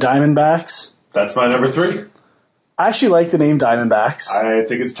 Arizona Diamondbacks. That's my number 3. I actually like the name Diamondbacks. I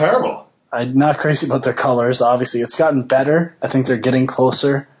think it's terrible. I'm not crazy about their colors, obviously. It's gotten better. I think they're getting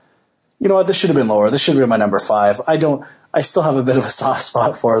closer. You know what? This should have been lower. This should have been my number 5. I still have a bit of a soft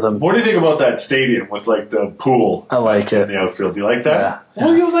spot for them. What do you think about that stadium with like the pool? I like it in the outfield. Do you like that? Yeah.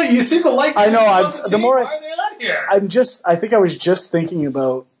 Well, you seem to like. I know. Why are they on here? I think I was just thinking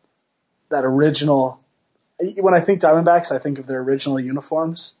about that original. When I think Diamondbacks, I think of their original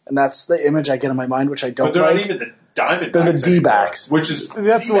uniforms, and that's the image I get in my mind, which I don't like. But they're not even the Diamondbacks. They're the D-backs. Which is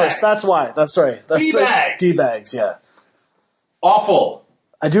that's D-bags. worse. That's why. That's right. That's D-bags. D-bags. Yeah. Awful.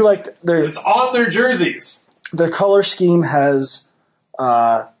 I do like their. It's on their jerseys. Their color scheme has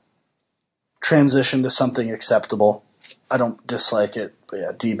transitioned to something acceptable. I don't dislike it, but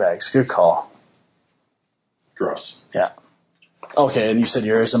yeah, D-bags. Good call. Gross. Yeah. Okay, and you said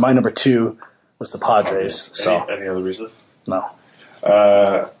yours, and my number 2 was the Padres. Okay. So Any other reason? no.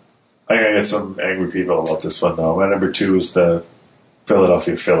 I think I get some angry people about this one, though. My number 2 is the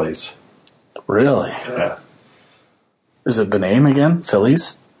Philadelphia Phillies. Really? Yeah. Is it the name again?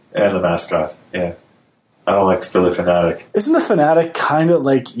 Phillies? And the mascot. Yeah. I don't like the Philly Fanatic. Isn't the Fanatic kind of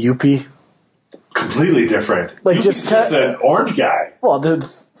like Yuppie? Completely different. Like He's just an orange guy. Well, the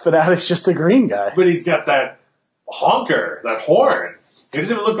Fanatic's just a green guy. But he's got that honker, that horn. He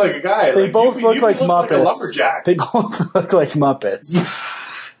doesn't even look like a guy. They both look like looks Muppets. Like a lumberjack. They both look like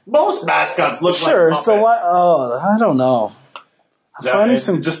Muppets. Most mascots look like Sure, Muppets. so what? Oh, I don't know. I'm finding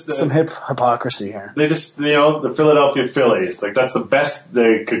some hypocrisy here. They just, the Philadelphia Phillies, like that's the best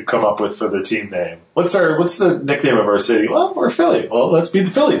they could come up with for their team name. What's the nickname of our city? Well, we're Philly. Well, let's be the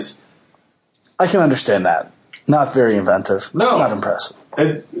Phillies. I can understand that. Not very inventive. No. Not impressive.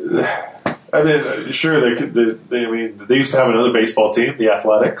 And, I mean, sure, they used to have another baseball team, the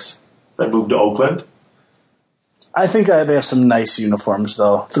Athletics, that moved to Oakland. I think they have some nice uniforms,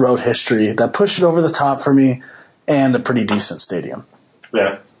 though, throughout history that push it over the top for me, and a pretty decent stadium.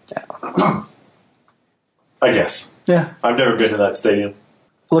 Yeah. I guess. Yeah. I've never been to that stadium.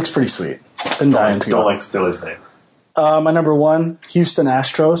 It looks pretty sweet. Been dying to go. Don't like the Phillies name. My number 1, Houston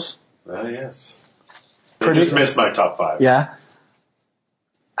Astros. Yes. They just missed my top 5. Yeah.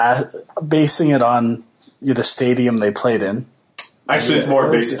 Basing it on the stadium they played in. Actually, it's more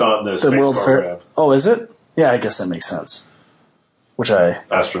based on the space World program. Fair. Oh, is it? Yeah, I guess that makes sense.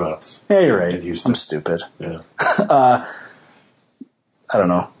 Astronauts. Yeah, you're right. In Houston. I'm stupid. Yeah. I don't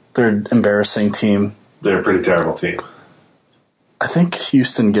know. They're an embarrassing team. They're a pretty terrible team. I think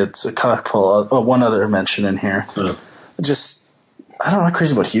Houston gets a couple. One other mention in here. Yeah. I don't know. I'm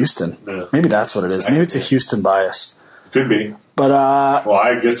crazy about Houston. Yeah. Maybe that's what it is. Maybe it's a Houston bias. Could be. But well,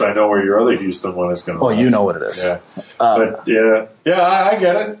 I guess I know where your other Houston one is going to. Well, you know what it is. Yeah. But yeah, I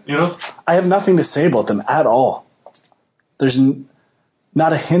get it. I have nothing to say about them at all. There's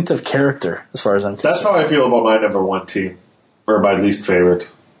not a hint of character as far as I'm concerned. That's how I feel about my number 1 team, or my least favorite,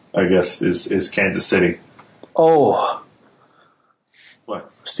 I guess, is Kansas City. Oh, What?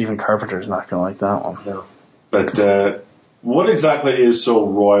 Stephen Carpenter's not going to like that one. No. But what exactly is so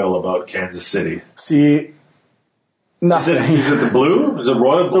royal about Kansas City? See, nothing. Is it the blue? Is it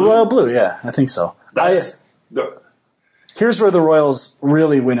royal blue? The royal blue, yeah, I think so. Here's where the Royals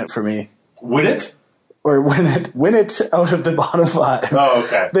really win it for me. Win it? Or win it out of the bottom 5. Oh,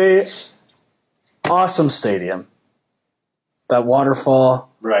 okay. Awesome stadium. That waterfall.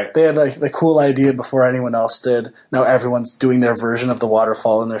 Right. They had like the cool idea before anyone else did. Now everyone's doing their version of the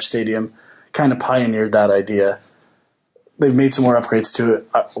waterfall in their stadium. Kind of pioneered that idea. They've made some more upgrades to it.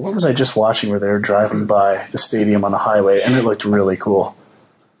 What was I just watching where they were driving by the stadium on the highway, and it looked really cool.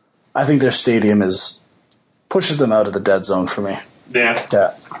 I think their stadium pushes them out of the dead zone for me. Yeah.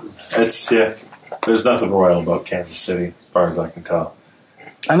 Yeah. There's nothing royal about Kansas City, as far as I can tell.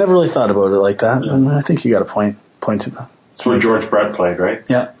 I never really thought about it like that, and I think you got a point to that. It's where George Brett played, right?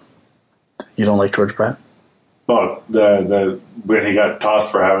 Yeah. You don't like George Brett? Well, when he got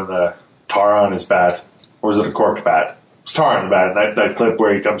tossed for having the tar on his bat, or was it a corked bat? It's tar on the bat. And that clip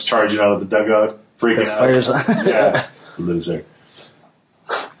where he comes charging out of the dugout, freaking out. Fires Yeah, loser.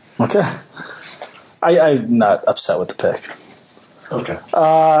 Okay. I'm not upset with the pick. Okay.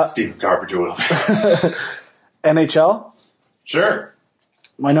 Stephen Carpenter will. NHL? Sure.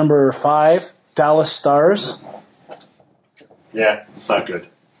 My number 5, Dallas Stars. Yeah, not good.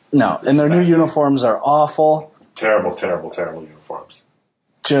 No, and their new uniforms are awful. Terrible, terrible, terrible uniforms.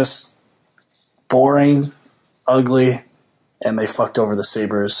 Just boring, ugly, and they fucked over the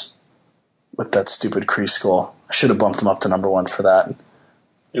Sabres with that stupid crease goal. I should have bumped them up to number 1 for that.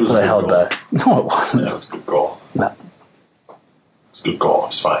 It was but a I good held goal. back. No, it wasn't. Yeah, it was a good goal. No. It's a good goal.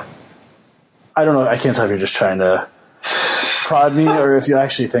 It's fine. I don't know. I can't tell if you're just trying to prod me or if you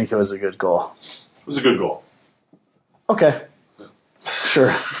actually think it was a good goal. It was a good goal. Okay.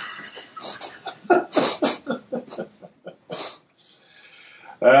 Sure.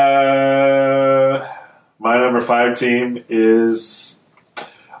 My number 5 team is...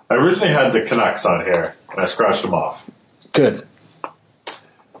 I originally had the Canucks on here, and I scratched them off. Good.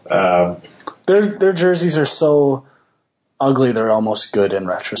 Their jerseys are so ugly, they're almost good in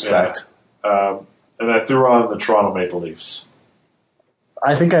retrospect. Yeah. And I threw on the Toronto Maple Leafs.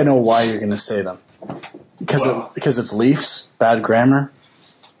 I think I know why you're going to say them. Because it's Leafs, bad grammar.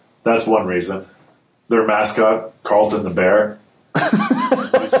 That's one reason. Their mascot, Carlton the Bear.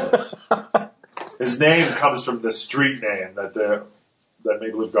 Useless. His name comes from the street name that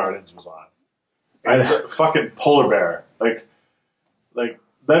Maple Leaf Gardens was on. And it's a fucking polar bear. Like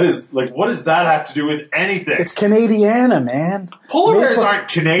that is like, what does that have to do with anything? It's Canadiana, man. Polar bears aren't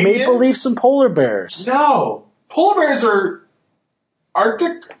Canadian. Maple Leafs and polar bears. No, polar bears are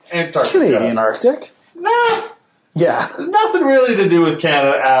Arctic, Antarctica. Canadian Arctic. No. Yeah. There's nothing really to do with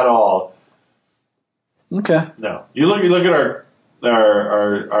Canada at all. Okay. No. You look at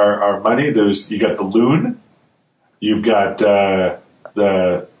our money. You got the loon. You've got the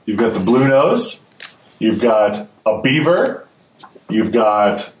blue nose. You've got a beaver. You've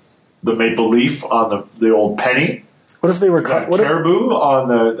got the maple leaf on the old penny. What if they were caribou on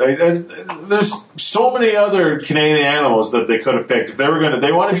the? There's so many other Canadian animals that they could have picked if they were going to.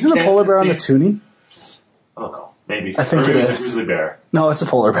 They wanted. Isn't a polar bear on the toonie? I don't know. Maybe. I think it is. A grizzly bear. No, it's a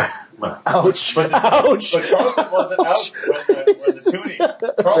polar bear. Ouch. Ouch. But Carlton wasn't out when the toonie.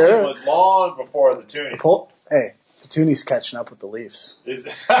 Carlton was long before the toonie. Hey, the toonie's catching up with the Leafs.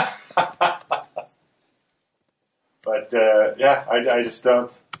 But, yeah, I just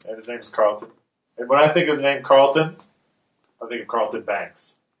don't. And his name is Carlton. And when I think of the name Carlton, I think of Carlton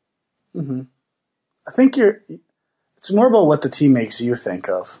Banks. Mm-hmm. I think it's more about what the team makes you think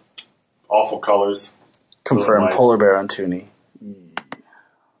of. Awful colors. Confirmed. Polar bear on toonie.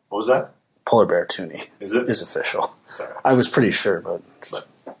 What was that? Polar bear toonie. Is it? Is official. It's all right. I was pretty sure,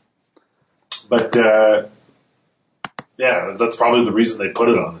 But yeah, that's probably the reason they put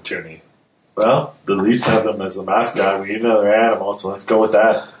it on the toonie. Well, the Leafs have them as the mascot. We need another animal, so let's go with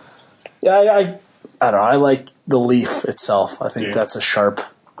that. Yeah, I don't know. I like the leaf itself. I think that's a sharp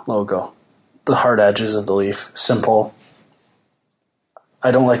logo. The hard edges of the leaf. Simple.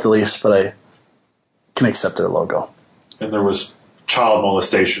 I don't like the Leafs, but I can accept their logo. And there was child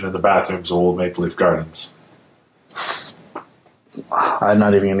molestation in the bathrooms of Old Maple Leaf Gardens. I'm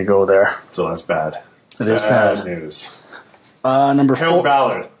not even going to go there. So that's bad. It is bad news. Number 4. Harold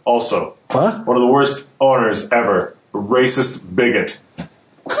Ballard, also. What? One of the worst owners ever. A racist bigot.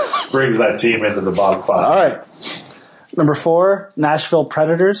 Brings that team into the bottom 5. All right. Number 4, Nashville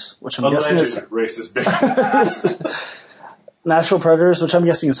Predators, which I'm guessing is... racist bigot. Nashville Predators, which I'm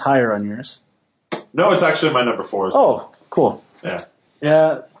guessing is higher on yours. No, it's actually my number 4. Oh, cool. Yeah.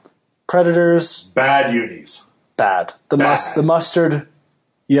 Yeah. Predators. Bad unis. Bad. The mustard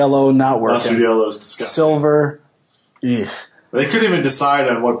yellow, not working. Mustard yellow is disgusting. Silver. Eugh. They couldn't even decide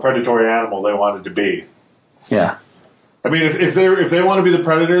on what predatory animal they wanted to be. Yeah. I mean, if they want to be the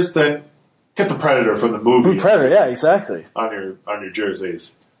Predators, then get the Predator from the movie. Predator, yeah, exactly. On your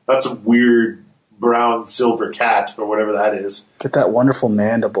jerseys. That's a weird brown silver cat or whatever that is. Get that wonderful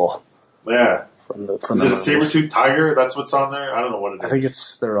mandible. Yeah. Is it a saber-toothed tiger? That's what's on there? I don't know what it is. I think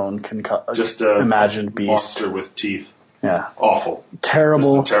it's their own just a imagined beast. Monster with teeth. Yeah. Awful.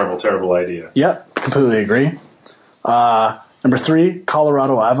 Terrible. Just a terrible, terrible idea. Yep, completely agree. Number 3,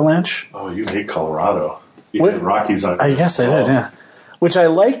 Colorado Avalanche. Oh, you hate Colorado. You hate Rockies on I guess I did, yeah. Which I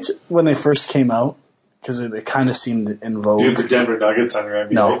liked when they first came out because it kind of seemed in vogue. Do you have the Denver Nuggets on your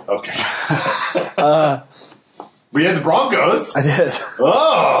NBA? No. Okay. We had the Broncos. I did.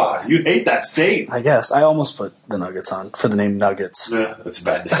 Oh, you hate that state. I guess. I almost put the Nuggets on for the name Nuggets. Yeah, that's a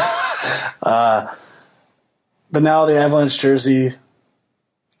bad name. But now the Avalanche jersey,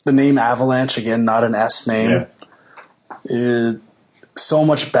 the name Avalanche, again, not an S name, is so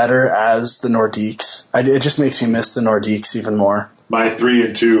much better as the Nordiques. It just makes me miss the Nordiques even more. My 3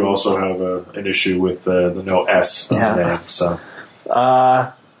 and 2 also have an issue with the no S on the name. So,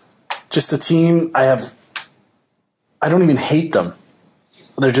 just the team, I don't even hate them.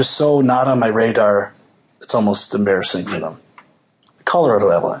 They're just so not on my radar, it's almost embarrassing for them.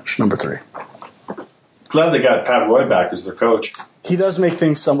 Colorado Avalanche, number 3. Glad they got Pat Roy back as their coach. He does make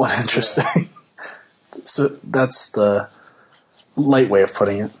things somewhat interesting. Yeah. So that's the light way of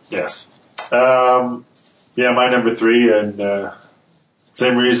putting it. Yes. Yeah, my number 3, and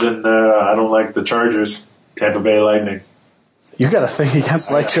same reason I don't like the Chargers, Tampa Bay Lightning. You got a thing against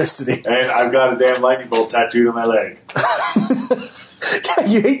electricity. And I've got a damn lightning bolt tattooed on my leg. Yeah,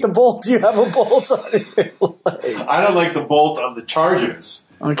 you hate the bolt. You have a bolt on your leg. I don't like the bolt on the Chargers.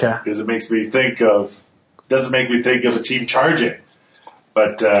 Okay. Because it doesn't make me think of a team charging.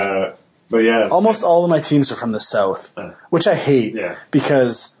 But yeah. Almost all of my teams are from the South, which I hate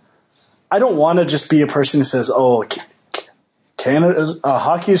because I don't want to just be a person who says, "Oh,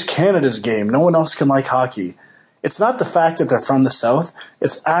 hockey is Canada's game. No one else can like hockey." It's not the fact that they're from the South.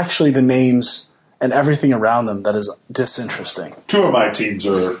 It's actually the names and everything around them that is disinteresting. 2 of my teams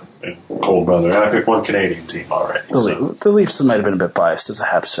are in cold weather, and I picked one Canadian team already. The Leafs might have been a bit biased as a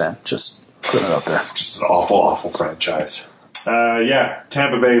Habs fan. Just putting it out there. Just an awful, awful franchise.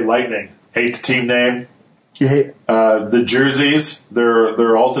 Tampa Bay Lightning. Hate the team name. You hate the jerseys.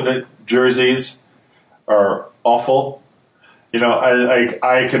 Their alternate jerseys are awful. You know,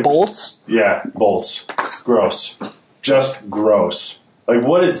 I could bolts. Yeah, bolts. Gross. Just gross. Like,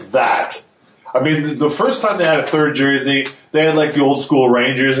 what is that? I mean, the first time they had a third jersey, they had like the old school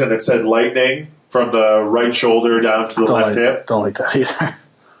Rangers, and it said Lightning from the right shoulder down to the left hip. Don't like that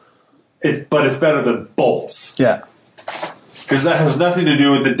either. But it's better than bolts. Yeah. Because that has nothing to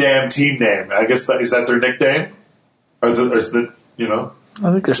do with the damn team name. I guess is that their nickname? I think they're still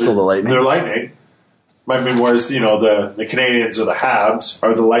the Lightning. They're Lightning. I mean, whereas, the Canadians are the Habs.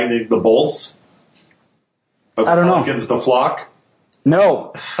 Are the Lightning the Bolts? I don't know. Pelicans the Flock?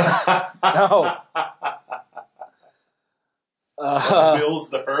 No. No. The Bills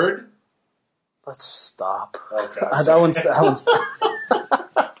the Herd? Let's stop. Okay. That one's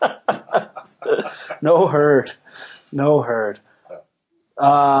No herd. No herd.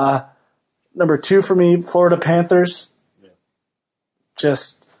 Number 2 for me, Florida Panthers. Yeah.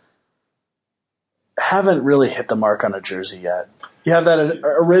 Just haven't really hit the mark on a jersey yet. You have that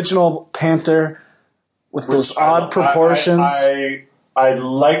original Panther with those odd proportions. I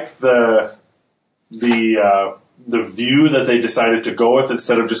liked the view that they decided to go with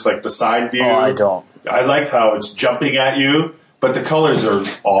instead of just like the side view. Oh, I don't. I liked how it's jumping at you, but the colors are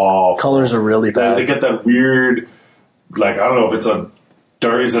awful. Colors are really bad. They get that weird, like, I don't know if it's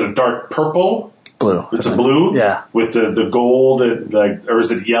is it a dark purple? Blue. It's a blue? Yeah. With the gold and or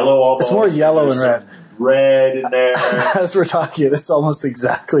is it yellow almost? It's more yellow and red. Red in there. As we're talking, it's almost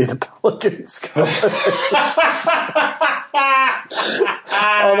exactly the Pelicans color.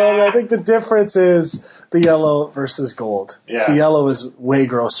 Although I think the difference is the yellow versus gold. Yeah. The yellow is way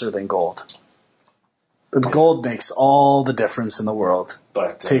grosser than gold. The gold makes all the difference in the world.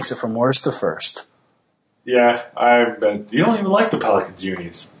 But takes it from worst to first. Yeah, you don't even like the Pelicans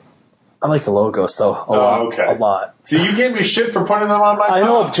unis. I like the logos though a lot. Okay. A lot. See, you gave me shit for putting them on my phone. I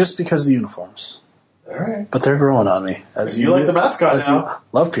know, just because of the uniforms. All right. But they're growing on me. As you like the mascot now.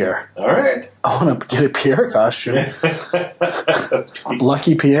 Love Pierre. All right. I want to get a Pierre costume.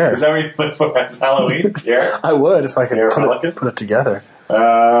 Lucky Pierre. Is that what you put for as Halloween, Pierre? I would if I could put it together.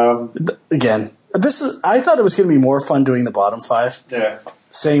 Again, I thought it was going to be more fun doing the bottom 5. Yeah.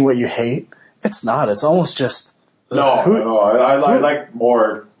 Saying what you hate. It's not. It's almost just... No. I like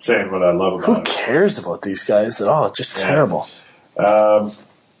more saying what I love about it. Who cares about these guys at all? It's just terrible.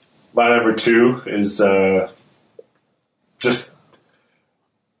 My number 2 is just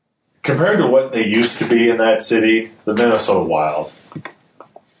compared to what they used to be in that city, the Minnesota Wild.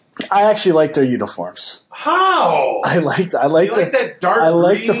 I actually like their uniforms. How? I like that dark green. I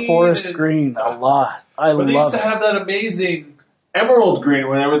like the forest green a lot. But they used to have that amazing emerald green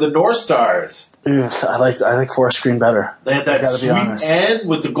when they were the North Stars. I like forest green better. They had that sweet N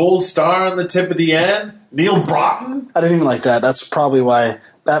with the gold star on the tip of the N. Neil Broughton. I didn't even like that. That's probably why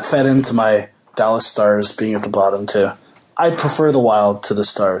that fed into my Dallas Stars being at the bottom too. I prefer the Wild to the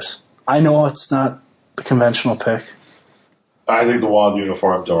Stars. I know it's not the conventional pick. I think the Wild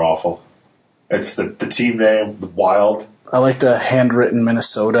uniforms are awful. It's the team name, the Wild. I like the handwritten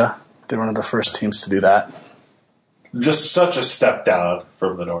Minnesota. They're one of the first teams to do that. Just such a step down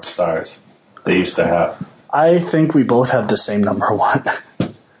from the North Stars they used to have. I think we both have the same number 1.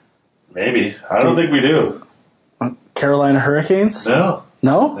 Maybe. I don't think we do. Carolina Hurricanes? No.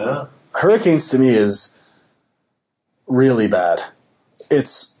 No? No. Hurricanes to me is really bad.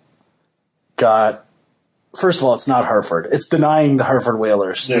 It's got... First of all, it's not Hartford. It's denying the Hartford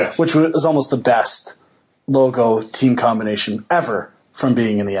Whalers, which was almost the best logo team combination ever from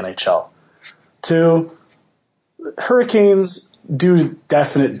being in the NHL. 2, Hurricanes do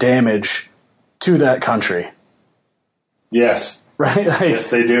definite damage to that country. Yes. Right? Yes,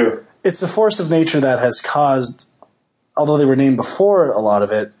 they do. It's a force of nature that has caused, although they were named before a lot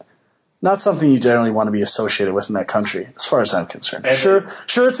of it, not something you generally want to be associated with in that country, as far as I'm concerned. Sure,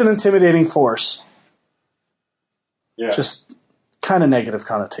 it's an intimidating force. Yeah. Just kind of negative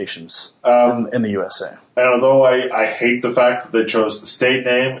connotations in the USA. And although I hate the fact that they chose the state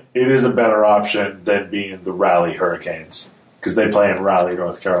name, it is a better option than being the Raleigh Hurricanes because they play in Raleigh,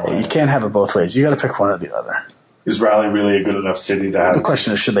 North Carolina. You can't have it both ways. You got to pick one or the other. Is Raleigh really a good enough city to have? The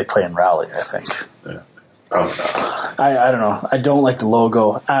question is, should they play in Raleigh? I think. Yeah, probably not. I don't know. I don't like the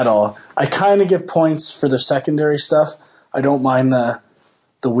logo at all. I kind of give points for their secondary stuff. I don't mind the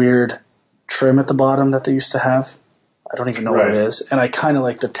weird trim at the bottom that they used to have. I don't even know what it is. And I kind of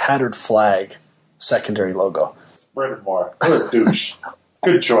like the tattered flag secondary logo. Brendan Moore. What a douche.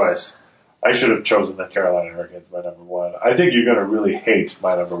 Good choice. I should have chosen the Carolina Hurricanes, my number one. I think you're going to really hate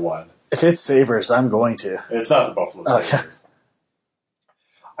my number one. If it's Sabres, I'm going to. It's not the Buffalo Sabres.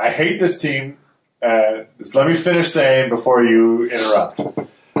 I hate this team. Just let me finish saying before you interrupt.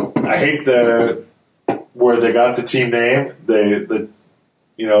 I hate where they got the team name. The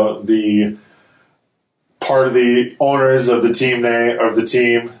part of the owners of the team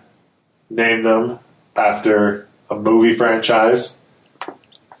named them after a movie franchise.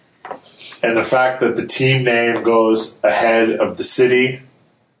 And the fact that the team name goes ahead of the city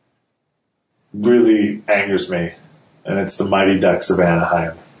really angers me. And it's the Mighty Ducks of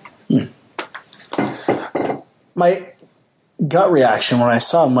Anaheim. My gut reaction when I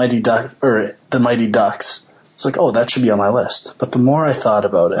saw the Mighty Ducks was like, oh, that should be on my list. But the more I thought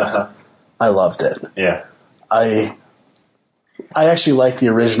about it, I loved it. Yeah. I actually like the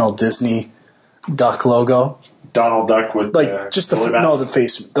original Disney Duck logo. Donald Duck with just the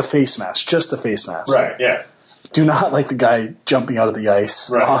face mask, just the face mask. Right, yeah. Do not like the guy jumping out of the ice.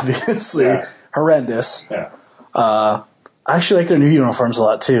 Right. Obviously, horrendous. Yeah. I actually like their new uniforms a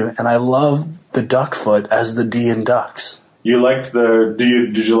lot too, and I love the duck foot as the D in Ducks. You liked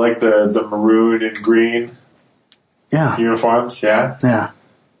did you like the maroon and green? Yeah. Uniforms, yeah. Yeah.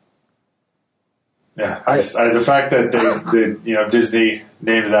 Yeah, the fact that they Disney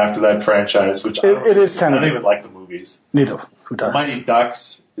named it after that franchise, which it is kind of. I don't even like the movies. Neither. Who does? Mighty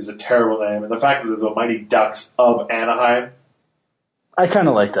Ducks is a terrible name, and the fact that they're the Mighty Ducks of Anaheim. I kind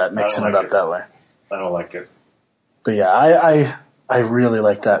of like that, mixing it up that way. I don't like it. But yeah, I really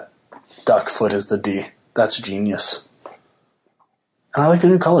like that duck foot as the D. That's genius. And I like the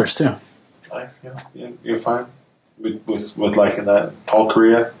new colors too. You're fine with liking that. Paul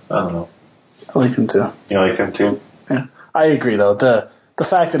Correa, I don't know. I like him too. You like him too? Yeah. I agree though. The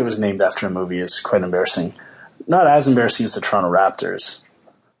fact that it was named after a movie is quite embarrassing. Not as embarrassing as the Toronto Raptors.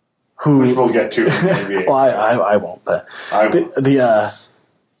 Which we'll get to maybe. Well, I won't, but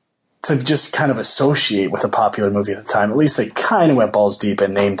to just kind of associate with a popular movie at the time, at least they kind of went balls deep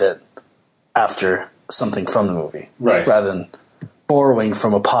and named it after something from the movie. Right. Rather than borrowing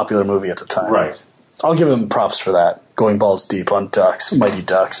from a popular movie at the time. Right. I'll give them props for that, going balls deep on Ducks, Mighty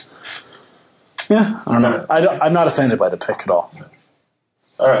Ducks. Yeah, I don't know. I'm not offended by the pick at all.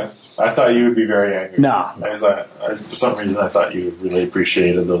 All right. I thought you would be very angry. No. For some reason, I thought you really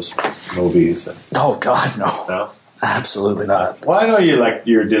appreciated those movies. Oh, God, no. No? Absolutely not. Well, I know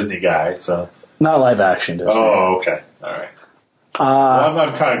you're a Disney guy, so. Not live action Disney. Oh, okay. All right.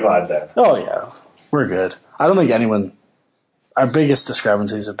 I'm kind of glad then. Oh, yeah. We're good. I don't think anyone. Our biggest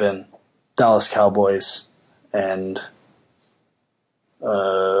discrepancies have been Dallas Cowboys and.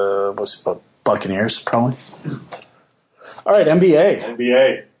 Buccaneers, probably. All right,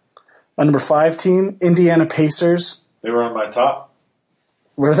 NBA. My number 5 team, Indiana Pacers. They were on my top.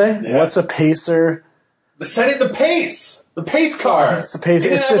 Were they? Yeah. What's a Pacer? Setting the pace. The pace car. It's the pace.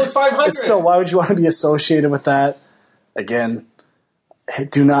 It's just 500. It's still. Why would you want to be associated with that? Again, I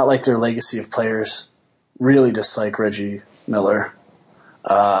do not like their legacy of players. Really dislike Reggie Miller.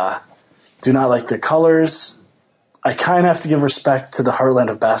 Do not like their colors. I kind of have to give respect to the heartland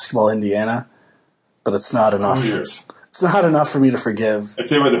of basketball, Indiana, but it's not enough. Hoosiers. It's not enough for me to forgive. If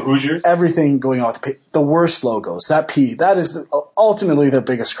they were the Hoosiers? Everything going on with the worst logos. That P, that is ultimately their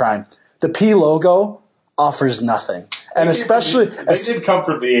biggest crime. The P logo offers nothing. And they did come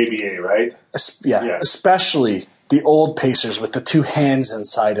from the ABA, right? Yeah, especially the old Pacers with the 2 hands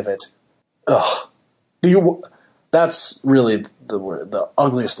inside of it. Ugh. That's really the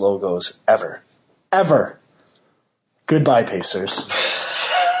ugliest logos ever. Ever. Goodbye, Pacers.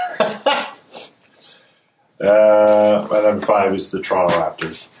 My number 5 is the Toronto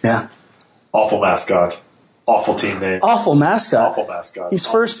Raptors. Yeah. Awful mascot. Awful team name. Awful mascot. Awful mascot. He's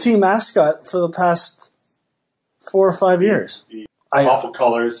first team mascot for the past 4 or 5 years. Awful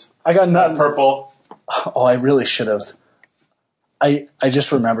colors. I got nothing. Purple. Oh, I really should have. I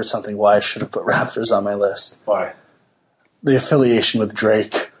just remembered something why I should have put Raptors on my list. Why? The affiliation with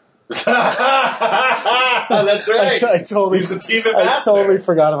Drake. That's right. I totally, he's the team ambassador. I totally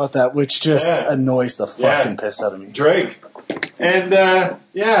forgot about that, which just annoys the fucking piss out of me. Drake. And,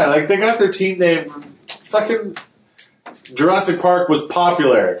 they got their team name from fucking Jurassic Park was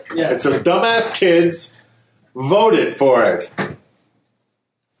popular. Yeah. And so dumbass kids voted for it.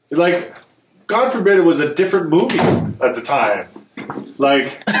 God forbid it was a different movie at the time.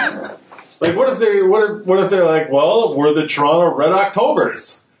 Like what if they're like, well, we're the Toronto Red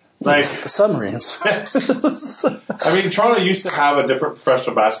Octobers. Like the Submarines. I mean, Toronto used to have a different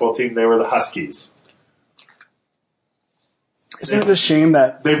professional basketball team. They were the Huskies. Isn't it a shame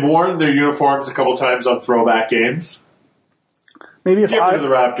that they've worn their uniforms a couple times on throwback games? Maybe get rid of the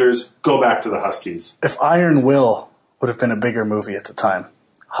Raptors, go back to the Huskies. If Iron Will would have been a bigger movie at the time,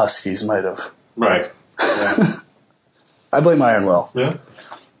 Huskies might have. Right. Yeah. I blame Iron Will. Yeah.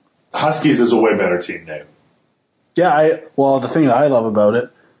 Huskies is a way better team name. Yeah, well, the thing that I love about it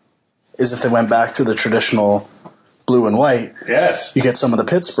is if they went back to the traditional blue and white, yes, you get some of the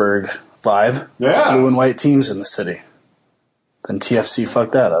Pittsburgh vibe. Yeah. Blue and white teams in the city. Then TFC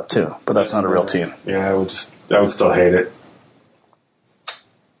fucked that up too, but that's not a real team. Yeah, I would still hate it.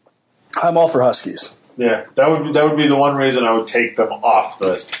 I'm all for Huskies. Yeah, that would be the one reason I would take them off the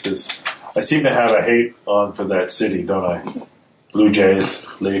list, because I seem to have a hate on for that city, don't I? Blue Jays,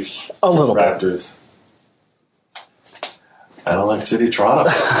 Leafs, a little Raptors. I don't like City of Toronto.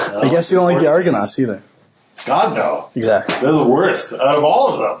 I guess you don't like the Argonauts either. God, no. Exactly. They're the worst out of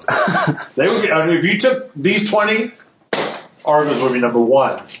all of them. They would be. I mean, if you took these 20, Argos would be number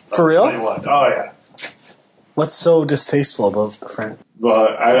 1. For real? 21. Oh yeah. What's so distasteful about the friend?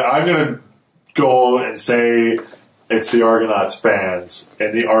 But I'm gonna go and say it's the Argonauts fans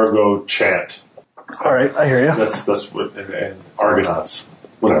and the Argo chant. All right, I hear you. That's what and Argonauts.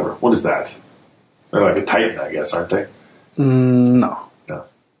 Whatever. What is that? They're like a Titan, I guess, aren't they? No.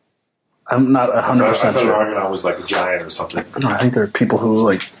 I'm not 100% I thought sure. Argonaut was like a giant or something. No, I think there are people who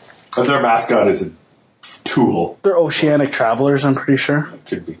like. But their mascot is a tool. They're oceanic travelers, I'm pretty sure.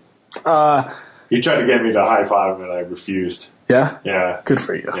 Could be. He tried to get me to high five and I refused. Yeah? Yeah. Good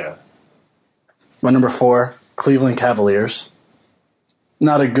for you. Yeah. My number 4, Cleveland Cavaliers.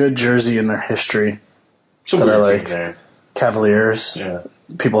 Not a good jersey in their history. It's a that weird I like. team name. Cavaliers. Yeah.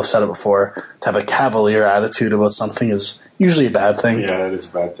 People have said it before. To have a cavalier attitude about something is usually a bad thing. Yeah, it is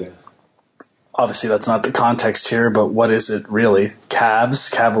a bad thing. Obviously, that's not the context here, but what is it really?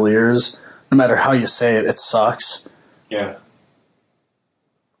 Cavs, Cavaliers, no matter how you say it, it sucks. Yeah.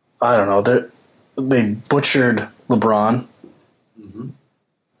 I don't know. They butchered LeBron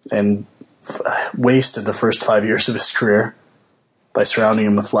and wasted the first 5 years of his career by surrounding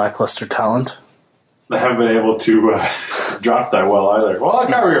him with lackluster talent. They haven't been able to drop that well either. Well,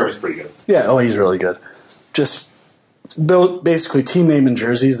 Kyrie Irving's pretty good. Yeah, he's really good. Just basically team name and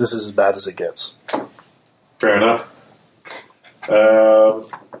jerseys, this is as bad as it gets. Fair enough.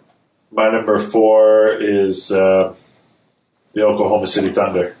 My number 4 is the Oklahoma City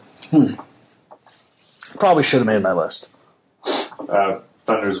Thunder. Probably should have made my list.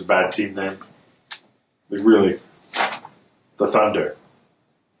 Thunder's a bad team name. The Thunder.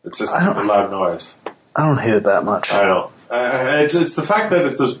 It's just a loud noise. I don't hate it that much. I don't. It's the fact that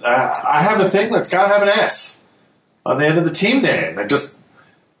it's those. I have a thing that's got to have an S on the end of the team name.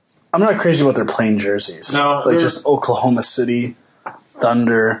 I'm not crazy about their plain jerseys. No, like just Oklahoma City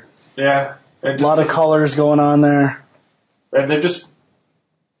Thunder. Yeah, a lot of colors going on there, and they've just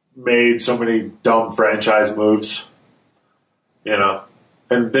made so many dumb franchise moves. You know,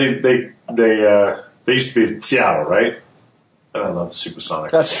 and they used to be Seattle, right? And I love the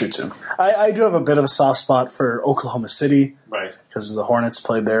Supersonics. That's true too. I do have a bit of a soft spot for Oklahoma City, right? Because the Hornets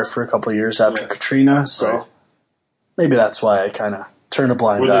played there for a couple of years after Katrina, so maybe that's why I kind of turned a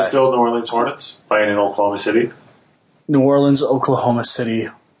blind eye. Were they still New Orleans Hornets playing in Oklahoma City? New Orleans, Oklahoma City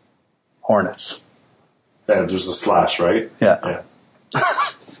Hornets. Yeah, there's a slash, right? Yeah.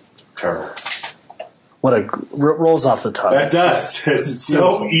 Terrible. What rolls off the tongue. That does. It's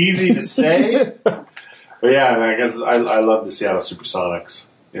so easy to say. But yeah, I guess I love the Seattle Supersonics.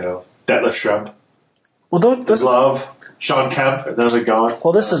 You know, Detlef Schrempf. Well, Love Sean Kemp, and then they're gone.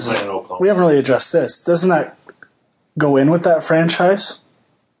 Well, we haven't really addressed this. Doesn't that go in with that franchise?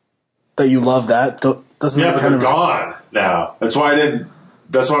 That you love that? Doesn't that but they're gone now. That's why I didn't.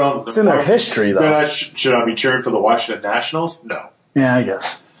 That's why I don't. It's in their history, though. Then should I be cheering for the Washington Nationals? No. Yeah, I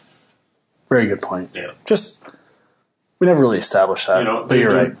guess. Very good point. Yeah. We never really established that. You know, but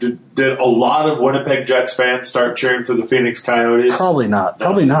you're right. Did a lot of Winnipeg Jets fans start cheering for the Phoenix Coyotes? Probably not. No.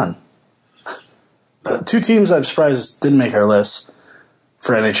 Probably none. No. 2 teams I'm surprised didn't make our list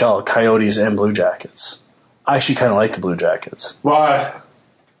for NHL, Coyotes and Blue Jackets. I actually kind of like the Blue Jackets. Well,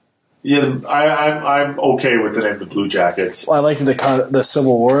 I'm okay with the name the Blue Jackets. Well, I like the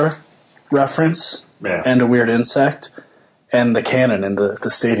Civil War reference and a weird insect. And the cannon in the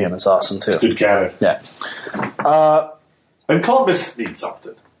stadium is awesome, too. It's good cannon. Yeah. And Columbus needs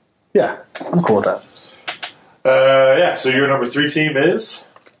something. Yeah, I'm cool with that. So your number 3 team is?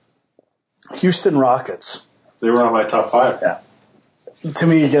 Houston Rockets. They were on my top 5. Yeah. To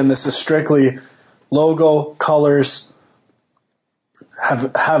me, again, this is strictly logo, colors.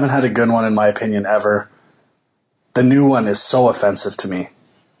 Haven't had a good one, in my opinion, ever. The new one is so offensive to me.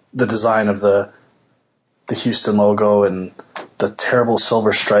 The design of the Houston logo and the terrible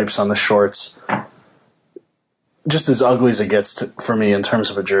silver stripes on the shorts. Just as ugly as it gets for me in terms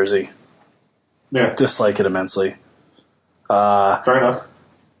of a jersey. Yeah. Dislike it immensely. Fair enough.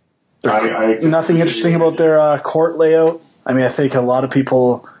 Nothing interesting about their court layout. I mean, I think a lot of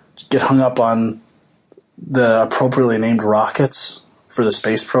people get hung up on the appropriately named rockets for the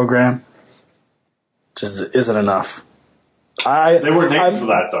space program. Just isn't enough. They were named for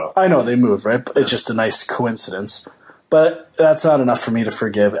that, though. I know they moved, right? It's just a nice coincidence. But that's not enough for me to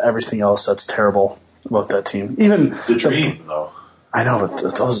forgive everything else that's terrible about that team. Even the Dream, though. I know,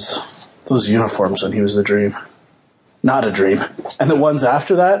 but those uniforms when he was the Dream. Not a dream. And the ones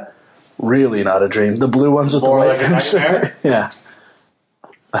after that, really not a dream. The blue ones with more the white like a nightmare? Yeah.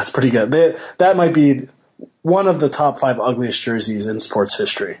 That's pretty good. That might be one of the top 5 ugliest jerseys in sports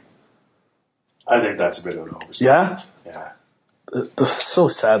history. I think that's a bit of an overstatement. Yeah? Yeah. So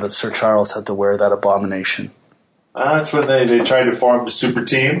sad that Sir Charles had to wear that abomination. That's when they tried to form the super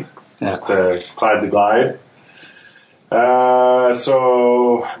team. Yeah. The Clyde the Glide.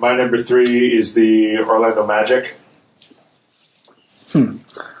 So my number 3 is the Orlando Magic.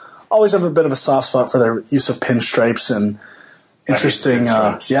 Always have a bit of a soft spot for their use of pinstripes and interesting.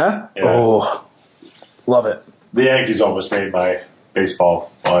 Yeah? Oh, love it. The Yankees almost made my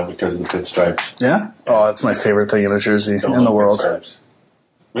baseball one because of the pinstripes. Yeah? Oh, that's my favorite thing in a jersey in the world. Pinstripes.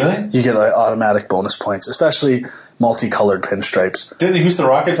 Really? You get automatic bonus points, especially multicolored pinstripes. Didn't the Houston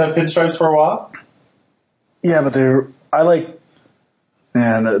Rockets have pinstripes for a while? Yeah, but they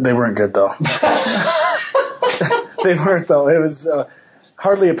weren't good though. They weren't though. It was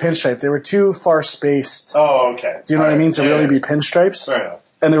hardly a pinstripe. They were too far spaced. Oh, okay. Do you know what I mean? To really be pinstripes. Fair enough.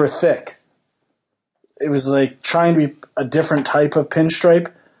 And they were thick. It was like trying to be a different type of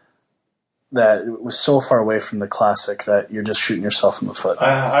pinstripe that it was so far away from the classic that you're just shooting yourself in the foot.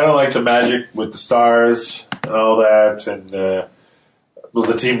 I don't like the Magic with the stars and all that, and the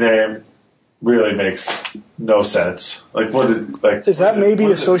team name really makes no sense. Is that maybe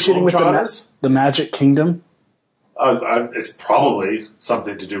associating with the Magic Kingdom? It's probably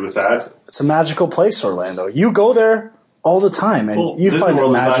something to do with that. It's a magical place, Orlando. You go there all the time, and you find it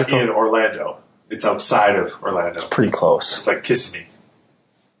magical. It's not in Orlando. It's outside of Orlando. It's pretty close. It's like Kissimmee.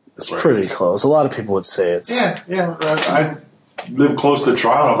 It's pretty close. A lot of people would say it's... Yeah. I live close to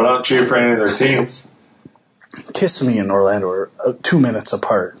Toronto, but I don't cheer for any of their teams. Kissimmee and Orlando are 2 minutes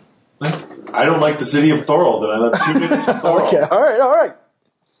apart. I don't like the city of Thorold, and I live 2 minutes from Thorold. Okay, all right.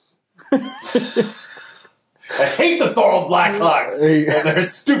 I hate the Thorold Blackhawks and their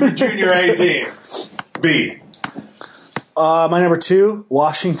stupid junior A team. B. My number 2,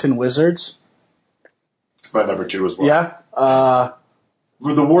 Washington Wizards. It's my number 2 as well. Yeah.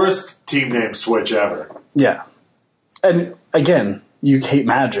 We're the worst team name switch ever. Yeah. And again, you hate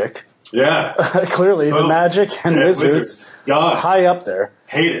Magic. Yeah. Clearly, the Magic and Wizards. God. High up there.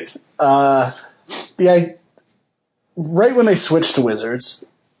 Hate it. Right when they switched to Wizards,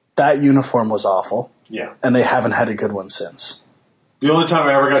 that uniform was awful. Yeah. And they haven't had a good one since. The only time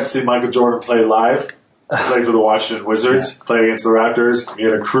I ever got to see Michael Jordan play live, played for the Washington Wizards, played against the Raptors. He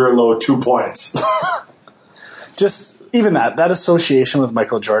had a career low 2 points. Just even that association with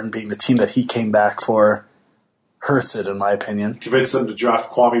Michael Jordan being the team that he came back for hurts it, in my opinion. Convinced them to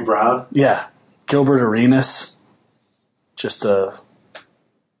draft Kwame Brown. Yeah. Gilbert Arenas. Just a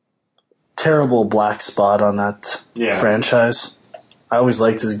terrible black spot on that franchise. I always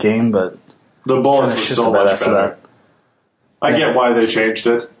liked his game, but the Bullets were so much better. I get why they changed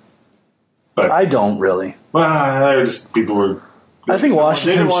it, but I don't really. Well, just people were. I think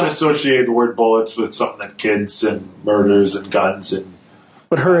Washington. They didn't want to associate the word bullets with something that kids and murders and guns and.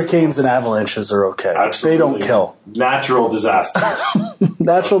 But hurricanes and avalanches are okay. Absolutely. They don't kill. Natural disasters.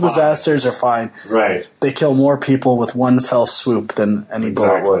 Natural disasters are fine. Right. They kill more people with one fell swoop than any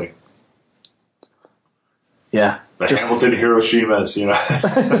bullet would. Yeah. The Hamilton Hiroshimas, you know.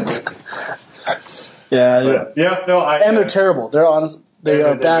 And they're terrible. They're honest. They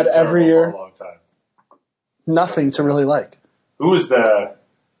are bad every year. For a long time. Nothing to really like. Who was there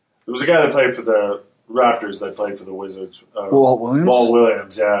was a guy that played for the Raptors that played for the Wizards. Walt Williams? Walt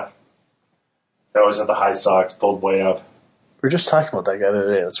Williams, yeah. That was at the High Sox, pulled way up. We were just talking about that guy the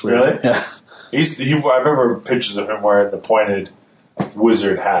other day. That's weird. Really? Yeah. I remember pictures of him wearing the pointed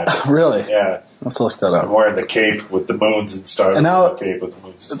wizard hat. Really? Yeah. I'll have to look that up. I'm wearing the cape with the moons and stars. And now, the cape with the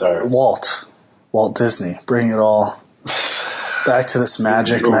moons and stars. Walt Disney, bring it all. Back to this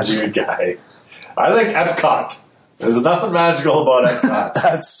magic. You're a weird guy. I like Epcot. There's nothing magical about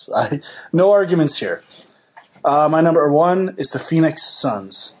Epcot. No arguments here. My number 1 is the Phoenix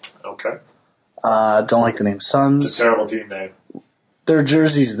Suns. Okay. Don't like the name Suns. It's a terrible team name. Their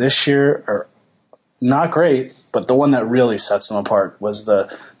jerseys this year are not great, but the one that really sets them apart was the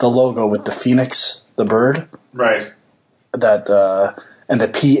logo with the phoenix, the bird. Right. That and the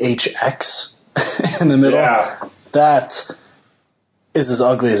PHX in the middle. Yeah. That is as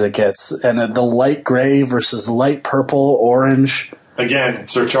ugly as it gets. And the light gray versus light purple, orange. Again,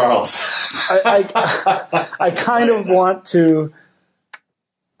 Sir Charles. I kind of want to.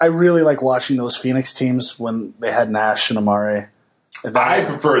 I really like watching those Phoenix teams when they had Nash and Amare. I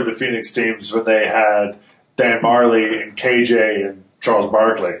preferred the Phoenix teams when they had Dan Marley and KJ and Charles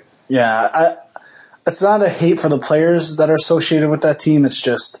Barkley. Yeah, it's not a hate for the players that are associated with that team. It's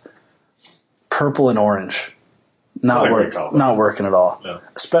just purple and orange. Not working at all. No.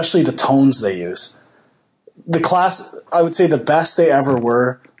 Especially the tones they use. I would say the best they ever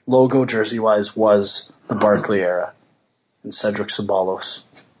were, logo jersey-wise, was the Barkley era and Cedric Ceballos.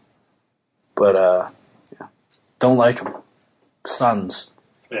 But, yeah, don't like them. Suns.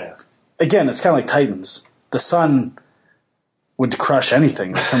 Yeah. Again, it's kind of like Titans. The sun would crush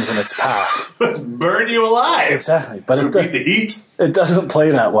anything that comes in its path. Burn you alive. Exactly. But it beat the heat. It doesn't play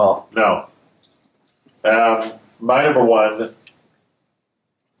that well. No. My number 1,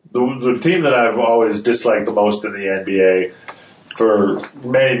 the team that I've always disliked the most in the NBA for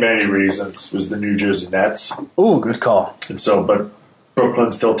many, many reasons was the New Jersey Nets. Ooh, good call. And so, but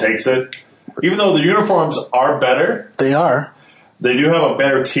Brooklyn still takes it. Even though the uniforms are better. They are. They do have a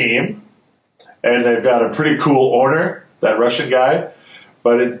better team. And they've got a pretty cool owner, that Russian guy.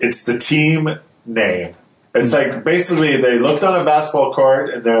 But it's the team name. It's like basically they looked on a basketball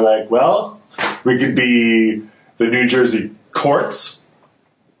court and they're like, well, we could be the New Jersey Courts.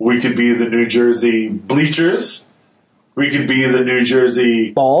 We could be the New Jersey Bleachers. We could be the New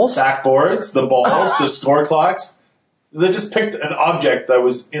Jersey balls, backboards, the balls, the score clocks. They just picked an object that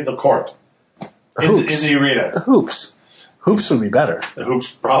was in the court, in the arena. The hoops. Hoops would be better. The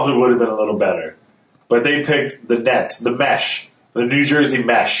hoops probably would have been a little better. But they picked the nets, the mesh, the New Jersey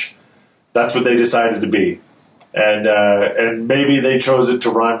mesh. That's what they decided to be. And maybe they chose it to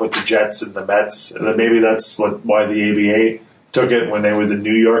rhyme with the Jets and the Mets. And maybe that's why the ABA took it when they were the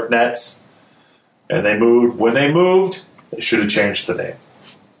New York Nets. And they moved. When they moved, they should have changed the name.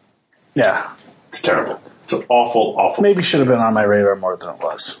 Yeah. It's terrible. It's an awful, awful. Maybe should have been on my radar more than it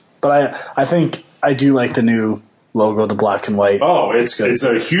was. But I think I do like the new logo, the black and white. Oh, it's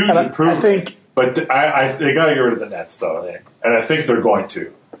a huge improvement. I think, but they got to get rid of the Nets, though. And I think they're going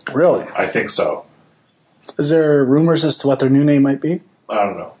to. Really? I think so. Is there rumors as to what their new name might be? I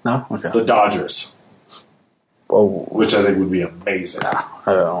don't know. No? Okay. The Dodgers. Oh. Which I think would be amazing. Nah,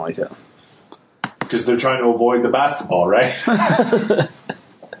 I don't like it. Because they're trying to avoid the basketball, right? So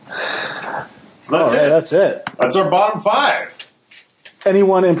that's it. That's it. That's our bottom 5.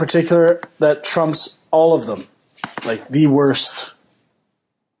 Anyone in particular that trumps all of them? Like the worst.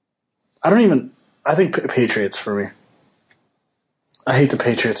 I think Patriots for me. I hate the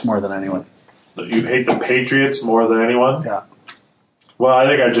Patriots more than anyone. You hate the Patriots more than anyone? Yeah. Well, I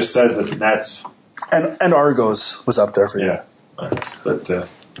think I just said that the Nets. And Argos was up there for you. Yeah. But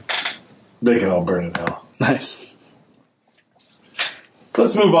they can all burn in hell. Nice.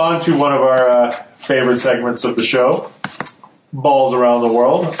 Let's move on to one of our favorite segments of the show. Balls around the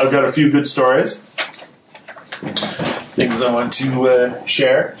world. I've got a few good stories. Things I want to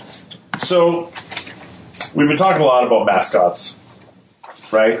share. So, we've been talking a lot about mascots,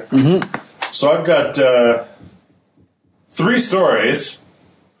 right? Mm-hmm. So I've got 3 stories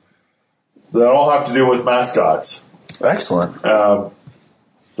that all have to do with mascots. Excellent.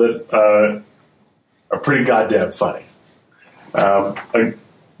 That are pretty goddamn funny.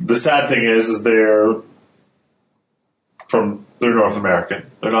 The sad thing is they're North American.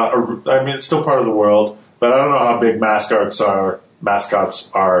 They're not. I mean, it's still part of the world, but I don't know how big mascots are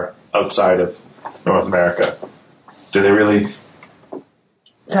outside of North America. Do they really?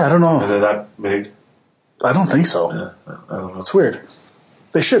 Yeah, I don't know. Are they that big? I don't think so. Yeah, I don't know. It's weird.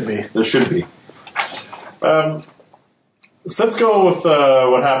 They should be. There should be. So let's go with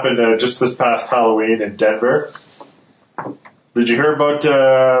what happened just this past Halloween in Denver. Did you hear about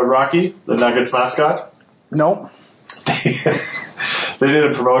Rocky, the Nuggets mascot? Nope. They did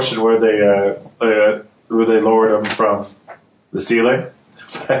a promotion where they lowered him from the ceiling.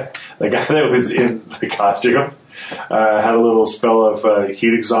 The guy that was in the costume had a little spell of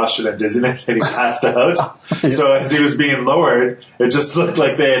heat exhaustion and dizziness, and he passed out. So as he was being lowered, it just looked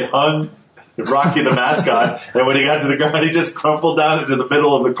like they had hung Rocky the mascot, and when he got to the ground, he just crumpled down into the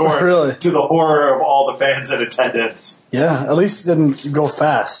middle of the court Really? to the horror of all the fans in attendance. Yeah, at least it didn't go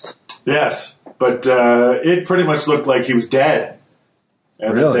fast. Yes, but it pretty much looked like he was dead.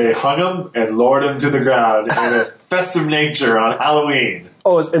 And that they hung him and lowered him to the ground in a festive nature on Halloween.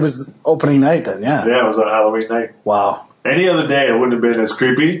 Oh, it was opening night then, yeah. Yeah, it was on Halloween night. Wow. Any other day, it wouldn't have been as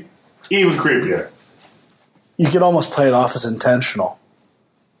creepy, even creepier. You could almost play it off as intentional.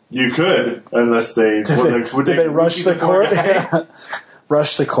 You could, unless they... Did they rush the court? Yeah.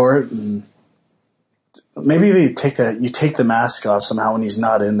 Rush the court, and maybe you take the mask off somehow when he's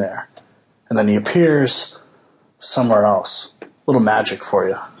not in there, and then he appears somewhere else. A little magic for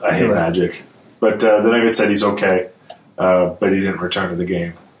you. I hate magic. But the Nuggets said he's okay, but he didn't return to the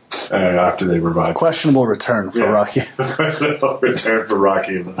game after they revived. Questionable return for Rocky. Questionable return for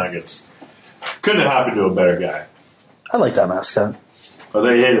Rocky and the Nuggets. Couldn't have happened to a better guy. I like that mascot. Well,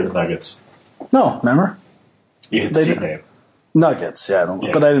 they hated the Nuggets. No, remember? You hit the team name. Nuggets, yeah,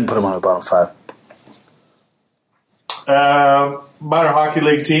 but I didn't put them on the bottom five. Minor hockey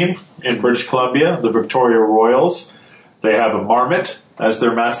league team in British Columbia, the Victoria Royals. They have a marmot as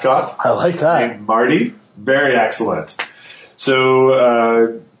their mascot. I like that. Named Marty. Very excellent.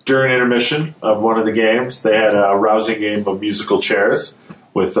 So during intermission of one of the games, they had a rousing game of musical chairs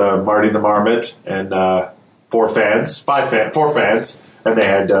with Marty the Marmot and four fans, and they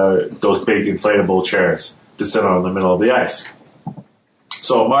had those big inflatable chairs to sit on in the middle of the ice.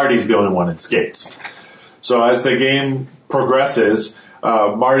 So Marty's the only one in skates. So as the game progresses,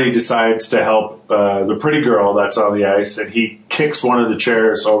 Marty decides to help the pretty girl that's on the ice, and he kicks one of the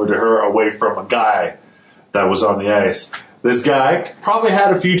chairs over to her away from a guy that was on the ice. This guy probably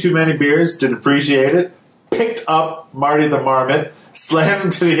had a few too many beers, didn't appreciate it, picked up Marty the Marmot, slammed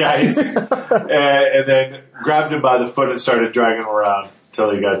him to the ice, and then grabbed him by the foot and started dragging him around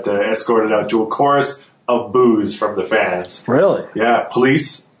until he got escorted out to a chorus of boos from the fans. Really? Yeah,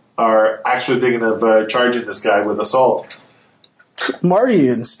 police are actually thinking of charging this guy with assault. Marty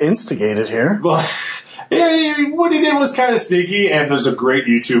instigated here. Well, yeah, what he did was kind of sneaky, and there's a great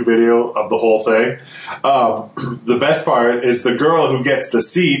YouTube video of the whole thing. The best part is the girl who gets the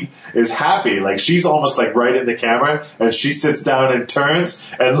seat is happy. Like, she's almost like right in the camera, and she sits down and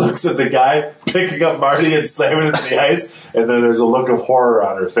turns and looks at the guy picking up Marty and slamming him to the ice, and then there's a look of horror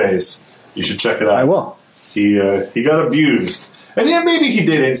on her face. You should check it out. I will. He got abused. And yeah, maybe he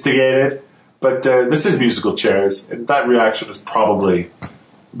did instigate it, but this is musical chairs, and that reaction is probably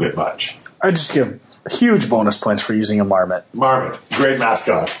a bit much. I just give huge bonus points for using a marmot. Marmot, great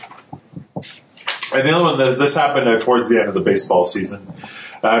mascot. And the other one, this happened towards the end of the baseball season.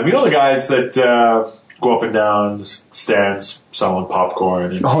 You know the guys that go up and down stands selling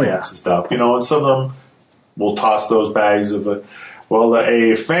popcorn and stuff. You know, and some of them will toss those bags of a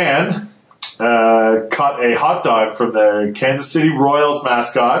fan caught a hot dog from the Kansas City Royals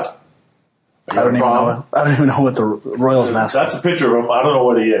mascot. I don't even know what the Royals mascot is. That's a picture of him. I don't know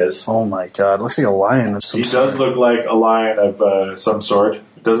what he is. Oh my god, looks like a lion of some sort. He does look like a lion of some sort.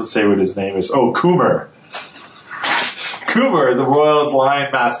 It doesn't say what his name is. Oh, Coomer. Coomer, the Royals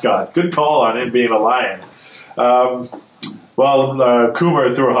lion mascot. Good call on him being a lion.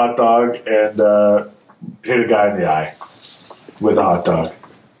 Coomer threw a hot dog and hit a guy in the eye with a hot dog.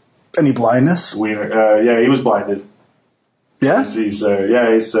 Any blindness? Yeah, he was blinded. Yeah? He's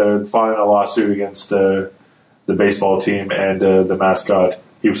filing a lawsuit against the baseball team and the mascot.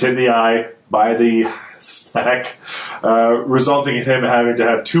 He was hit in the eye by the snack, resulting in him having to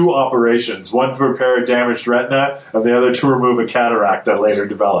have two operations, one to repair a damaged retina and the other to remove a cataract that later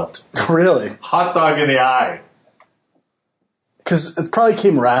developed. Really? Hot dog in the eye. Because it probably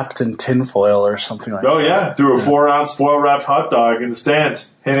came wrapped in tinfoil or something like that. Oh, yeah. Threw a 4-ounce foil-wrapped hot dog in the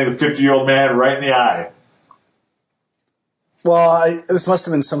stands, hitting a 50-year-old man right in the eye. Well, this must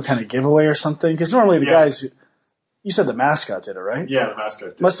have been some kind of giveaway or something. Because normally the guys... You said the mascot did it, right? Yeah, the mascot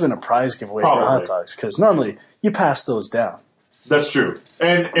did. Must have been a prize giveaway for hot dogs. Because normally you pass those down. That's true.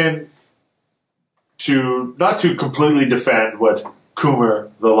 And not to completely defend what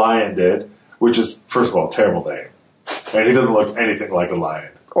Coomer the lion did, which is, first of all, a terrible name. And he doesn't look anything like a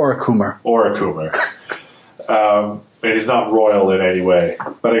lion. Or a Coomer. And he's not royal in any way.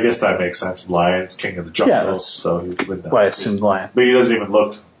 But I guess that makes sense. Lion's king of the jungle. Yeah, that's so he would know. Why I assumed lion. But he doesn't even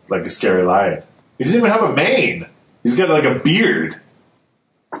look like a scary lion. He doesn't even have a mane. He's got like a beard.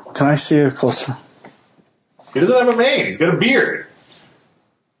 Can I see it closer? He doesn't have a mane. He's got a beard.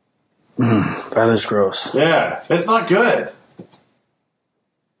 That is gross. Yeah, it's not good.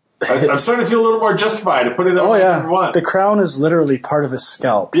 I'm starting to feel a little more justified to put it on number one. The crown is literally part of his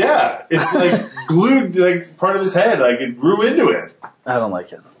scalp. Yeah, it's like glued, like it's part of his head. Like it grew into it. I don't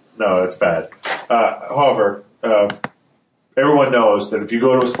like it. No, it's bad. However, everyone knows that if you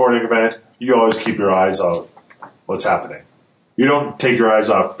go to a sporting event, you always keep your eyes on what's happening. You don't take your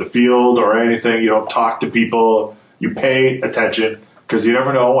eyes off the field or anything. You don't talk to people. You pay attention because you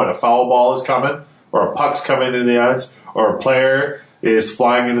never know when a foul ball is coming or a puck's coming into the ends or a player is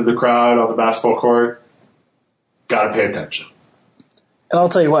flying into the crowd on the basketball court. Got to pay attention. And I'll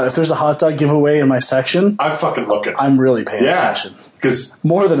tell you what, if there's a hot dog giveaway in my section, I'm fucking looking. I'm really paying attention. Because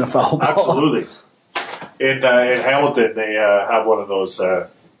more than a foul ball. Absolutely. In Hamilton, they have one of those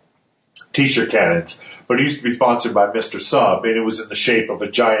T-shirt cannons, but it used to be sponsored by Mr. Sub, and it was in the shape of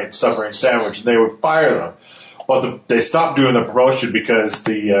a giant submarine sandwich, and they would fire them. But they stopped doing the promotion because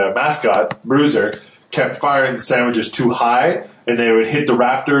the mascot, Bruiser, kept firing the sandwiches too high, and they would hit the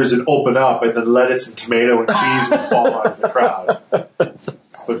rafters and open up, and then lettuce and tomato and cheese would fall out of the crowd.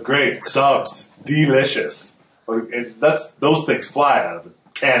 But great. Subs. Delicious. And those things fly out of a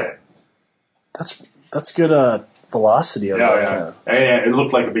cannon. That's good velocity of that cannon. And it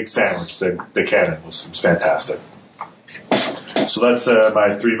looked like a big sandwich. The cannon was fantastic. So that's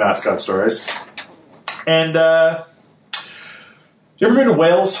my 3 mascot stories. And you ever been to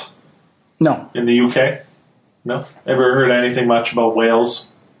Wales? No. In the UK? No? Ever heard anything much about Wales?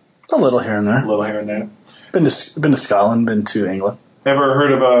 A little here and there. A little here and there. Been to Scotland, been to England. Ever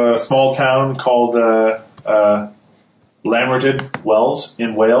heard of a small town called Lamberton Wells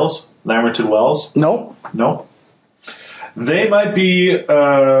in Wales? Lamberton Wells? Nope. No? They might be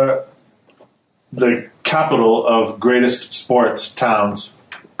the capital of greatest sports towns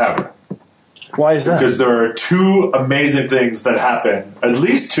ever. Why is that? Because there are 2 amazing things that happen, at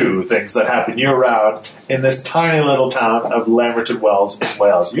least 2 things that happen year-round in this tiny little town of Lamberton Wells in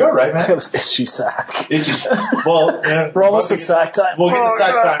Wales. You're right, man. I have itchy sack. Itchy sack. Well, yeah, we're almost at sack time. We'll get to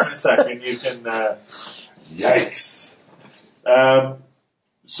sack time in a second. You can, yikes.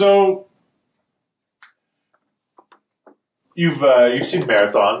 So, you've seen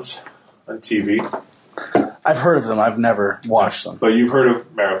marathons on TV. I've heard of them. I've never watched them. But you've heard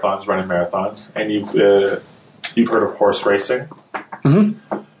of marathons, running marathons, and you've heard of horse racing.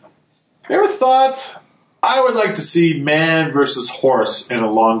 Mm-hmm. You ever thought I would like to see man versus horse in a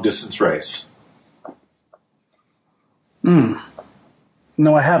long distance race? No,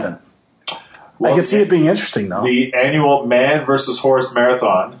 I haven't. Well, I could see it being interesting, though. The annual man versus horse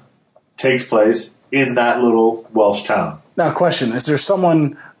marathon takes place in that little Welsh town. Now, question: is there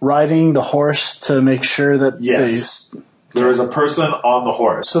someone riding the horse to make sure that yes, there is a person on the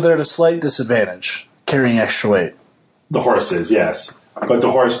horse, so they're at a slight disadvantage carrying extra weight? The horse is, yes, but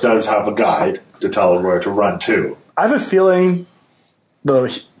the horse does have a guide to tell him where to run to. I have a feeling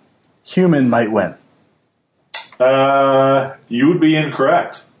the human might win. You would be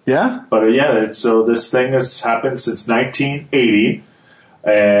incorrect. Yeah, but so this thing has happened since 1980,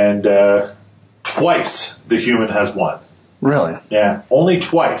 and twice the human has won. Really? Yeah, only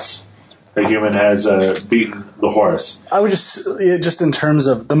twice a human has beaten the horse. I would just in terms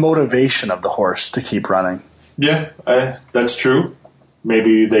of the motivation of the horse to keep running. Yeah, that's true.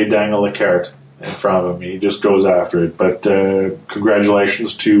 Maybe they dangle a carrot in front of him. He just goes after it. But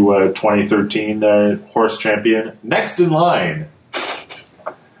congratulations to 2013 horse champion. Next in line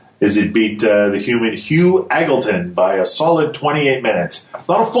is it beat the human Hugh Aggleton by a solid 28 minutes. It's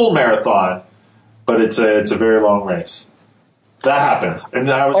not a full marathon, but it's a very long race. That happens. And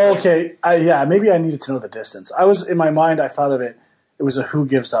I was okay. Maybe I needed to know the distance. In my mind, I thought of it. It was a who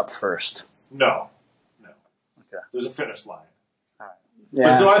gives up first. No. Okay. There's a finish line. All right. Yeah.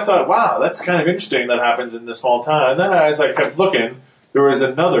 But so I thought, wow, that's kind of interesting that happens in this small town. And then as I kept looking, there was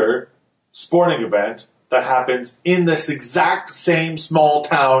another sporting event that happens in this exact same small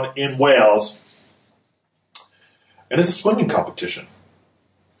town in Wales. And it's a swimming competition.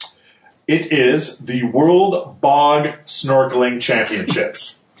 It is the World Bog Snorkeling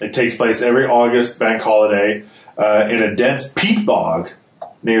Championships. It takes place every August bank holiday in a dense peat bog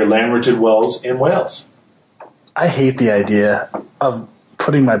near Lamberton Wells in Wales. I hate the idea of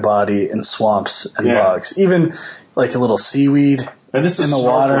putting my body in swamps and bogs. Even like a little seaweed and this is in the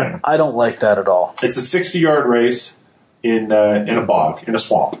water. I don't like that at all. It's a 60-yard race in a bog, in a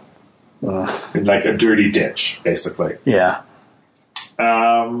swamp. In like a dirty ditch, basically. Yeah.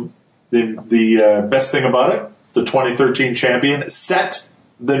 The best thing about it, the 2013 champion set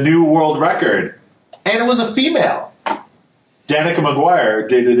the new world record. And it was a female. Danica McGuire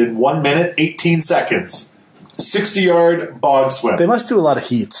did it in 1 minute, 18 seconds. 60-yard bog swim. They must do a lot of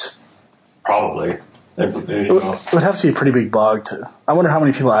heats. Probably. It would have to be a pretty big bog, too. I wonder how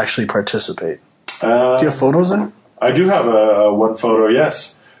many people actually participate. Do you have photos there? I do have one photo,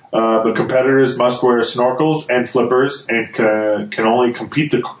 yes. But competitors must wear snorkels and flippers and can only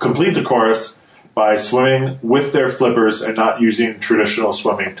complete the course by swimming with their flippers and not using traditional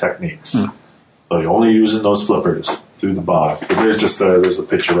swimming techniques. So you're only using those flippers through the bog. But there's a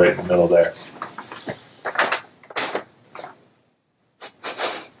picture right in the middle there.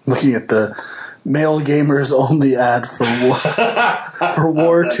 Looking at the male gamers only ad for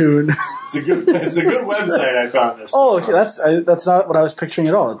War Tune. It's a good website. I found this. Oh, okay. That's not what I was picturing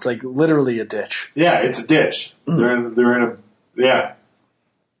at all. It's like literally a ditch. Yeah, it's a ditch. They're in a yeah.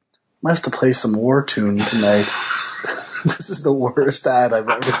 Might have to play some War Tune tonight. This is the worst ad I've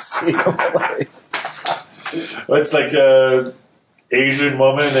ever seen in my life. It's like a Asian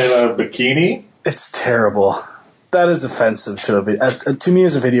woman in a bikini. It's terrible. That is offensive to me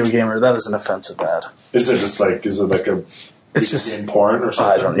as a video gamer. That is an offensive ad. Is it like a? It's just game porn or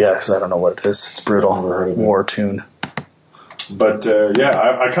something. Because I don't know what it is. It's brutal. I've never heard of it. War Tune. But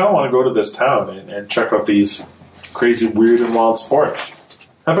I kind of want to go to this town and check out these crazy, weird, and wild sports.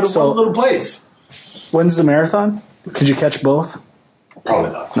 How about a fun little place? When's the marathon? Could you catch both?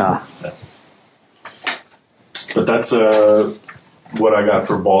 Probably not. No. But that's what I got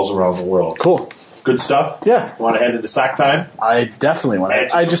for balls around the world. Cool. Good stuff? Yeah. Want to head into sack time? I definitely want to.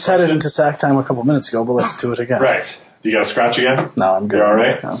 I just headed into sack time a couple minutes ago, but let's do it again. Right. You got a scratch again? No, I'm good. You're all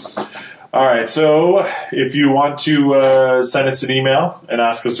right? No. All right. So if you want to send us an email and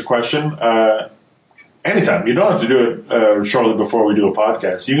ask us a question, anytime. You don't have to do it shortly before we do a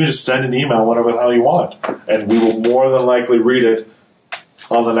podcast. You can just send an email whenever the hell you want, and we will more than likely read it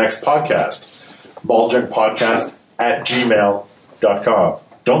on the next podcast. BALLJunkPodcast@gmail.com.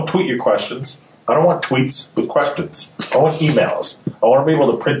 Don't tweet your questions. I don't want tweets with questions. I want emails. I want to be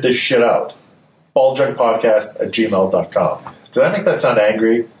able to print this shit out. BALLJunkPodcast@gmail.com. Did I make that sound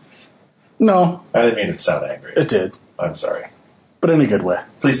angry? No. I didn't mean it to sound angry. It did. I'm sorry. But in a good way.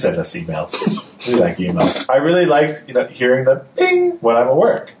 Please send us emails. We like emails. I really liked hearing the ding when I'm at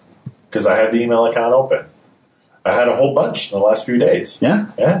work because I had the email account open. I had a whole bunch in the last few days.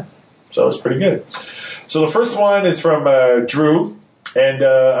 Yeah? Yeah. So it's pretty good. So the first one is from Drew. And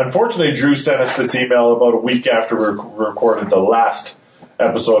unfortunately, Drew sent us this email about a week after we recorded the last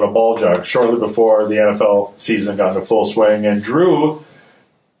episode of Ball Junk, shortly before the NFL season got into full swing. And Drew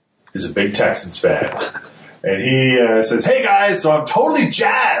is a big Texans fan. And he says, "Hey guys, so I'm totally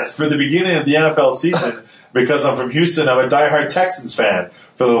jazzed for the beginning of the NFL season because I'm from Houston. I'm a diehard Texans fan.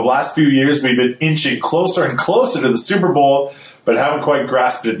 For the last few years, we've been inching closer and closer to the Super Bowl, but haven't quite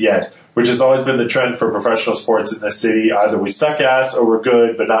grasped it yet, which has always been the trend for professional sports in this city. Either we suck ass or we're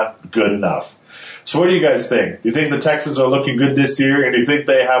good, but not good enough." So what do you guys think? Do you think the Texans are looking good this year? And do you think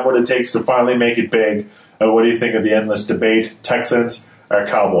they have what it takes to finally make it big? And what do you think of the endless debate, Texans or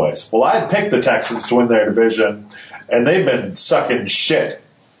Cowboys? Well, I had picked the Texans to win their division, and they've been sucking shit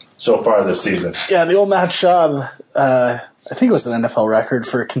so far this season. Yeah, the old Matt Schaub, I think it was an NFL record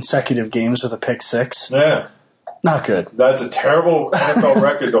for consecutive games with a pick six. Yeah. Not good. That's a terrible NFL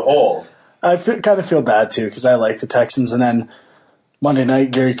record to hold. I kind of feel bad, too, because I like the Texans. And then Monday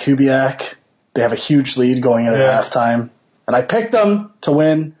night, Gary Kubiak, they have a huge lead going in at halftime. And I picked them to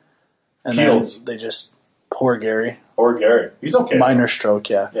win. And then they just, poor Gary. Poor Gary. He's okay. Minor stroke,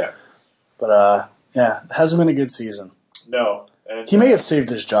 yeah. Yeah. But, it hasn't been a good season. No. And he may have saved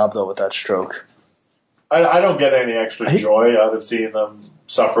his job, though, with that stroke. I don't get any extra joy out of seeing them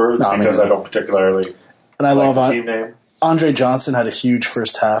suffer because I don't particularly and I love the team name. Andre Johnson had a huge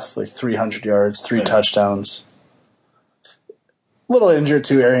first half, like 300 yards, 3 touchdowns. A little injured,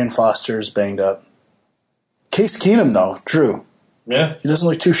 too. Arian Foster's banged up. Case Keenum, though, Drew. Yeah. He doesn't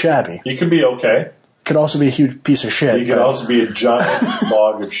look too shabby. He could be okay. Could also be a huge piece of shit. He could also be a giant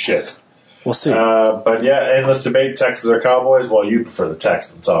log of shit. We'll see. But yeah, endless debate, Texans or Cowboys. Well, you prefer the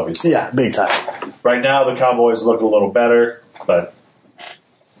Texans, obviously. Yeah, big time. Right now, the Cowboys look a little better, but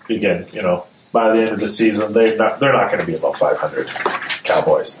again, by the end of the season, they're not going to be above 500.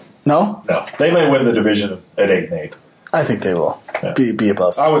 Cowboys. No? No. They may win the division at 8-8. I think they will be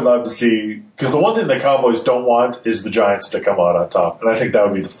above. I would love to see, because the one thing the Cowboys don't want is the Giants to come out on top, and I think that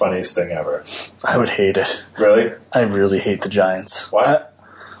would be the funniest thing ever. I would hate it. Really? I really hate the Giants. Why?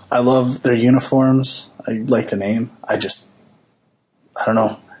 I love their uniforms. I like the name. I don't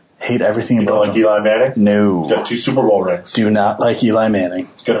know. Hate everything about them. You don't like Eli Manning? No. He's got 2 Super Bowl rings. Do not like Eli Manning.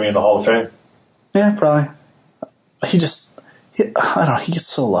 He's going to be in the Hall of Fame. Yeah, probably. I don't know. He gets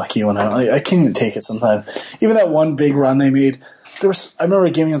so lucky when I can't even take it sometimes. Even that one big run they made. I remember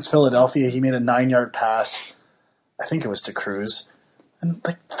a game against Philadelphia. He made a 9-yard pass. I think it was to Cruz. And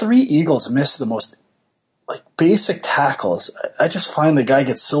 3 Eagles missed the most basic tackles. I just find the guy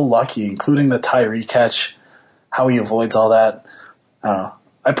gets so lucky, including the Tyree catch, how he avoids all that. I don't know.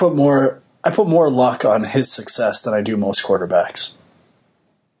 I put more luck on his success than I do most quarterbacks.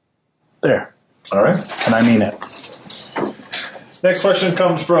 There. All right. And I mean it. Next question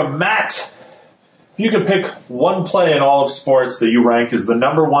comes from Matt. If you could pick one play in all of sports that you rank as the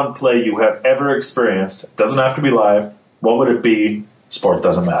number one play you have ever experienced, it doesn't have to be live, what would it be? Sport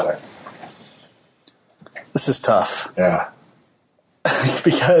doesn't matter. This is tough. Yeah.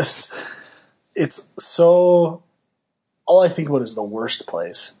 Because it's so... All I think about is the worst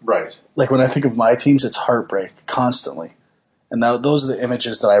plays. Right. Like when I think of my teams, it's heartbreak constantly. And those are the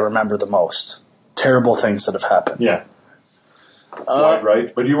images that I remember the most. Terrible things that have happened. Yeah.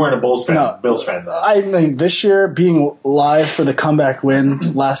 Right. But you weren't a Bills fan, though. I mean, this year, being live for the comeback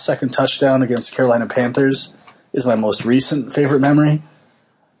win, last second touchdown against Carolina Panthers, is my most recent favorite memory.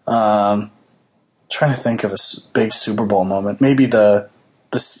 Trying to think of a big Super Bowl moment. Maybe the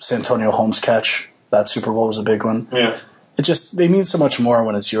Santonio Holmes catch. That Super Bowl was a big one. Yeah. They mean so much more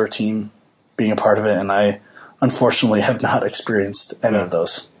when it's your team being a part of it, and I unfortunately have not experienced any of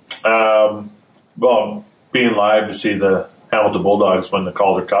those. Well, being live to see the Hamilton Bulldogs win the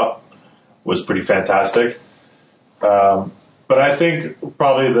Calder Cup was pretty fantastic. But I think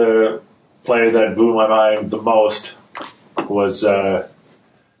probably the play that blew my mind the most was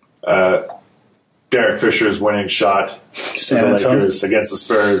Derek Fisher's winning shot to the Lakers against the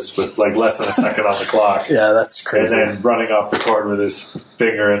Spurs with like less than a second on the clock. Yeah, that's crazy. And then running off the court with his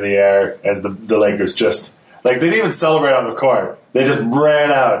finger in the air, and the Lakers just they didn't even celebrate on the court. They just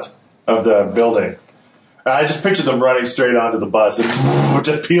ran out of the building. And I just pictured them running straight onto the bus and we're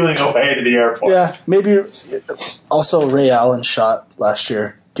just peeling away to the airport. Yeah, maybe also Ray Allen's shot last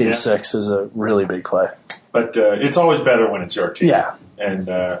year, Game 6, is a really big play. But it's always better when it's your team. Yeah. And,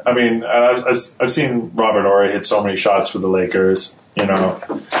 I mean, I've seen Robert Horry hit so many shots for the Lakers, you know,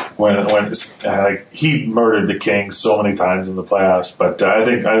 when he murdered the Kings so many times in the playoffs. But I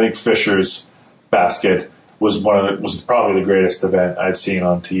think Fisher's basket was was probably the greatest event I've seen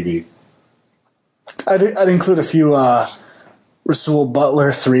on TV. I'd include a few Rasul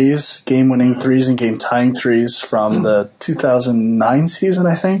Butler threes, game-winning threes and game-tying threes from the 2009 season,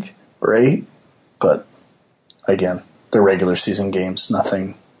 I think, or 8. But, again, they're regular season games,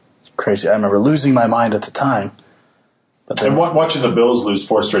 nothing crazy. I remember losing my mind at the time. And watching the Bills lose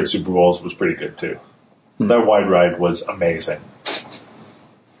 4 straight Super Bowls was pretty good, too. Mm-hmm. That wide ride was amazing.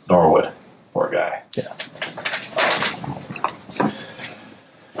 Norwood, poor guy. Yeah.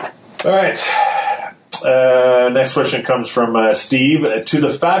 All right. Next question comes from Steve. To the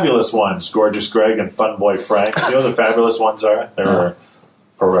Fabulous Ones, Gorgeous Greg and Fun Boy Frank. You know who the Fabulous Ones are? They were a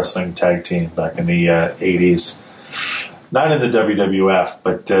pro wrestling tag team back in the 80s. Not in the WWF,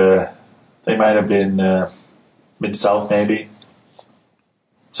 but they might have been Mid-South, maybe.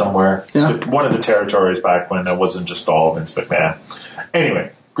 Somewhere. Yeah. One of the territories back when it wasn't just all Vince McMahon.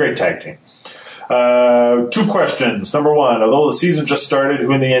 Anyway, great tag team. 2 questions. Number 1, although the season just started,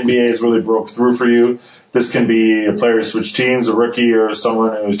 who in the NBA has really broke through for you? This can be a player who switched teams, a rookie, or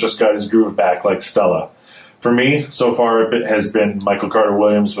someone who's just got his groove back like Stella. For me, so far, it has been Michael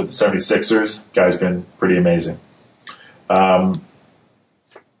Carter-Williams with the 76ers. Guy's been pretty amazing. For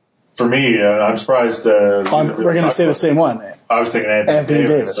me, I'm surprised... we're going to say the same one. I was thinking Anthony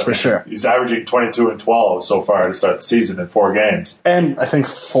Davis, for sure. He's averaging 22 and 12 so far to start the season in 4 games. And I think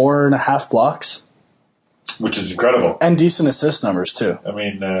 4.5 blocks. Which is incredible. And decent assist numbers, too. I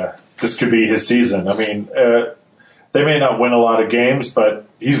mean, this could be his season. I mean, they may not win a lot of games, but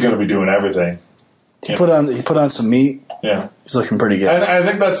he's going to be doing everything. He put on some meat. Yeah. He's looking pretty good. And I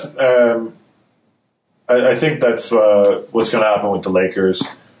think that's what's going to happen with the Lakers.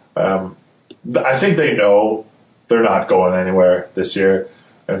 I think they know they're not going anywhere this year.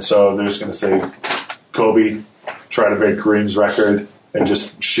 And so they're just going to say, Kobe, try to break Kareem's record and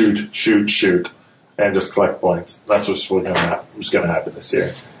just shoot, and just collect points. That's what's going to happen this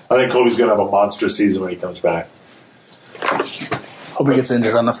year. I think Kobe's going to have a monstrous season when he comes back. Hope he gets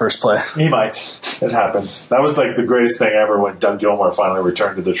injured on the first play. He might. It happens. That was like the greatest thing ever when Doug Gilmour finally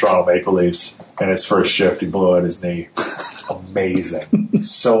returned to the Toronto Maple Leafs. And his first shift, he blew out his knee. Amazing.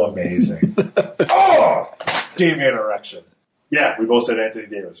 So amazing. Oh! Gave me an erection. Yeah, we both said Anthony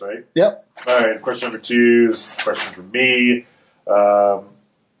Davis, right? Yep. All right, question number 2 is a question from me.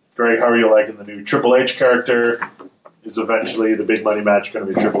 Greg, how are you liking the new Triple H character? Is eventually the big money match going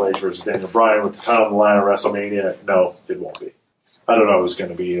to be Triple H versus Daniel Bryan with the title on the line at WrestleMania? No, it won't be. I don't know who's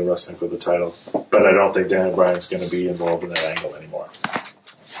going to be wrestling for the title, but I don't think Daniel Bryan's going to be involved in that angle anymore.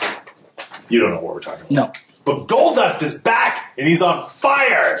 You don't know what we're talking about. No. But Goldust is back, and he's on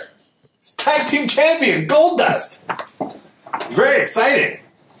fire! He's tag team champion, Goldust! It's very exciting.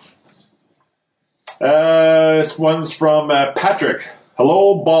 This one's from Patrick.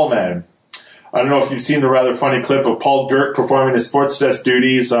 Hello, Ballman. I don't know if you've seen the rather funny clip of Paul Dirk performing his sports desk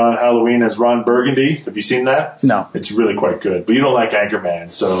duties on Halloween as Ron Burgundy. Have you seen that? No. It's really quite good. But you don't like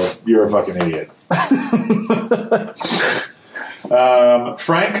Anchorman, so you're a fucking idiot.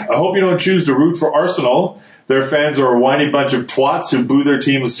 Frank, I hope you don't choose to root for Arsenal. Their fans are a whiny bunch of twats who boo their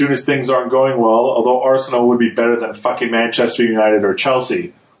team as soon as things aren't going well, although Arsenal would be better than fucking Manchester United or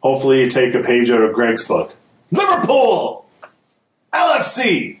Chelsea. Hopefully you take a page out of Greg's book. Liverpool!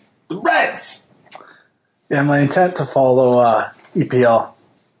 LFC! The Reds! Yeah, my intent to follow EPL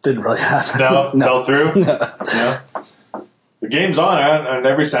didn't really happen. No? Fell through? No. The game's on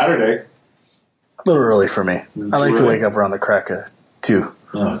every Saturday. A little early for me. I like to wake up around the crack of 2.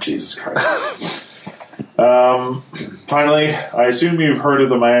 Oh, Jesus Christ. Finally, I assume you've heard of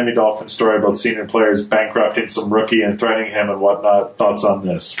the Miami Dolphins story about senior players bankrupting some rookie and threatening him and whatnot. Thoughts on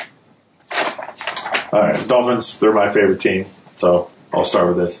this? All right, Dolphins, they're my favorite team, so I'll start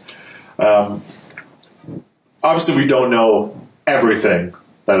with this. Obviously, we don't know everything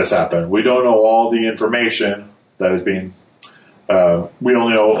that has happened. We don't know all the information that is being... we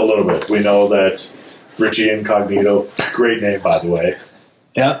only know a little bit. We know that Richie Incognito, great name, by the way.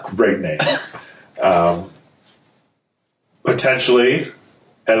 Yeah. Great name. Potentially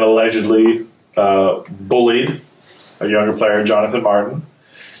and allegedly bullied a younger player, Jonathan Martin,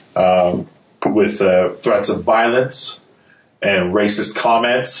 with threats of violence and racist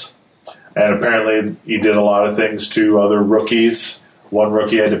comments. And apparently he did a lot of things to other rookies. One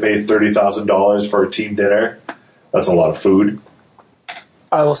rookie had to pay $30,000 for a team dinner. That's a lot of food.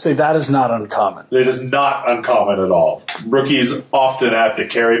 I will say that is not uncommon. It is not uncommon at all. Rookies often have to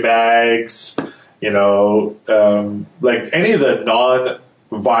carry bags, like any of the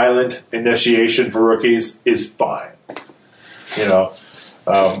non-violent initiation for rookies is fine.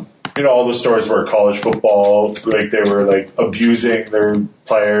 All the stories where college football, like they were like abusing their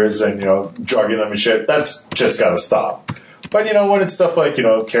players and, drugging them and shit, that's just got to stop. But, when it's stuff like,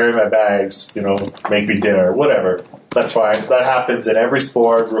 carry my bags, make me dinner, whatever, that's fine. That happens in every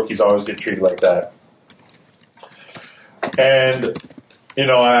sport. Rookies always get treated like that. And,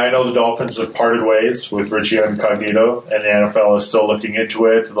 I know the Dolphins have parted ways with Richie Incognito, and the NFL is still looking into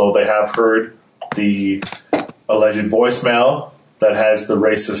it, though they have heard the alleged voicemail that has the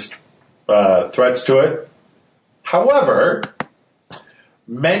racist threats to it. However,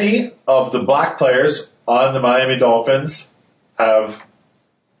 many of the black players on the Miami Dolphins have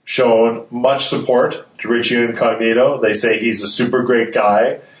shown much support to Richie Incognito. They say he's a super great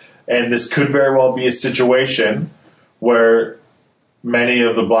guy, and this could very well be a situation where many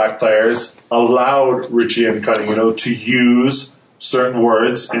of the black players allowed Richie Incognito to use certain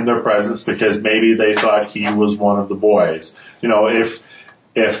words in their presence because maybe they thought he was one of the boys.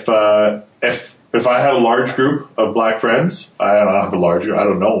 If I had a large group of black friends, I don't have a large group. I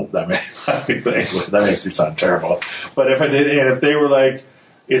don't know that makes me sound terrible. But if I did, and if they were like,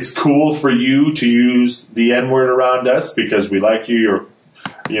 it's cool for you to use the N-word around us because we like you, or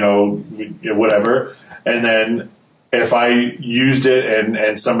whatever, and then if I used it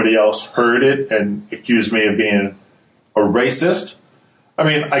and somebody else heard it and accused me of being a racist, I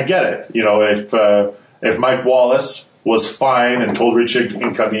mean, I get it. If Mike Wallace was fine and told Richie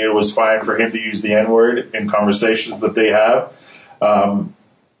Incognito was fine for him to use the N-word in conversations that they have, I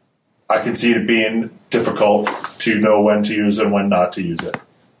can see it being difficult to know when to use it and when not to use it.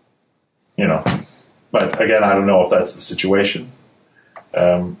 But again, I don't know if that's the situation.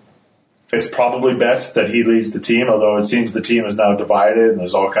 It's probably best that he leaves the team, although it seems the team is now divided and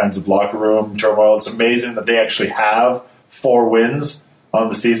there's all kinds of locker room turmoil. It's amazing that they actually have 4 wins on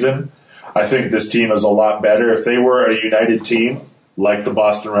the season. I think this team is a lot better. If they were a united team, like the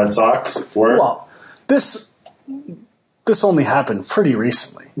Boston Red Sox were. Well, this only happened pretty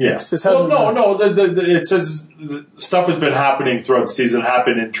recently. Yes. This hasn't it says stuff has been happening throughout the season,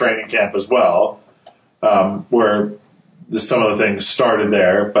 happened in training camp as well, where some of the things started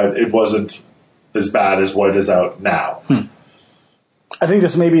there, but it wasn't as bad as what is out now. I think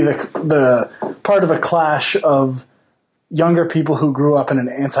this may be the part of a clash of younger people who grew up in an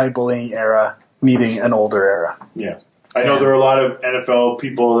anti-bullying era meeting an older era. Yeah. I know there are a lot of NFL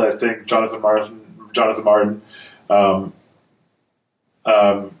people that think Jonathan Martin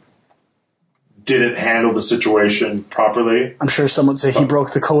didn't handle the situation properly. I'm sure someone would say he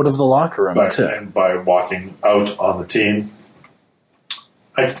broke the code of the locker room too. And by walking out on the team.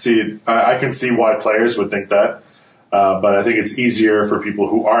 I can see it. I can see why players would think that, but I think it's easier for people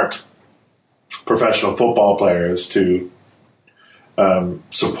who aren't professional football players to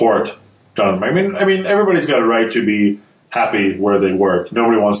support Jonathan. I mean, everybody's got a right to be happy where they work.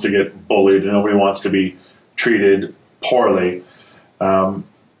 Nobody wants to get bullied. Nobody wants to be treated poorly.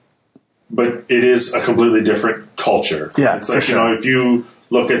 But it is a completely different culture. Yeah, it's like, for sure. if you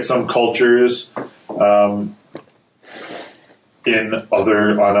look at some cultures on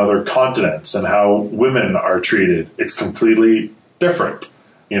other continents and how women are treated, it's completely different,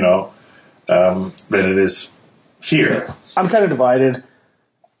 than it is here. I'm kind of divided.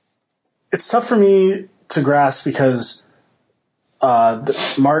 It's tough for me to grasp because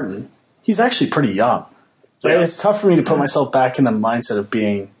Martin, he's actually pretty young. Right? Yeah. It's tough for me to put myself back in the mindset of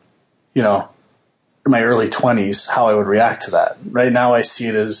being, in my early 20s, how I would react to that. Right now I see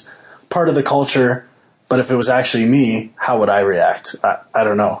it as part of the culture, but if it was actually me, how would I react? I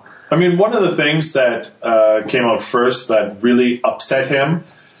don't know. I mean, one of the things that came out first that really upset him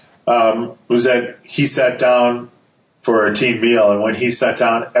was that he sat down for a team meal, and when he sat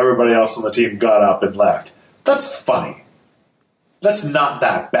down, everybody else on the team got up and left. That's funny. That's not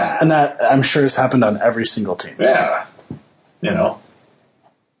that bad. And that, I'm sure, has happened on every single team. Yeah.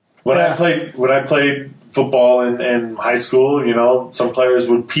 When I played football in high school, some players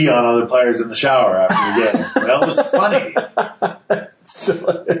would pee on other players in the shower after the game. That was funny.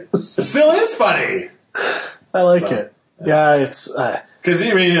 It still is funny. I like it. Yeah, it's... Because,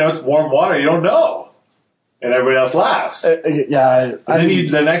 it's warm water. You don't know. And everybody else laughs. Yeah.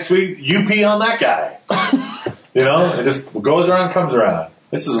 The next week, you pee on that guy. It just goes around, comes around.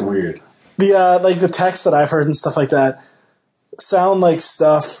 This is weird. The texts that I've heard and stuff like that sound like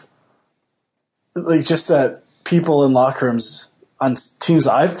stuff, like just that people in locker rooms on teams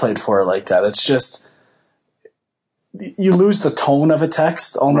I've played for are like that. It's just... You lose the tone of a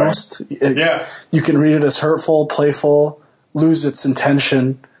text almost. Right. You can read it as hurtful, playful, lose its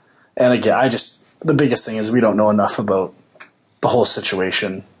intention. And again, the biggest thing is we don't know enough about the whole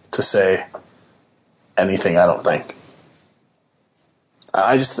situation to say anything, I don't think.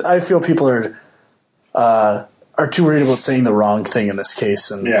 I feel people are too worried about saying the wrong thing in this case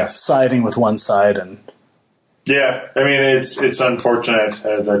and siding with one side. And yeah, I mean, it's unfortunate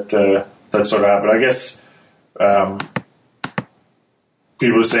that sort of happened. I guess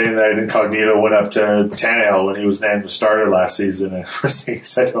people were saying that Incognito went up to Tannehill when he was named the starter last season, and the first thing he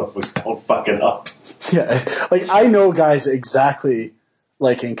said to him was, "Don't fuck it up." Yeah, I know guys exactly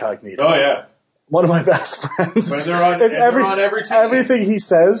like Incognito. Oh yeah, one of my best friends. But they're on every team. Everything he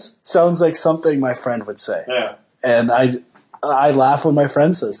says sounds like something my friend would say. Yeah, and I laugh when my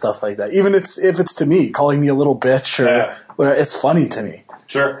friend says stuff like that, even if it's to me, calling me a little bitch or whatever, it's funny to me.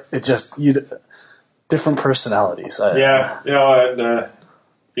 Sure, it just different personalities. I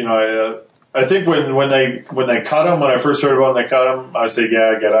think when they cut him, when I first heard about when they cut him, I would say, yeah,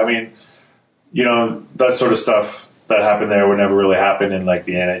 I get it. I mean, that sort of stuff that happened there would never really happen in like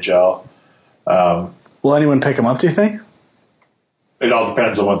the NHL. Will anyone pick him up, do you think? It all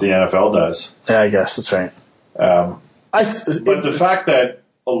depends on what the NFL does. Yeah, I guess that's right. But the fact that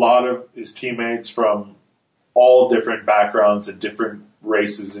a lot of his teammates from all different backgrounds and different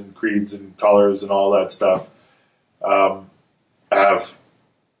races and creeds and colors and all that stuff have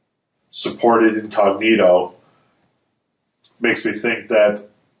supported Incognito makes me think that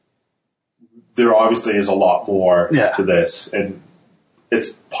there obviously is a lot more to this. And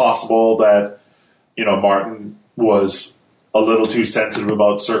it's possible that, Martin was a little too sensitive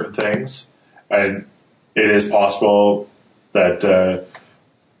about certain things. And it is possible that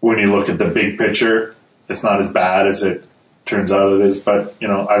when you look at the big picture, it's not as bad as it turns out it is. But,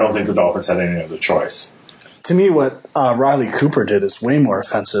 I don't think the Dolphins had any other choice. To me, what Riley Cooper did is way more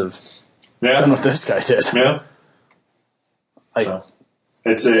offensive than what this guy did. Yeah.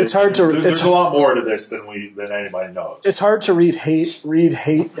 It's hard to. There's a lot more to this than anybody knows. It's hard to read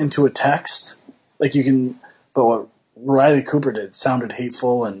hate into a text. Like you can, but what Riley Cooper did sounded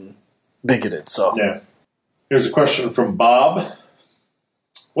hateful and bigoted. So yeah. Here's a question from Bob.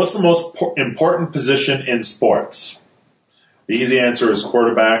 What's the most important position in sports? The easy answer is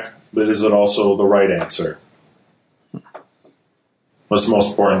quarterback, but is it also the right answer? What's the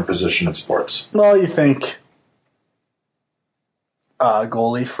most important position in sports? Well, you think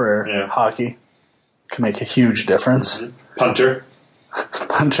goalie for hockey can make a huge difference. Mm-hmm.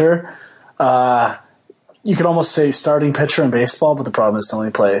 Punter. You could almost say starting pitcher in baseball, but the problem is to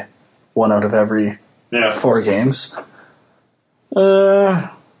only play one out of every 4 games.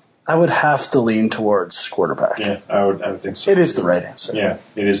 I would have to lean towards quarterback. Yeah, I would think so. It is the right answer. Yeah,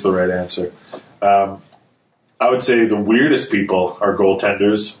 it is the right answer. I would say the weirdest people are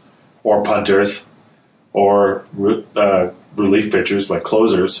goaltenders or punters or relief pitchers like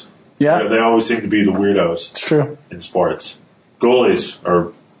closers. Yeah. They always seem to be the weirdos. It's true. In sports. Goalies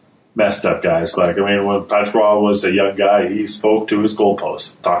are messed up guys. Like, I mean, when Patrick was a young guy, he spoke to his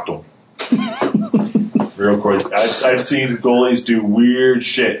goalpost, talked to him. Real crazy. I've seen goalies do weird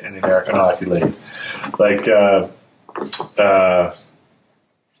shit in the American Hockey League. Like,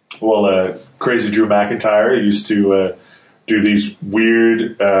 Crazy Drew McIntyre used to do these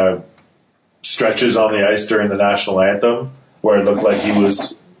weird stretches on the ice during the national anthem where it looked like he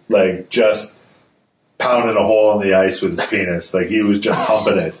was like just pounding a hole in the ice with his penis. Like he was just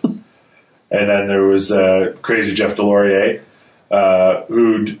humping it. And then there was Crazy Jeff Delorier,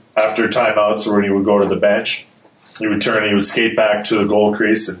 who'd, after timeouts or when he would go to the bench, he would skate back to the goal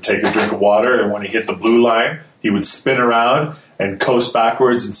crease and take a drink of water. And when he hit the blue line, he would spin around and coast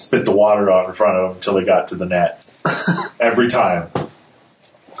backwards and spit the water out in front of him until he got to the net. Every time.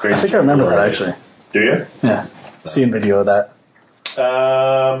 Crazy. I think I remember that, actually. Do you? Yeah. Seeing video of that.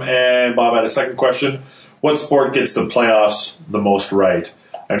 And Bob had a second question. What sport gets the playoffs the most right?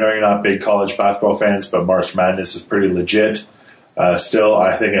 I know you're not big college basketball fans, but March Madness is pretty legit. Still,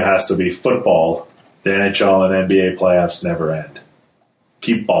 I think it has to be football. The NHL and NBA playoffs never end.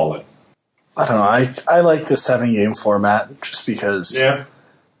 Keep balling. I don't know. I like the 7-game format just because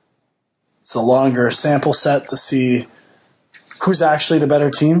it's a longer sample set to see who's actually the better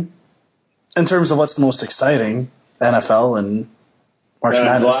team. In terms of what's the most exciting, NFL and March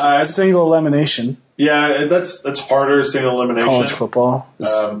Madness. Single elimination. Yeah, that's harder, single elimination. College football.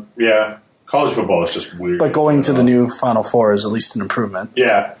 College football is just weird. But going to the new Final Four is at least an improvement.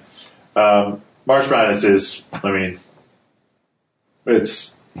 Yeah. March Madness is,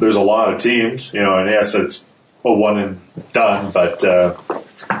 there's a lot of teams, and yes, it's a one and done, but they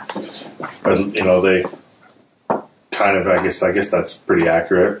kind of, I guess that's pretty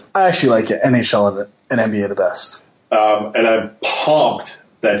accurate. I actually like it. NHL and NBA the best. And I'm pumped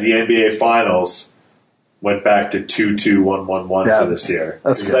that the NBA Finals went back to 2-2, 1-1-1 for this year.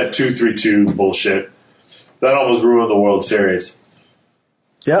 That's good. That 2-3-2 bullshit that almost ruined the World Series.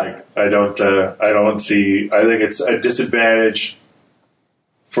 Yeah, I don't see. I think it's a disadvantage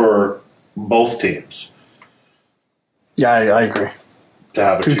for both teams. Yeah, I agree. To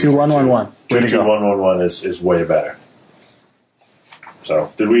have a 2-2, 1-1-1. 2-2, 1-1-1 is way better.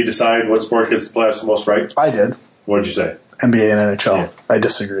 So, did we decide what sport gets the playoffs the most right? I did. What did you say? NBA and NHL. Yeah. I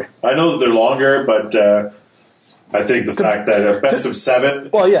disagree. I know that they're longer, but I think the fact that a best of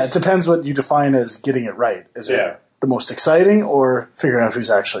 7... Well, yeah, it depends what you define as getting it right. Is it the most exciting or figuring out who's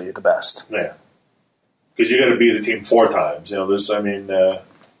actually the best? Yeah. Because you got to beat a team 4 times. There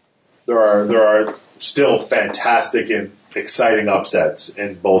are still fantastic and exciting upsets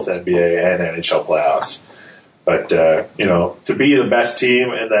in both NBA and NHL playoffs. But, to be the best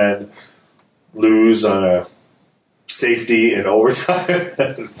team and then lose on a safety in overtime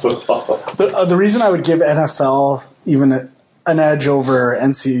in football. The reason I would give NFL even an edge over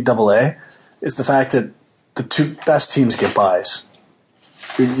NCAA is the fact that the 2 best teams get buys.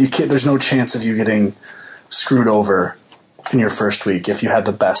 There's no chance of you getting screwed over in your first week if you had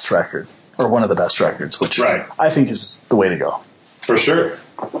the best record or one of the best records, which I think is the way to go. For sure.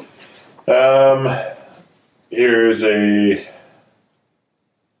 Here's an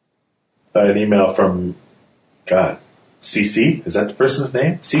email from CC. Is that the person's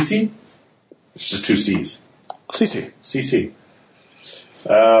name? CC? It's just 2 C's. CC.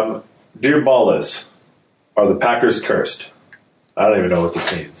 Dear Ballas, are the Packers cursed? I don't even know what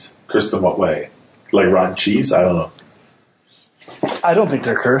this means. Cursed in what way? Like rotten cheese? I don't know. I don't think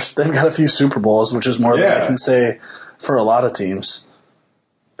they're cursed. They've got a few Super Bowls, which is more than I can say for a lot of teams.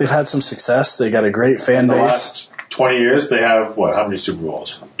 They've had some success. They got a great fan base. The last 20 years, they have, how many Super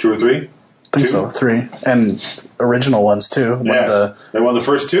Bowls? 2 or 3? I think so, 3. And original ones, too. Yes, they won the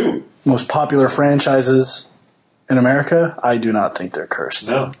first 2. Most popular franchises in America. I do not think they're cursed.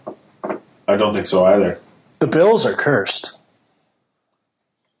 No. I don't think so either. The Bills are cursed.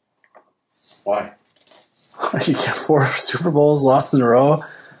 Why? You get 4 Super Bowls lost in a row.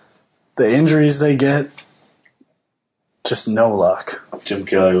 The injuries they get, just no luck. Jim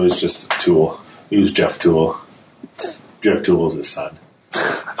Kelly was just a tool. He was Jeff Toole. Jeff Toole is his son.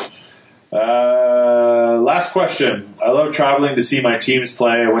 Last question. I love traveling to see my teams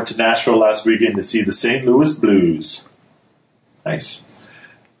play. I went to Nashville last weekend to see the St. Louis Blues. Nice.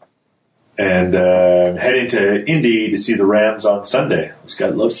 And heading to Indy to see the Rams on Sunday. This guy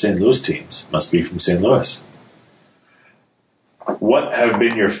loves St. Louis teams. Must be from St. Louis. What have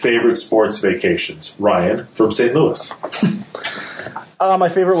been your favorite sports vacations? Ryan from St. Louis. My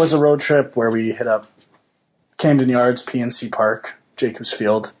favorite was a road trip where we hit up Camden Yards, PNC Park, Jacobs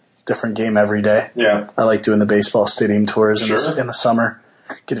Field. Different game every day. Yeah. I like doing the baseball stadium tours in the summer.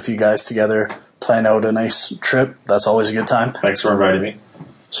 Get a few guys together, plan out a nice trip. That's always a good time. Thanks for inviting me.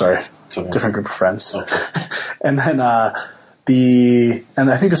 Sorry. Okay. Different group of friends. Okay. And then and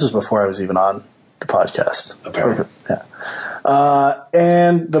I think this was before I was even on the podcast. Apparently. Yeah.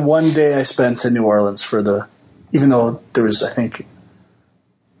 And the one day I spent in New Orleans even though there was, I think,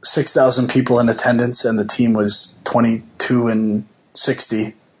 6,000 people in attendance and the team was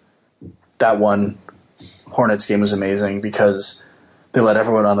 22-60, that one Hornets game was amazing because they let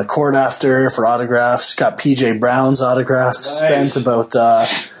everyone on the court after for autographs. Got PJ Brown's autograph. Nice. Spent about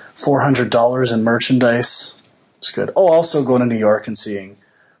 $400 in merchandise. It's good. Oh, also going to New York and seeing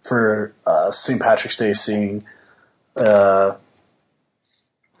for St. Patrick's Day, seeing the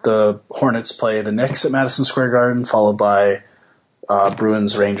Hornets play the Knicks at Madison Square Garden, followed by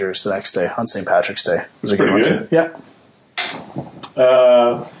Bruins Rangers the next day on St. Patrick's Day. It was a good one too. Yeah.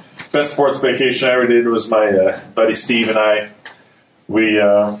 Best sports vacation I ever did was my buddy Steve and I. We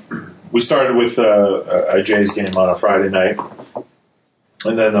started with a Jays game on a Friday night,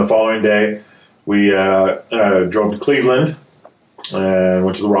 and then the following day we drove to Cleveland and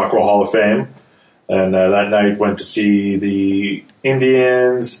went to the Rock and Roll Hall of Fame. And that night went to see the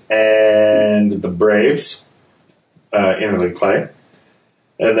Indians and the Braves interleague play.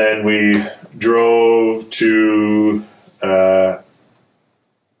 And then we drove to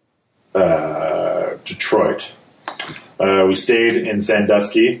Detroit. We stayed in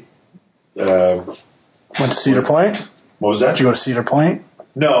Sandusky. Went to Cedar Point? What was that? Did you go to Cedar Point?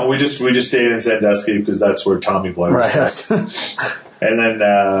 No, we just stayed in Sandusky because that's where Tommy Boy was. Right. And then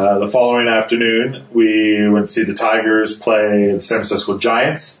the following afternoon, we went to see the Tigers play the San Francisco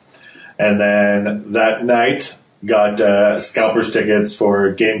Giants. And then that night, got scalpers tickets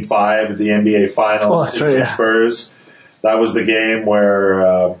for Game 5 of the NBA Finals. Spurs. That was the game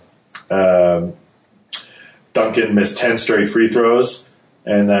where Duncan missed 10 straight free throws,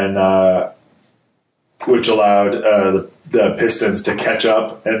 and then which allowed the Pistons to catch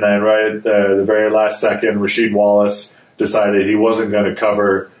up. And then right at the very last second, Rasheed Wallace decided he wasn't going to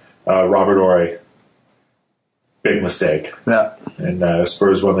cover Robert Horry. Big mistake. Yeah. And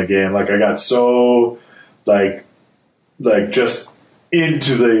Spurs won the game. Like, I got so like just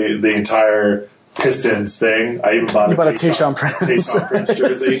into the entire Pistons thing. I even bought a Tayshaun Prince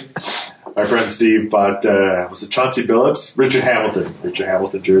jersey. My friend Steve bought was it Chauncey Billups? Richard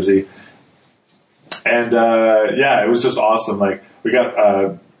Hamilton jersey. And it was just awesome. Like, we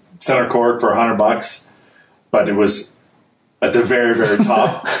got center court for $100, but it was at the very, very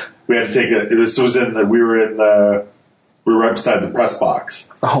top. We had to take it. We were right beside the press box.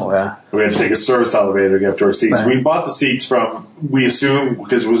 Oh, yeah. We had to take a service elevator to get up to our seats. Right. We bought the seats we assumed,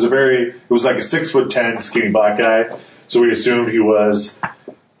 because it was like a 6'10" skinny black guy. So we assumed he was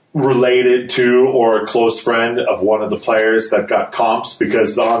related to or a close friend of one of the players that got comps,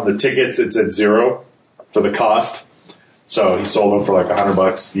 because on the tickets it said $0 for the cost. So he sold them for like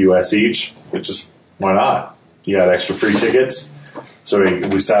 $100 US each, which is, why not? You got extra free tickets. So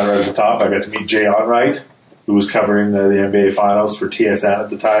we sat right at the top. I got to meet Jay Onrait, who was covering the NBA Finals for TSN at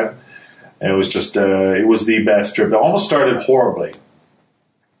the time. And it was just, it was the best trip. It almost started horribly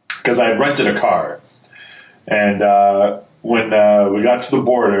because I had rented a car. And when we got to the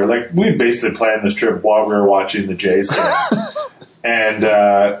border, like, we basically planned this trip while we were watching the Jays game. And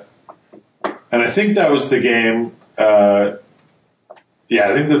I think that was the game. I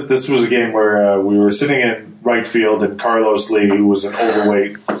think this was a game where we were sitting in right field, and Carlos Lee, who was an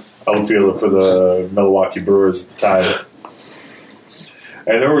overweight outfielder for the Milwaukee Brewers at the time.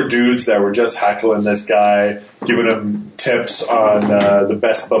 And there were dudes that were just heckling this guy, giving him tips on the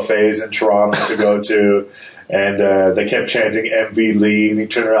best buffets in Toronto to go to. And they kept chanting MV Lee, and he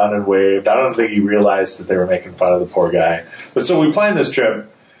turned around and waved. I don't think he realized that they were making fun of the poor guy. But so we planned this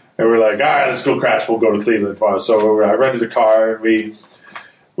trip, and we're like, all right, let's go crash. We'll go to Cleveland tomorrow. So I rented a car, and we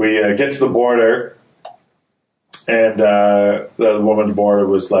get to the border. And the woman at the border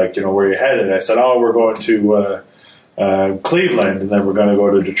was like, where are you headed? I said, we're going to Cleveland, and then we're going to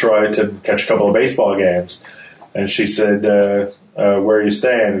go to Detroit and catch a couple of baseball games. And she said, where are you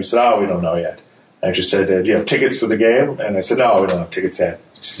staying? And we said, we don't know yet. And she said, do you have tickets for the game? And I said, no, we don't have tickets yet.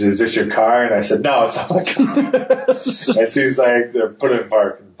 She said, is this your car? And I said, no, it's not my car. And she was like, put it in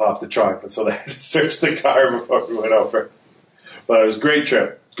park and pop the trunk. And so they had to search the car before we went over. But it was a great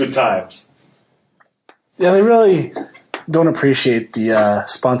trip. Good times. Yeah, they really don't appreciate the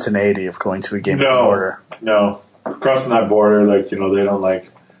spontaneity of going to a game at the border. No. Crossing that border, they don't like...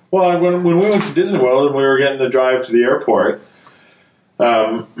 Well, when we went to Disney World and we were getting the drive to the airport,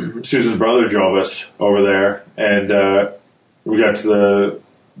 Susan's brother drove us over there, and we got to the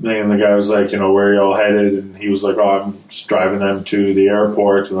thing, and the guy was like, where are you all headed? And he was like, I'm just driving them to the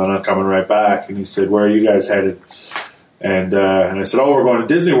airport, and then I'm coming right back. And he said, where are you guys headed? And I said, we're going to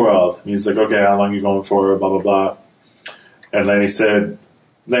Disney World. And he's like, okay, how long are you going for? Blah, blah, blah. And then he said,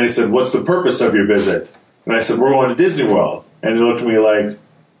 then he said, "What's the purpose of your visit?" And I said, "We're going to Disney World." And he looked at me like,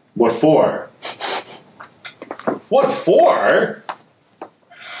 "What for?" "What for?"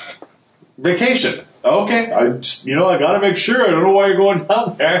 "Vacation." "Okay, I got to make sure. I don't know why you're going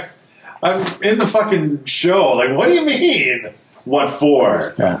down there. I'm in the fucking show. Like, what do you mean? What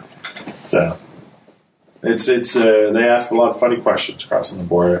for?" Yeah. So it's they ask a lot of funny questions crossing the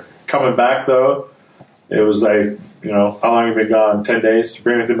border. Coming back though, it was like, how long have you been gone? 10 days.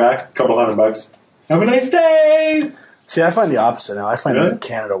 Bring anything back? A couple $100. Have a nice day. See, I find the opposite now. I find Really?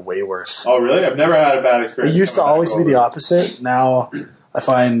 Canada way worse. Oh, really? I've never had a bad experience. It used to always be the opposite. Now I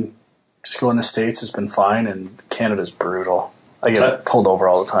find just going to the States has been fine, and Canada's brutal. I get pulled over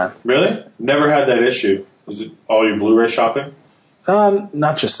all the time. Really? Never had that issue. Was it all your Blu-ray shopping?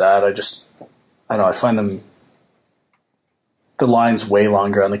 Not just that. I know. I find the line's way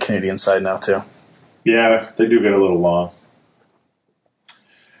longer on the Canadian side now too. Yeah, they do get a little long.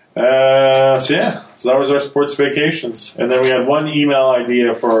 So that was our sports vacations. And then we had one email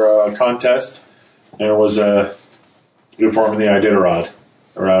idea for a contest, and it was performing the Iditarod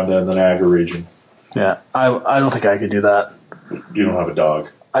around the Niagara region. Yeah, I don't think I could do that. You don't have a dog.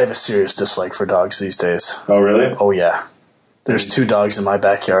 I have a serious dislike for dogs these days. Oh, really? Oh, yeah. There's 2 dogs in my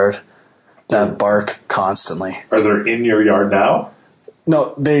backyard that bark constantly. Are they in your yard now?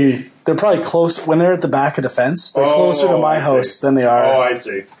 No, they're probably close. When they're at the back of the fence, they're closer to my house than they are. Oh, I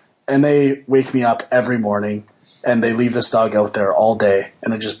see. And they wake me up every morning, and they leave this dog out there all day,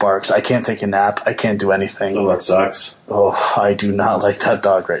 and it just barks. I can't take a nap. I can't do anything. Oh, that sucks. Oh, I do not like that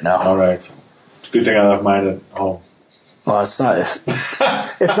dog right now. All right. It's a good thing I left mine at home. Well, it's not.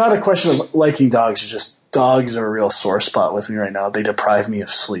 It's not a question of liking dogs. It's just dogs are a real sore spot with me right now. They deprive me of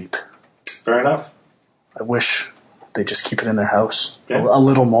sleep. Fair enough. I wish they just keep it in their house Yeah. a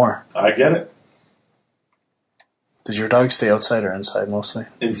little more. I get it. Does your dog stay outside or inside mostly?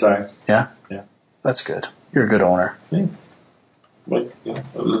 Inside. Yeah? Yeah. That's good. You're a good owner. Yeah. What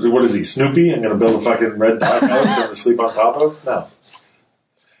is he, Snoopy? I'm going to build a fucking red dog house for him to sleep on top of? No.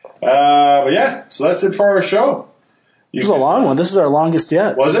 But yeah, so that's it for our show. This is a long one. This is our longest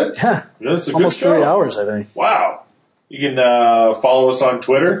yet. Was it? Yeah. This is a Almost good show. 3 hours, I think. Wow. You can follow us on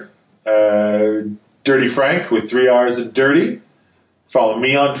Twitter, Dirty Frank with 3 R's in Dirty. Follow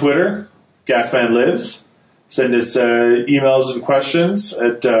me on Twitter, Gasman Lives. Send us emails and questions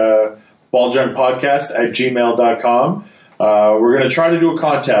at balljunkpodcast@gmail.com. We're going to try to do a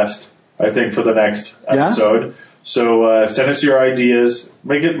contest, I think, for the next episode. Yeah. So send us your ideas.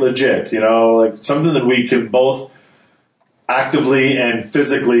 Make it legit, like something that we can both actively and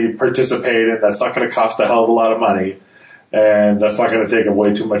physically participate in. That's not going to cost a hell of a lot of money, and that's not going to take up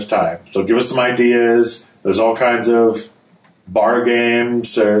way too much time. So give us some ideas. There's all kinds of bar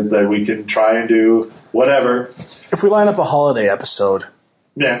games that we can try and do, whatever. If we line up a holiday episode,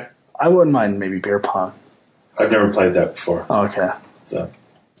 yeah, I wouldn't mind maybe beer pong. I've never played that before. Okay.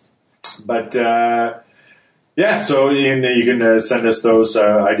 But so you can send us those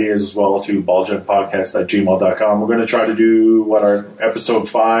ideas as well to balljunkpodcast@gmail.com. We're going to try to do our episode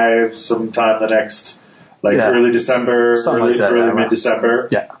 5 sometime the next, early December, early mid-December.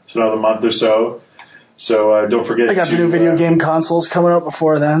 Yeah. So another month or so. So don't forget. I got the new video game consoles coming out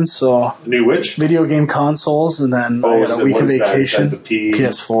before then. So new which? Video game consoles, and then I got a week of vacation. The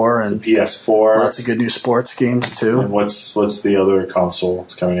PS4 and PS4. Lots of good new sports games too. And what's the other console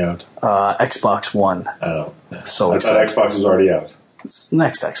that's coming out? Xbox One. I don't know. So I thought Xbox was already out. It's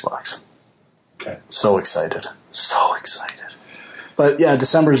next Xbox. Okay. So excited. But yeah,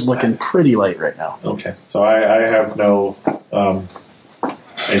 December's looking pretty light right now. Okay. So I have no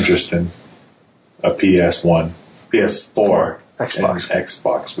interest in a PS1, PS4,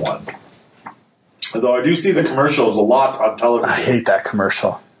 Xbox One. Although I do see the commercials a lot on television. I hate that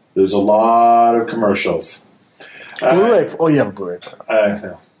commercial. There's a lot of commercials. Blu-ray. You have a Blu-ray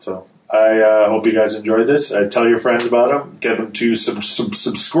player. So I hope you guys enjoyed this. Tell your friends about them. Get them to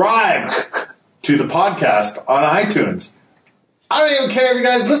subscribe to the podcast on iTunes. I don't even care if you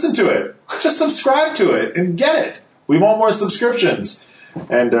guys listen to it. Just subscribe to it and get it. We want more subscriptions.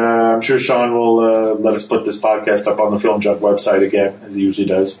 And I'm sure Sean will let us put this podcast up on the Film Junk website again, as he usually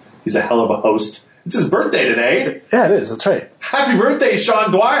does. He's a hell of a host. It's his birthday today. Yeah, it is. That's right. Happy birthday,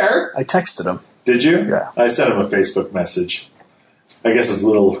 Sean Dwyer. I texted him. Did you? Yeah. I sent him a Facebook message. I guess it's a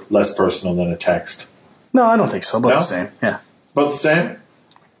little less personal than a text. No, I don't think so. About the same. Yeah. About the same?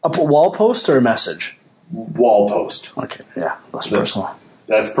 A wall post or a message? Wall post. Okay, yeah. Less personal.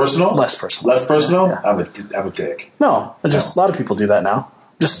 That's personal? Less personal. Less personal? Yeah. I'm a dick. No, a lot of people do that now.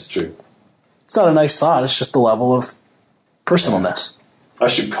 That's true. It's not a nice thought. It's just the level of personalness. I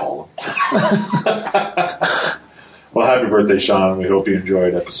should call him. Well, happy birthday, Sean. We hope you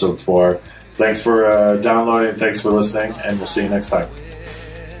enjoyed episode 4. Thanks for downloading. Thanks for listening. And we'll see you next time.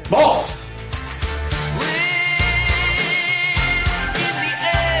 Balls!